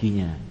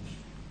rezekinya,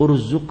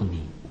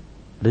 urzuqni,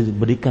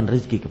 berikan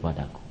rezeki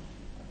kepadaku.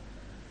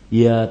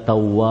 Ya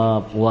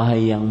Tawwab,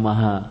 wahai yang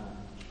maha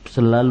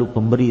selalu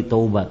pemberi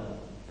taubat,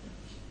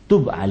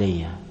 tub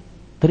alayya,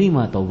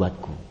 terima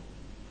taubatku.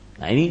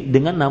 Nah, ini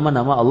dengan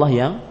nama-nama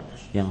Allah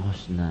yang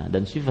husna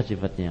dan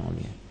sifat-sifatnya yang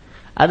mulia.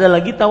 Ada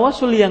lagi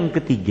tawasul yang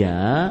ketiga,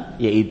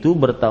 yaitu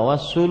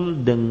bertawasul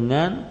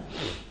dengan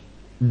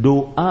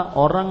doa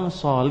orang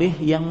soleh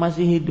yang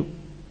masih hidup.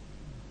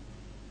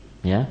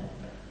 Ya,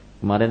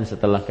 kemarin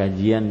setelah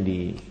kajian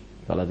di,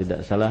 kalau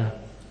tidak salah,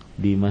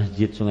 di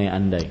Masjid Sungai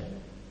Andai,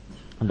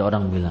 ada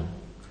orang bilang,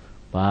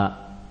 Pak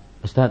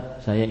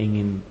Ustadz, saya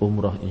ingin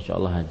umroh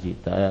insyaallah haji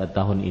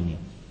tahun ini,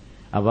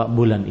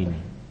 bulan ini.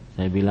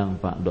 Saya bilang,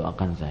 Pak,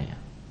 doakan saya.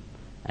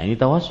 Nah, ini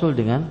tawasul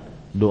dengan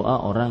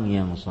doa orang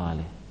yang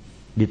saleh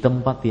di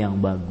tempat yang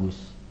bagus.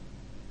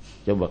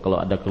 Coba kalau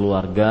ada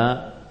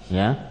keluarga,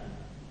 ya,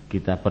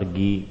 kita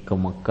pergi ke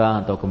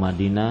Mekah atau ke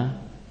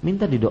Madinah,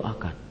 minta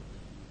didoakan.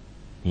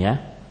 Ya,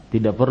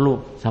 tidak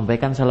perlu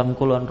sampaikan salam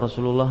kuluan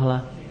Rasulullah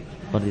lah.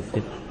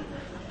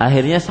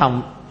 Akhirnya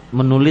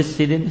menulis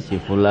si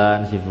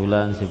fulan.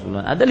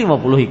 Ada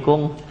 50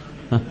 hikung.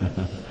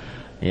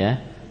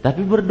 Ya,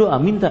 tapi berdoa,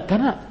 minta,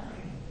 karena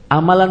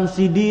amalan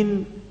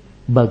sidin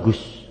bagus,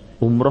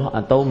 umroh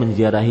atau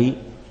menziarahi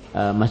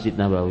Masjid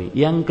Nabawi.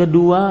 Yang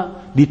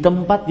kedua, di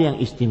tempat yang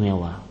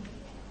istimewa.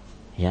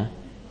 Ya.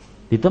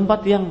 Di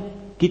tempat yang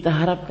kita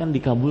harapkan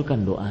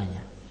dikabulkan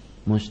doanya,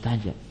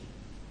 mustajab.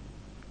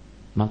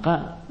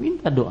 Maka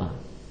minta doa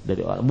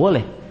dari orang,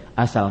 boleh,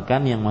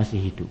 asalkan yang masih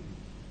hidup.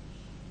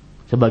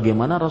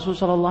 Sebagaimana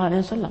Rasulullah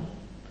SAW,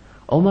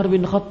 Umar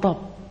bin Khattab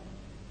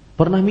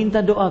pernah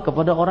minta doa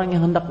kepada orang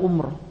yang hendak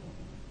umrah.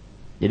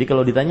 Jadi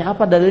kalau ditanya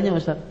apa dalilnya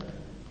Ustaz?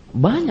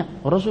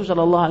 Banyak.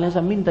 Rasulullah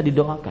SAW minta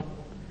didoakan.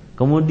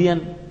 Kemudian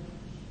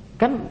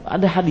kan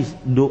ada hadis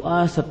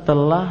doa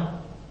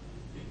setelah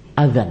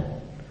azan.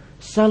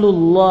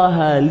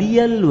 Salullaha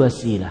liyal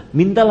wasilah.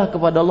 Mintalah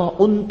kepada Allah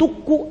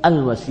untukku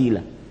al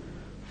wasilah.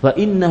 Fa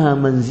innaha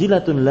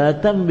manzilatun la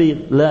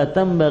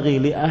tambaghi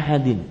li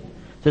ahadin.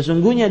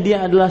 Sesungguhnya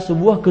dia adalah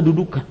sebuah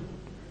kedudukan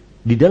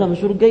di dalam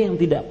surga yang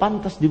tidak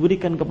pantas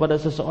diberikan kepada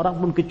seseorang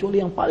pun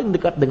kecuali yang paling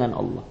dekat dengan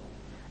Allah.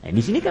 Nah,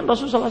 di sini kan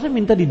Rasulullah SAW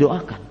minta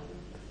didoakan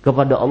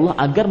kepada Allah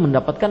agar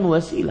mendapatkan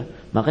wasilah.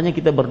 Makanya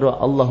kita berdoa,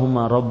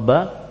 Allahumma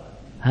rabba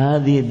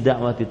hadhihi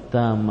ad-da'wati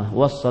at-tammah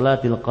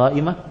was-salatil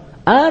qa'imah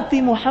ati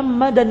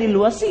Muhammadanil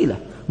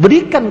wasilah.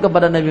 Berikan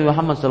kepada Nabi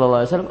Muhammad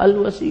SAW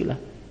al-wasilah.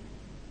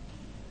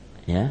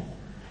 Ya.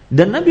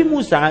 Dan Nabi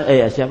Musa,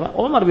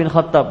 Umar bin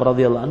Khattab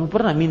radhiyallahu anhu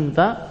pernah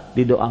minta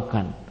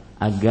didoakan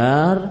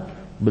agar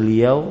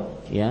beliau,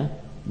 ya,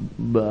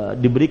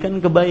 diberikan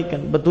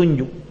kebaikan,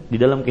 petunjuk di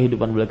dalam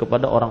kehidupan beliau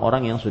kepada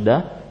orang-orang yang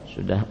sudah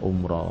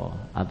umroh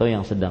atau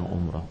yang sedang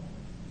umroh.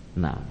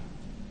 Nah,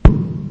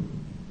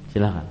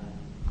 silakan.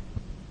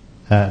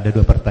 Ada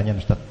 2 pertanyaan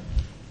Ustaz.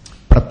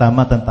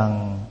 Pertama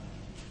tentang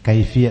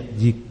kaifiyat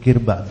zikir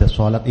ba'da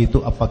sholat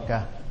itu,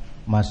 apakah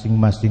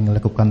masing-masing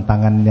lakukan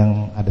tangan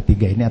yang ada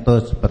 3 ini atau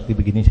seperti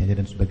begini saja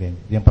dan sebagainya.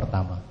 Yang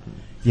pertama.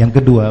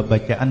 Yang kedua,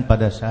 bacaan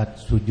pada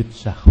saat sujud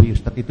sahwi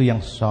Ustaz, itu yang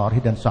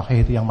sahih dan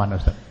sahih itu yang mana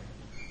Ustaz?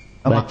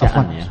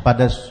 Bacaan, ya.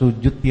 Pada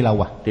sujud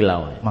tilawah.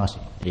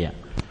 Makasih. Iya.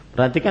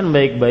 Perhatikan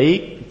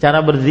baik-baik cara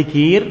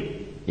berzikir,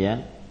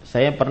 ya.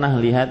 Saya pernah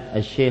lihat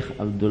Syekh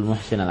Abdul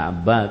Muhsin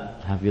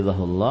Al-Abbad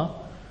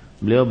hafizahullah,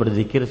 beliau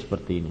berzikir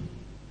seperti ini.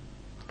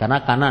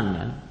 Karena kanan,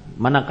 kan?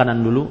 Mana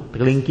kanan dulu?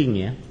 Kelingking,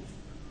 ya.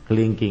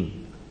 Kelingking,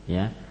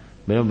 ya.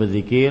 Beliau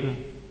berzikir,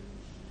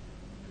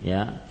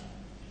 ya,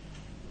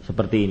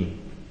 seperti ini.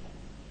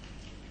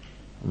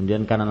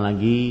 Kemudian kanan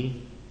lagi,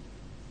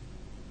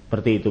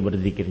 seperti itu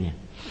berzikirnya.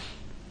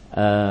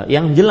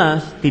 Yang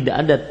jelas tidak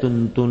ada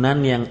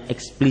tuntunan yang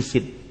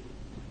eksplisit,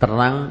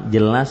 terang,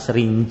 jelas,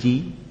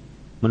 rinci,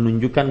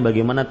 menunjukkan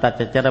bagaimana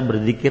tata cara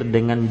berzikir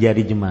dengan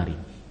jari jemari.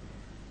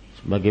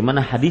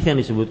 Sebagaimana hadis yang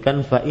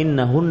disebutkan, fa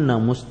innahunna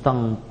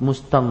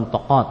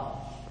mustantaqat.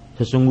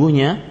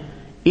 Sesungguhnya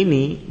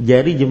ini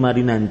jari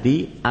jemari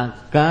nanti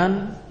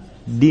akan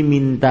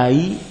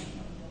dimintai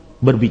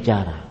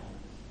berbicara.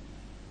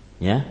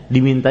 Ya,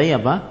 dimintai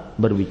apa?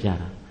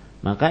 Berbicara.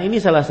 Maka ini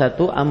salah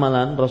satu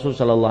amalan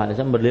Rasulullah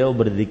SAW, beliau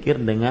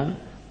berzikir dengan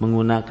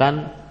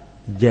menggunakan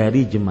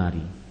jari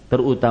jemari,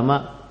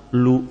 terutama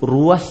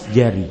ruas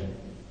jari.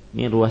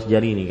 Ini ruas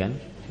jari ini kan,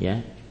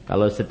 ya.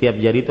 Kalau setiap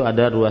jari itu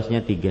ada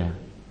ruasnya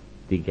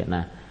 3.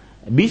 Nah,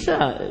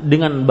 bisa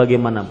dengan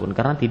bagaimanapun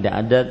karena tidak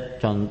ada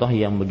contoh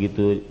yang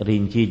begitu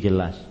rinci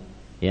jelas,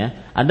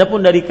 ya. Adapun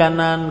dari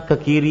kanan ke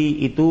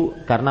kiri itu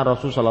karena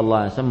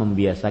Rasulullah SAW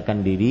membiasakan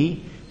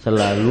diri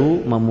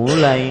selalu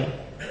memulai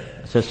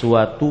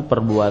sesuatu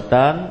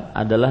perbuatan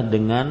adalah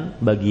dengan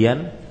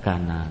bagian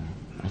kanan.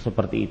 Nah,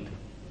 seperti itu.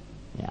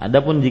 Ya,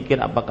 adapun zikir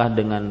apakah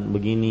dengan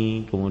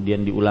begini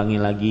kemudian diulangi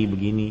lagi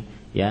begini,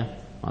 ya.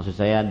 Maksud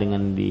saya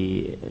dengan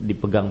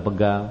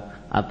dipegang-pegang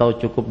atau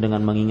cukup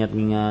dengan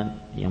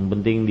mengingat-ingat. Yang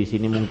penting di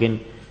sini mungkin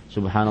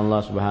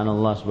Subhanallah,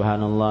 subhanallah,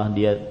 subhanallah,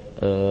 dia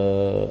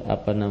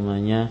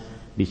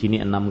di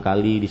sini 6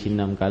 kali, di sini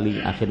 6 kali,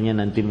 akhirnya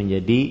nanti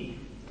menjadi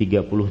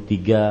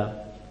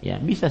 33. Ya,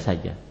 bisa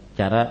saja.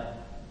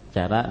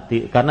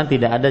 Karena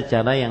tidak ada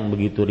cara yang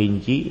begitu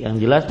rinci. Yang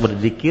jelas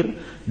berzikir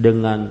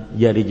dengan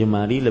jari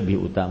jemari lebih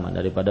utama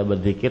daripada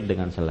berzikir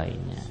dengan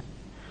selainnya.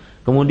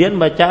 Kemudian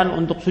bacaan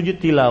untuk sujud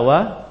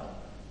tilawah,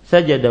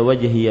 sajada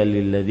wajhiya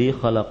lilladzi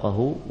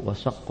khalaqahu wa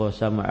saqqa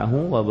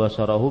sam'ahu wa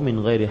basarahu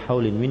min ghairi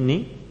haulin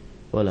minni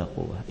wala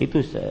quwwah.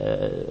 Itu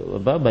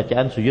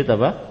bacaan sujud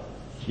apa?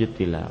 Sujud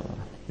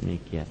tilawah.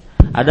 Demikian.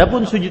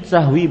 Adapun sujud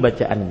sahwi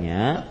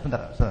bacaannya,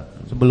 bentar,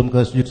 sebelum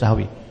ke sujud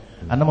sahwi.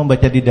 Anda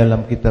membaca di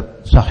dalam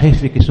kitab Sahih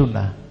Fikih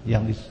Sunnah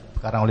yang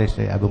sekarang oleh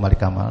Syekh Abu Malik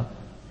Kamal,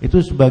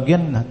 itu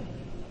sebagian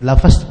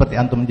lafaz seperti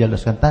antum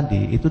menjelaskan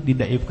tadi itu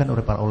didaifkan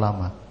oleh para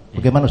ulama.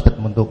 Bagaimana Ustaz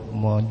untuk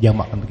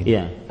menjamakkan begini?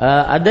 Ya,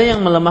 ada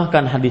yang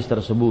melemahkan hadis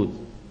tersebut.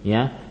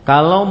 Ya,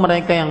 kalau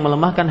mereka yang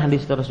melemahkan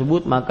hadis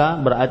tersebut, maka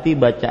berarti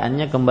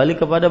bacaannya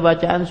kembali kepada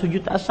bacaan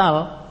sujud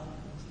asal,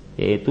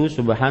 yaitu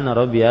Subhana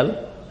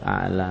Rabbiyal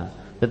A'la.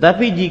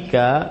 Tetapi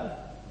jika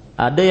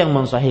ada yang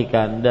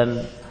mensahihkan dan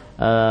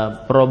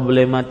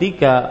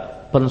problematika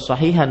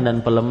pensahihan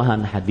dan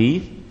pelemahan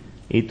hadis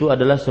itu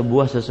adalah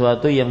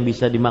sesuatu yang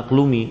bisa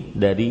dimaklumi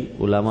dari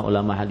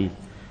ulama-ulama hadis,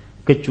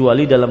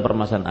 kecuali dalam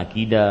permasalahan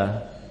akidah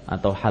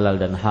atau halal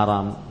dan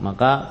haram.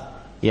 Maka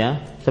ya,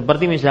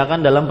 seperti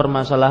misalkan dalam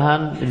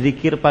permasalahan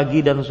zikir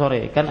pagi dan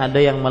sore, kan ada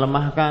yang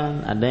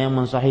melemahkan, ada yang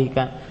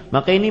mensahihkan.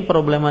 Maka ini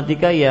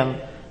problematika yang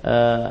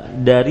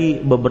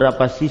dari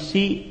beberapa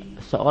sisi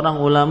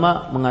seorang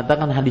ulama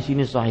mengatakan hadis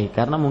ini sahih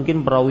karena mungkin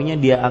perawinya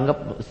dia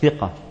anggap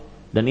thiqah,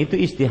 dan itu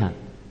ijtihad.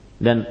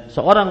 Dan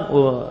seorang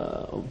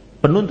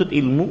penuntut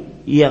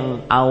ilmu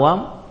yang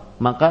awam,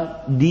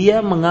 maka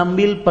dia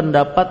mengambil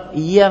pendapat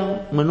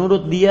yang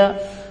menurut dia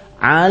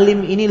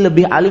alim ini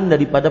lebih alim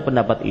daripada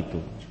pendapat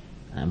itu.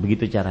 Nah,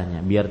 begitu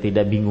caranya biar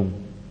tidak bingung.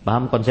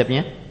 Paham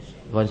konsepnya?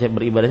 Konsep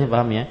beribadahnya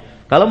paham ya?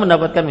 Kalau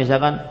mendapatkan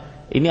misalkan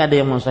ini ada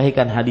yang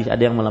mensahihkan hadis,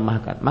 ada yang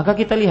melemahkan, maka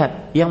kita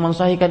lihat yang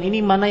mensahihkan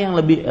ini mana yang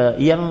lebih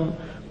yang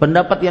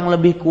pendapat yang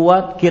lebih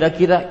kuat,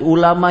 kira-kira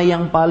ulama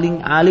yang paling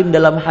alim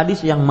dalam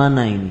hadis yang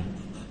mana ini.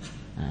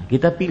 Nah,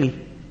 kita pilih.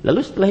 Lalu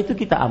setelah itu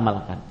kita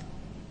amalkan.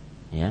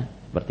 Ya,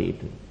 seperti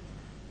itu.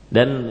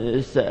 Dan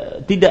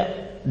tidak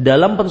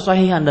dalam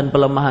pensahihan dan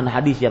pelemahan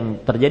hadis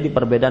yang terjadi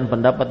perbedaan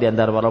pendapat di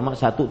antara ulama,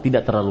 satu,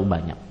 tidak terlalu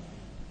banyak.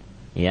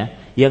 Ya.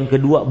 Yang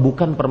kedua,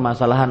 bukan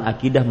permasalahan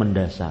akidah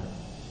mendasar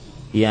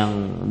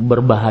yang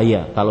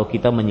berbahaya kalau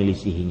kita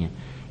menyelisihinya.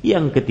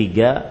 Yang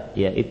ketiga,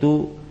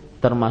 yaitu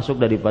termasuk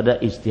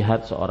daripada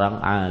ijtihad seorang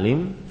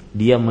alim.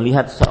 Dia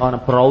melihat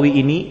seorang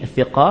perawi ini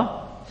thiqah,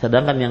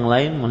 sedangkan yang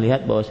lain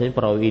melihat bahwasanya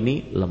perawi ini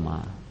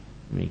lemah.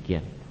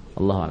 Demikian.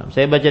 Allahu a'lam.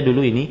 Saya baca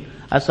dulu ini.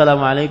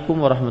 Assalamualaikum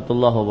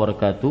warahmatullahi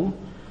wabarakatuh.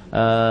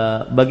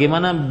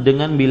 Bagaimana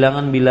dengan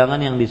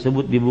bilangan-bilangan yang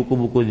disebut di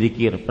buku-buku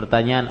zikir?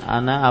 Pertanyaan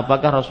ana,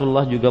 apakah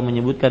Rasulullah juga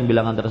menyebutkan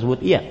bilangan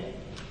tersebut? Iya.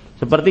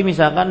 Seperti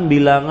misalkan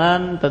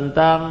bilangan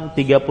tentang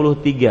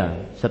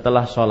 33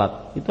 setelah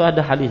sholat. Itu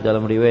ada hadis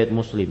dalam riwayat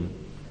Muslim.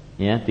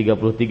 Ya,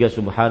 33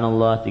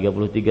 subhanallah,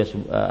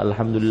 33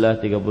 alhamdulillah,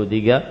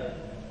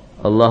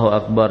 33 Allahu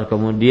akbar.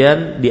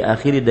 Kemudian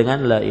diakhiri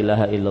dengan la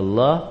ilaha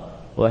illallah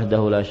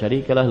wahdahu la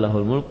syarikalah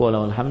lahul mulku wa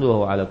lahul hamdu wa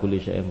huwa ala kulli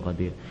syai'in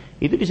qadir.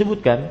 Itu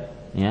disebutkan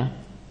ya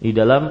di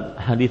dalam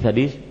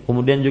hadis-hadis.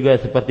 Kemudian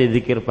juga seperti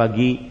zikir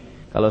pagi,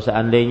 kalau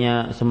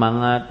seandainya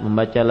semangat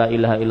membaca la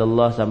ilaha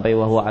illallah sampai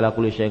wa huwa ala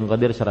kulli syai'in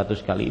qadir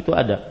 100 kali, itu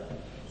ada.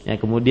 Ya,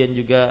 kemudian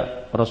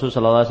juga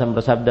Rasulullah SAW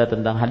bersabda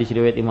tentang hadis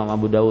riwayat Imam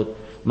Abu Daud,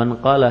 man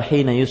qala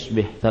hina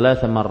yusbih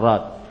 3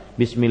 marrat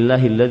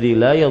bismillahilladzi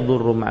la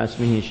yadhurru ma'a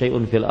ismihi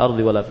syai'un fil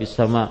ardi wala fis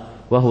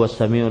sama' wa huwas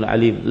samiul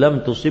alim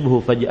lam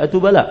tusibhu faj'atu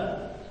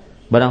bala.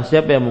 Barang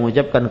siapa yang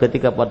mengucapkan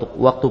ketika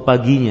waktu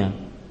paginya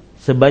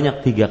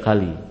sebanyak 3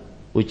 kali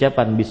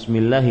ucapan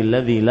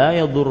bismillahilladzi la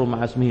yadhurru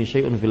ma'a ismihi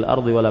syai'un fil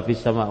ardi wala fis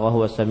sama' wa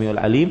huwas samiul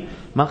alim,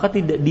 maka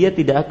dia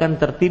tidak akan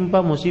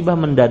tertimpa musibah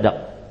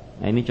mendadak.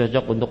 Nah, ini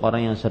cocok untuk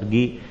orang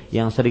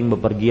yang sering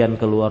bepergian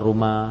keluar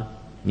rumah,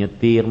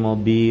 nyetir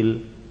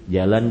mobil,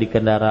 jalan di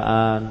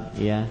kendaraan,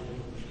 ya.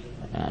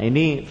 Nah,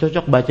 ini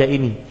cocok baca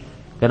ini.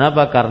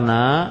 Kenapa?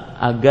 Karena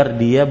agar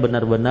dia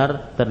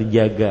benar-benar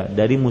terjaga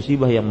dari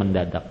musibah yang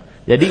mendadak.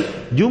 Jadi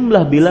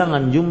jumlah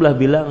bilangan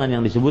yang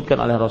disebutkan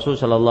oleh Rasul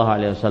sallallahu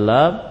alaihi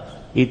wasallam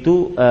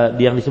itu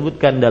yang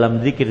disebutkan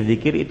dalam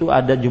zikir-zikir itu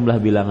ada jumlah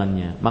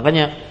bilangannya.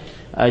 Makanya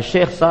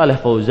Syekh Saleh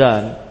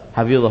Fauzan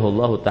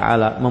hafizahullah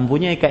taala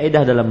mempunyai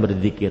kaidah dalam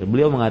berzikir.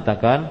 Beliau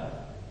mengatakan,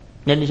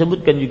 dan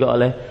disebutkan juga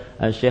oleh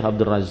Syekh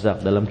Abdul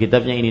Razak dalam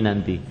kitabnya ini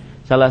nanti,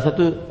 salah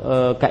satu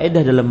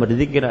kaidah dalam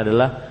berzikir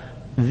adalah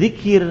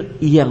zikir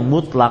yang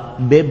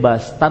mutlak,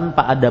 bebas,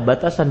 tanpa ada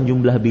batasan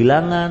jumlah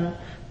bilangan,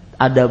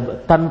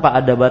 tanpa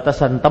ada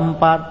batasan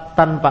tempat,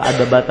 tanpa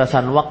ada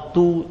batasan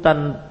waktu,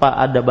 tanpa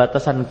ada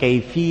batasan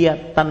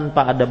kaifiyat,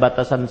 tanpa ada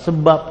batasan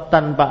sebab,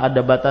 tanpa ada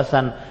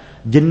batasan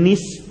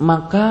jenis,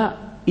 maka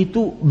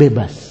itu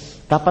bebas.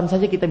 Kapan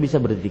saja kita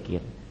bisa berzikir.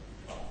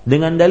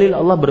 Dengan dalil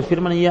Allah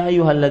berfirman, ya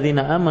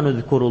ayyuhalladzina amanu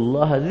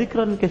dzkurullaha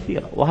dzikran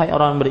katsira. Wahai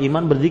orang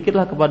beriman,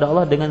 berzikirlah kepada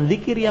Allah dengan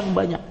zikir yang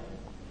banyak.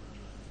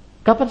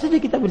 Kapan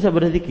saja kita bisa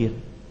berzikir,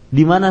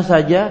 di mana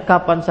saja,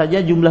 kapan saja,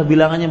 jumlah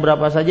bilangannya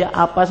berapa saja,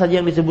 apa saja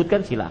yang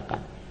disebutkan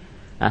silakan.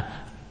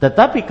 Nah,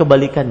 tetapi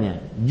kebalikannya,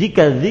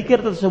 jika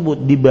zikir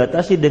tersebut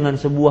dibatasi dengan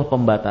sebuah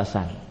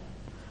pembatasan,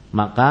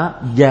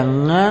 maka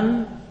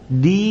jangan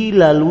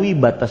dilalui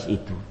batas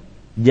itu.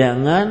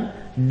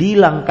 Jangan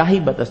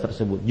dilangkahi batas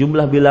tersebut.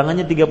 Jumlah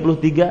bilangannya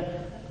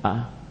 33,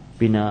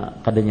 pina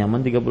kada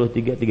nyaman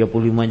 33,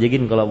 35 aja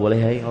gin kalau boleh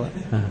hai.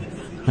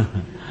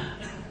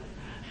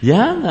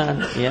 Jangan,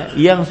 ya.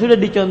 Yang sudah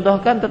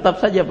dicontohkan tetap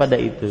saja pada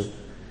itu.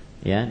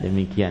 Ya,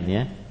 demikian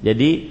ya.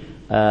 Jadi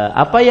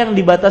apa yang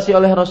dibatasi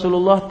oleh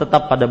Rasulullah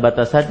tetap pada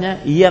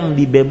batasannya, yang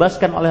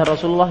dibebaskan oleh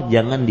Rasulullah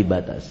jangan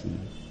dibatasi.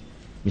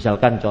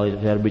 Misalkan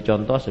saya beri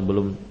contoh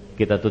sebelum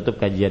kita tutup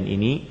kajian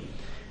ini,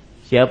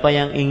 siapa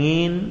yang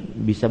ingin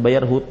bisa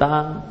bayar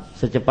hutang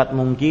secepat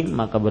mungkin,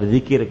 maka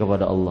berzikir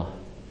kepada Allah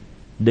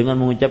dengan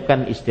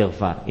mengucapkan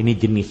istighfar. Ini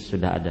jenis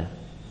sudah ada.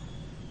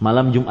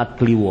 Malam Jumat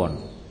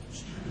Kliwon,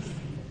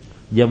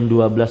 jam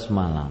 12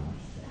 malam,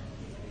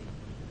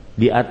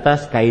 di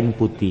atas kain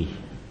putih,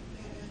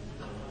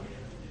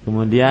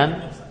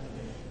 kemudian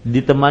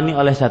ditemani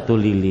oleh satu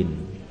lilin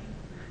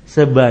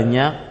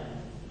sebanyak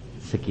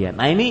sekian.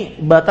 Nah, ini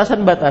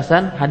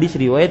batasan-batasan hadis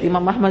riwayat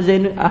Imam Ahmad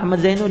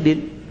Zainuddin.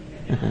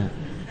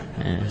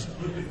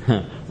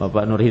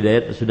 Bapak Nur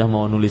Hidayat sudah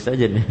mau nulis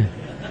aja nih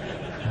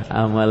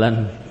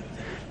amalan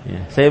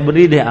ya. Saya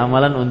beri deh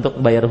amalan untuk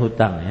bayar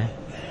hutang ya.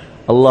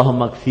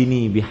 Allahumma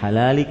kfini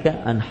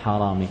bihalalika an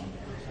haramik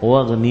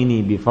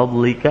waghnini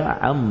bifadlika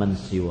amman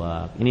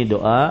siwak. Ini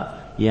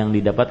doa yang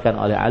didapatkan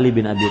oleh Ali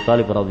bin Abi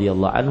Thalib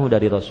radhiyallahu anhu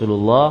dari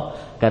Rasulullah.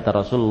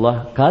 Kata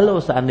Rasulullah, kalau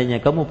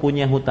seandainya kamu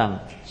punya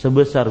hutang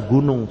sebesar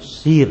gunung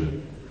Sir.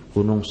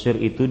 Gunung Sir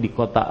itu di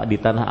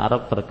tanah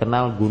Arab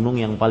terkenal gunung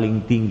yang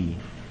paling tinggi.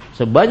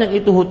 Sebanyak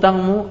itu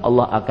hutangmu,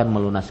 Allah akan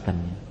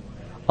melunaskannya.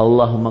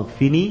 Allahumma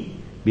kfini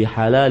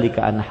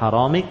bihalalika an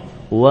haramik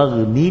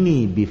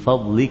waghnini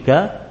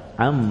bifadlika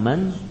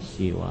amman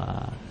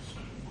siwa.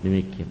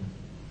 Demikian.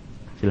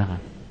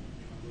 Silakan.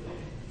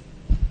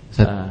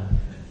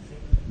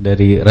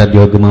 Dari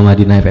Radio Gema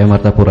Madinah FM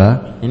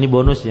Martapura. Ini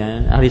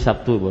bonusnya, hari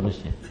Sabtu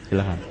bonusnya.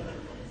 Silakan.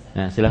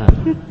 Nah, silakan.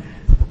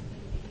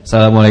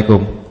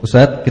 Assalamualaikum.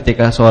 Ustadz,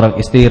 ketika seorang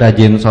istri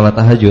rajin sholat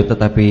tahajud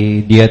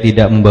tetapi dia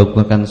tidak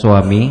membangunkan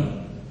suami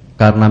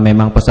karena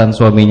memang pesan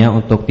suaminya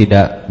untuk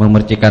tidak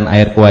memercikan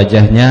air ke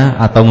wajahnya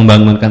atau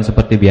membangunkan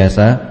seperti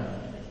biasa,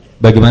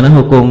 bagaimana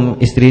hukum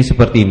istri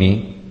seperti ini?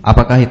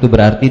 Apakah itu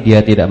berarti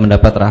dia tidak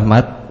mendapat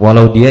rahmat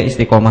walau dia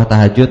istiqomah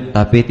tahajud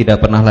tapi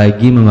tidak pernah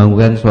lagi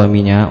membangunkan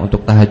suaminya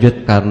untuk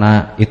tahajud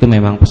karena itu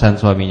memang pesan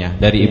suaminya?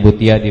 Dari Ibu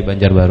Tia di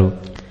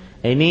Banjarbaru.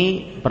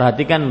 Ini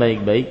perhatikan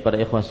baik-baik para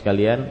ikhwan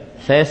sekalian.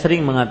 Saya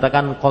sering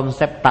mengatakan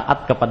konsep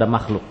taat kepada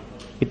makhluk.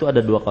 Itu ada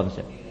dua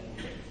konsep.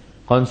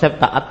 Konsep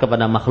taat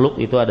kepada makhluk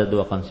itu ada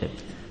dua konsep.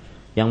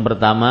 Yang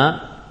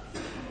pertama,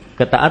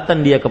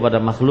 ketaatan dia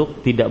kepada makhluk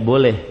tidak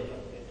boleh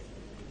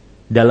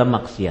dalam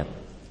maksiat.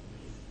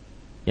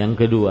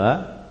 Yang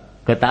kedua,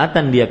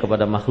 ketaatan dia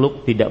kepada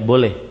makhluk tidak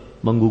boleh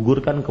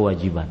menggugurkan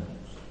kewajiban.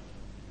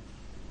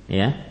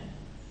 Ya.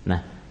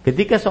 Nah,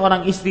 ketika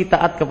seorang istri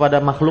taat kepada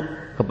makhluk,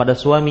 kepada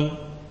suami,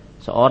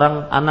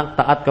 seorang anak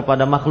taat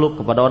kepada makhluk,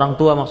 kepada orang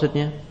tua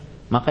maksudnya,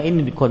 maka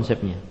ini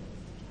konsepnya.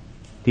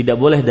 Tidak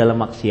boleh dalam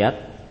maksiat,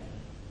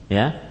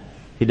 ya.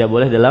 Tidak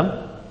boleh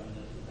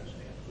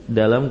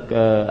dalam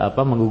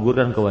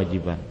menggugurkan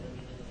kewajiban.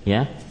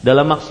 Ya.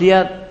 Dalam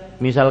maksiat,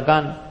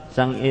 misalkan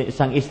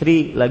sang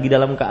istri lagi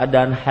dalam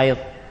keadaan haid,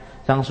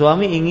 sang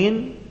suami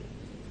ingin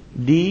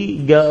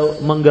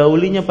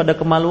menggaulinya pada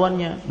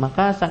kemaluannya,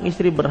 maka sang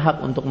istri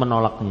berhak untuk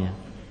menolaknya.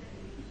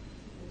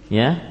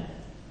 Ya,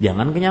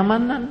 jangan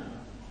kenyamanan.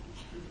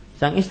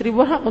 Sang istri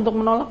berhak untuk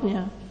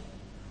menolaknya.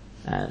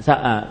 Nah,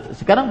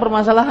 sekarang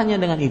permasalahannya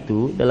dengan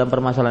itu, dalam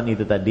permasalahan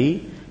itu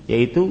tadi,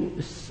 yaitu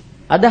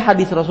ada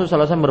hadis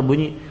Rasulullah SAW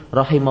berbunyi,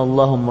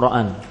 rahimallahu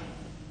mra'an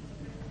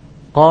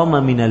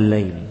qama minal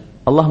lail.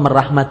 Allah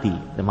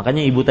merahmati. Dan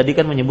makanya ibu tadi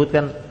kan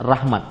menyebutkan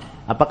rahmat.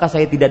 Apakah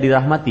saya tidak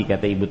dirahmati,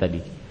 kata ibu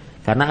tadi?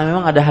 Karena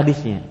memang ada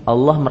hadisnya.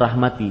 Allah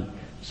merahmati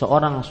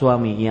seorang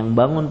suami yang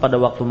bangun pada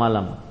waktu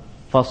malam,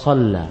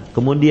 fasalla,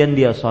 kemudian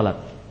dia salat,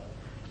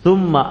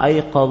 thumma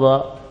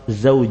ayqadha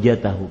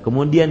zaujatahu,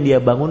 kemudian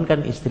dia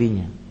bangunkan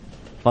istrinya,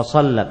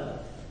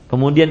 fasallat,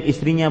 kemudian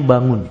istrinya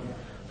bangun,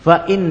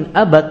 fa in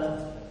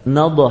abad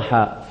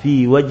nadha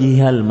fi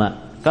wajhihal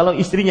ma, kalau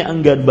istrinya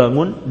enggan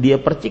bangun, dia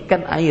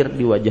percikkan air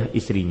di wajah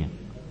istrinya.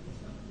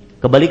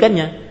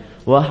 Kebalikannya,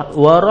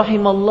 wa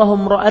rahimallahu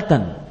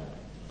imra'atan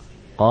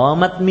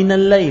qamat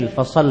minal lail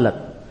fasallat,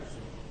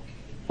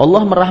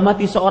 Allah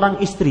merahmati seorang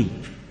istri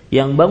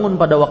yang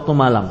bangun pada waktu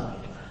malam,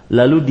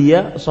 lalu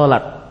dia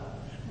salat,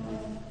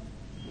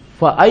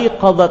 fa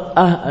aiqadat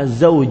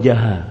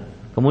zaujaha,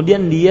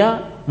 kemudian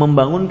dia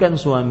membangunkan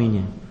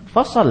suaminya,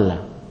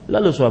 fasalla,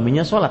 lalu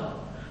suaminya salat,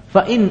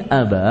 fa in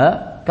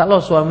aba,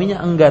 kalau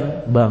suaminya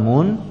enggan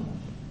bangun,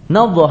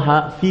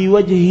 nadhaha fi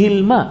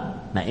wajhil ma.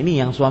 Nah, ini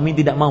yang suami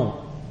tidak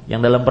mau.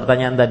 Yang dalam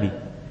pertanyaan tadi.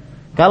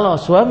 Kalau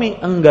suami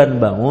enggan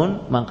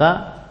bangun,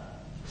 maka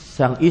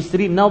sang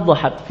istri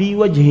nadhahat fi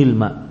wajhil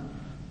ma.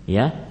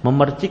 Ya,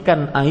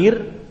 memercikkan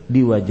air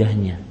di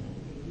wajahnya.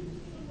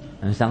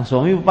 Nah, sang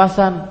suami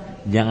pesan,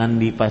 jangan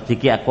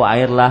dipaciki aku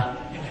air lah,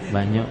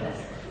 banyak.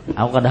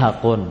 Aku kada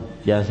hakun,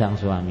 jangan sang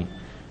suami.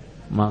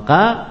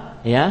 Maka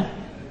ya,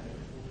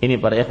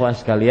 ini para ikhwan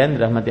sekalian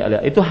dirahmati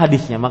Allah. Itu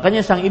hadisnya. Makanya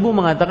sang ibu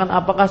mengatakan,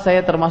 apakah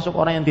saya termasuk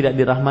orang yang tidak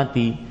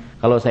dirahmati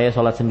kalau saya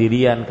sholat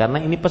sendirian?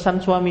 Karena ini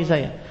pesan suami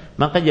saya.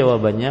 Maka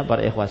jawabannya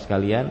para ikhwan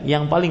sekalian,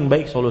 yang paling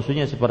baik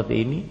solusinya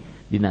seperti ini,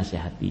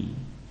 dinasihati.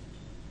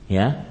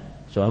 Ya,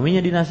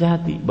 suaminya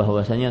dinasihati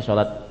bahwasanya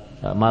sholat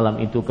malam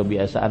itu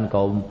kebiasaan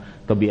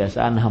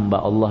hamba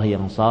Allah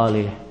yang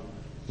saleh.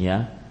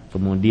 Ya.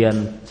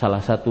 Kemudian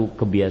salah satu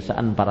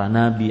kebiasaan para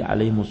nabi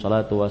alaihi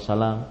wassalatu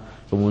wassalam.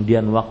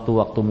 Kemudian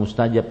waktu-waktu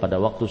mustajab pada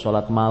waktu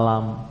sholat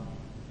malam,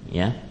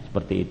 ya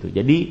seperti itu.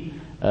 Jadi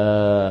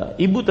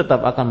ibu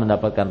tetap akan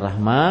mendapatkan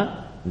rahmat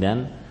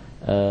dan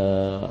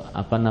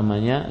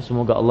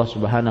semoga Allah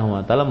Subhanahu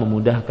Wa Taala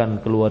memudahkan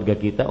keluarga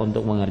kita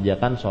untuk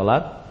mengerjakan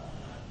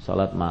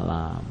sholat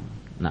malam.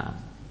 Nah,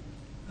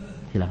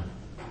 silakan.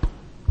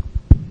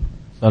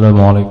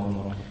 Assalamualaikum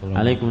warahmatullahi wabarakatuh.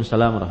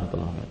 Waalaikumsalam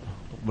warahmatullahi wabarakatuh.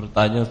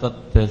 Bertanya Ustaz,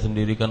 saya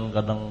sendiri kan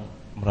kadang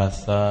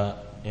merasa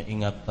ya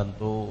ingatan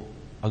tuh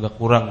agak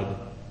kurang gitu.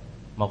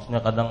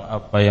 Maksudnya kadang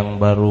apa yang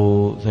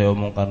baru saya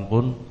omongkan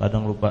pun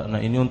kadang lupa.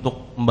 Nah, ini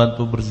untuk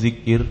membantu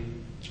berzikir,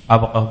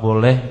 apakah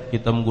boleh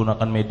kita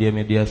menggunakan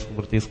media-media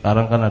seperti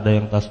sekarang kan ada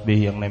yang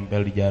tasbih yang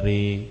nempel di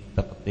jari,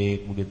 kita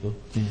ketik begitu,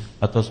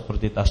 atau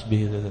seperti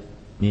tasbih itu.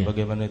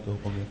 Bagaimana itu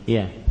hukumnya?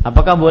 Iya.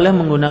 Apakah boleh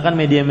menggunakan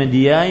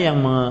media-media yang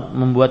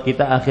membuat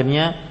kita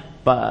akhirnya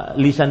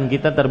lisan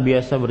kita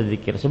terbiasa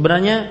berzikir?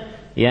 Sebenarnya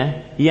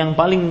ya, yang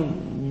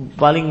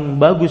paling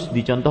bagus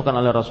dicontohkan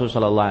oleh Rasul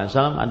sallallahu alaihi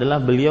wasallam adalah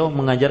beliau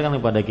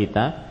mengajarkan kepada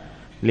kita.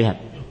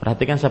 Lihat,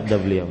 perhatikan sabda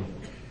beliau.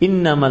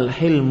 Innamal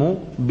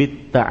ilmu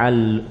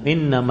bitta'allum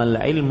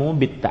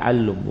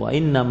wa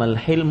innamal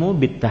hilmu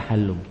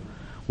bittahallum.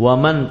 Wa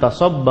man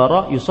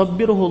tasabbara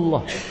yusabbiruhu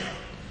Allah.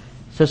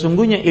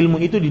 Sesungguhnya ilmu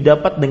itu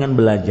didapat dengan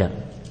belajar.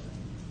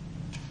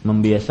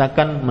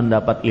 Membiasakan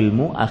mendapat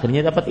ilmu,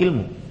 akhirnya dapat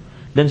ilmu.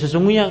 Dan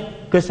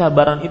sesungguhnya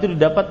kesabaran itu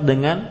didapat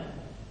dengan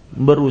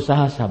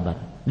berusaha sabar.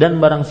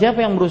 Dan barang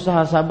siapa yang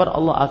berusaha sabar,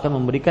 Allah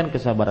akan memberikan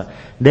kesabaran.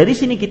 Dari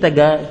sini kita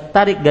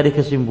tarik garis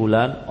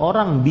kesimpulan,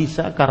 orang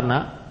bisa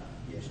karena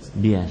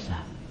biasa.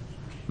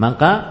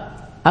 Maka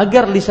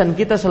agar lisan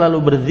kita selalu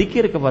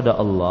berzikir kepada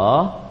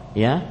Allah,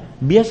 ya,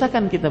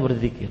 biasakan kita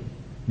berzikir.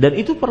 Dan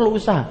itu perlu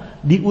usaha.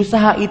 Di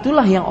usaha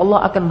itulah yang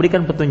Allah akan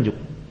berikan petunjuk.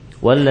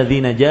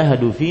 Walladzina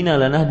jahadu fina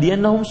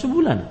lanahdiyannahum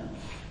subulan.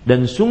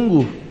 Dan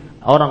sungguh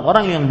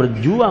orang-orang yang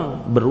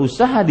berjuang,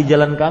 berusaha di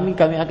jalan kami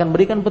akan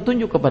berikan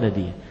petunjuk kepada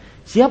dia.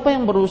 Siapa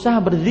yang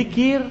berusaha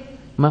berzikir,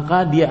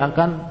 maka dia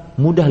akan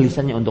mudah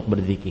lisannya untuk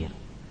berzikir.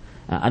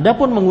 Nah,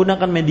 adapun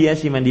menggunakan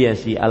mediasi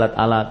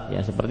alat-alat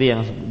ya seperti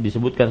yang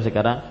disebutkan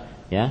sekarang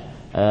ya,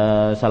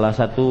 salah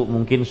satu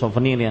mungkin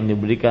souvenir yang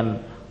diberikan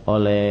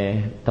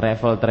oleh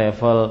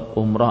travel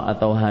umroh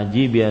atau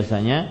haji,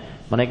 biasanya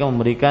mereka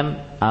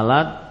memberikan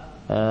alat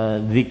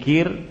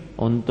zikir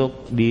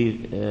untuk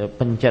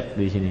dipencet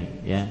di sini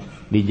ya,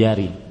 di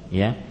jari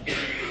ya.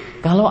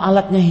 Kalau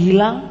alatnya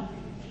hilang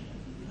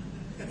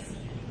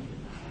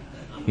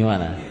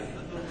gimana?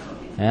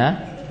 Ya.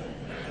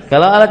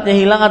 Kalau alatnya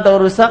hilang atau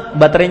rusak,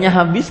 baterainya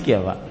habis ya,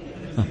 Pak.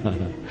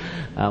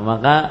 Nah,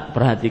 maka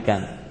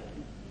perhatikan.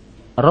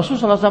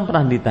 Rasulullah SAW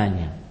pernah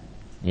ditanya,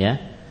 ya.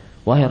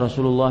 Wahai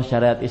Rasulullah,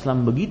 syariat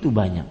Islam begitu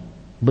banyak.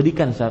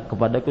 Berikan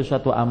kepadaku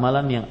suatu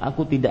amalan yang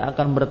aku tidak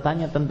akan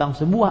bertanya tentang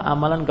sebuah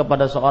amalan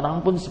kepada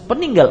seorang pun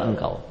sepeninggal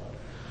engkau.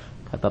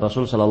 Kata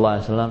Rasul sallallahu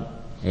alaihi wasallam,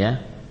 ya.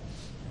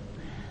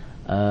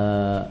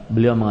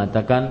 Beliau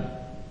mengatakan,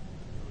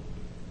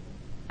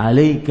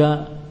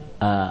 "Alaika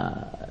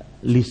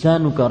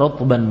lisanuka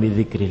ratban bi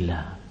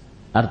dzikrillah."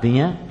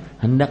 Artinya,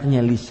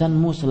 hendaknya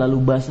lisanmu selalu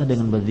basah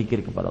dengan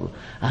berzikir kepada Allah.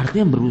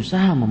 Artinya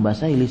berusaha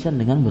membasahi lisan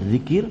dengan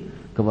berzikir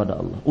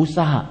kepada Allah.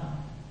 Usaha,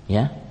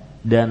 ya.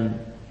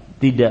 Dan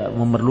tidak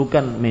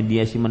memerlukan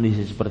mediasi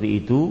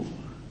seperti itu,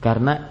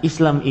 karena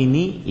Islam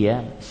ini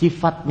ya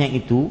sifatnya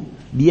itu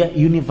dia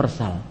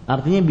universal,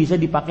 artinya bisa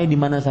dipakai di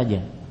mana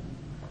saja.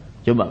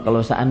 Coba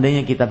kalau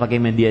seandainya kita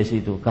pakai mediasi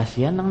itu,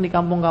 kasihan yang di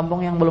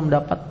kampung-kampung yang belum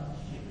dapat.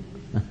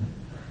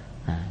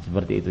 Nah,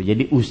 seperti itu.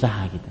 Jadi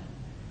usaha kita,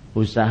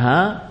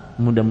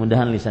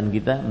 mudah-mudahan lisan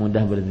kita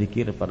mudah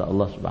berzikir pada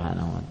Allah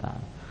Subhanahu Wa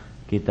Taala.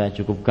 Kita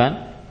cukupkan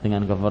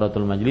dengan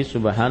kafaratul majlis.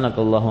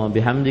 Subhanakallahumma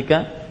bihamdika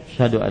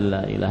asyhadu an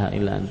la ilaha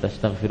illa anta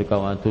astaghfiruka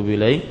wa atubu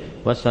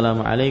ilaik.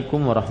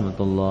 Wassalamualaikum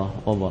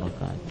warahmatullahi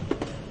wabarakatuh.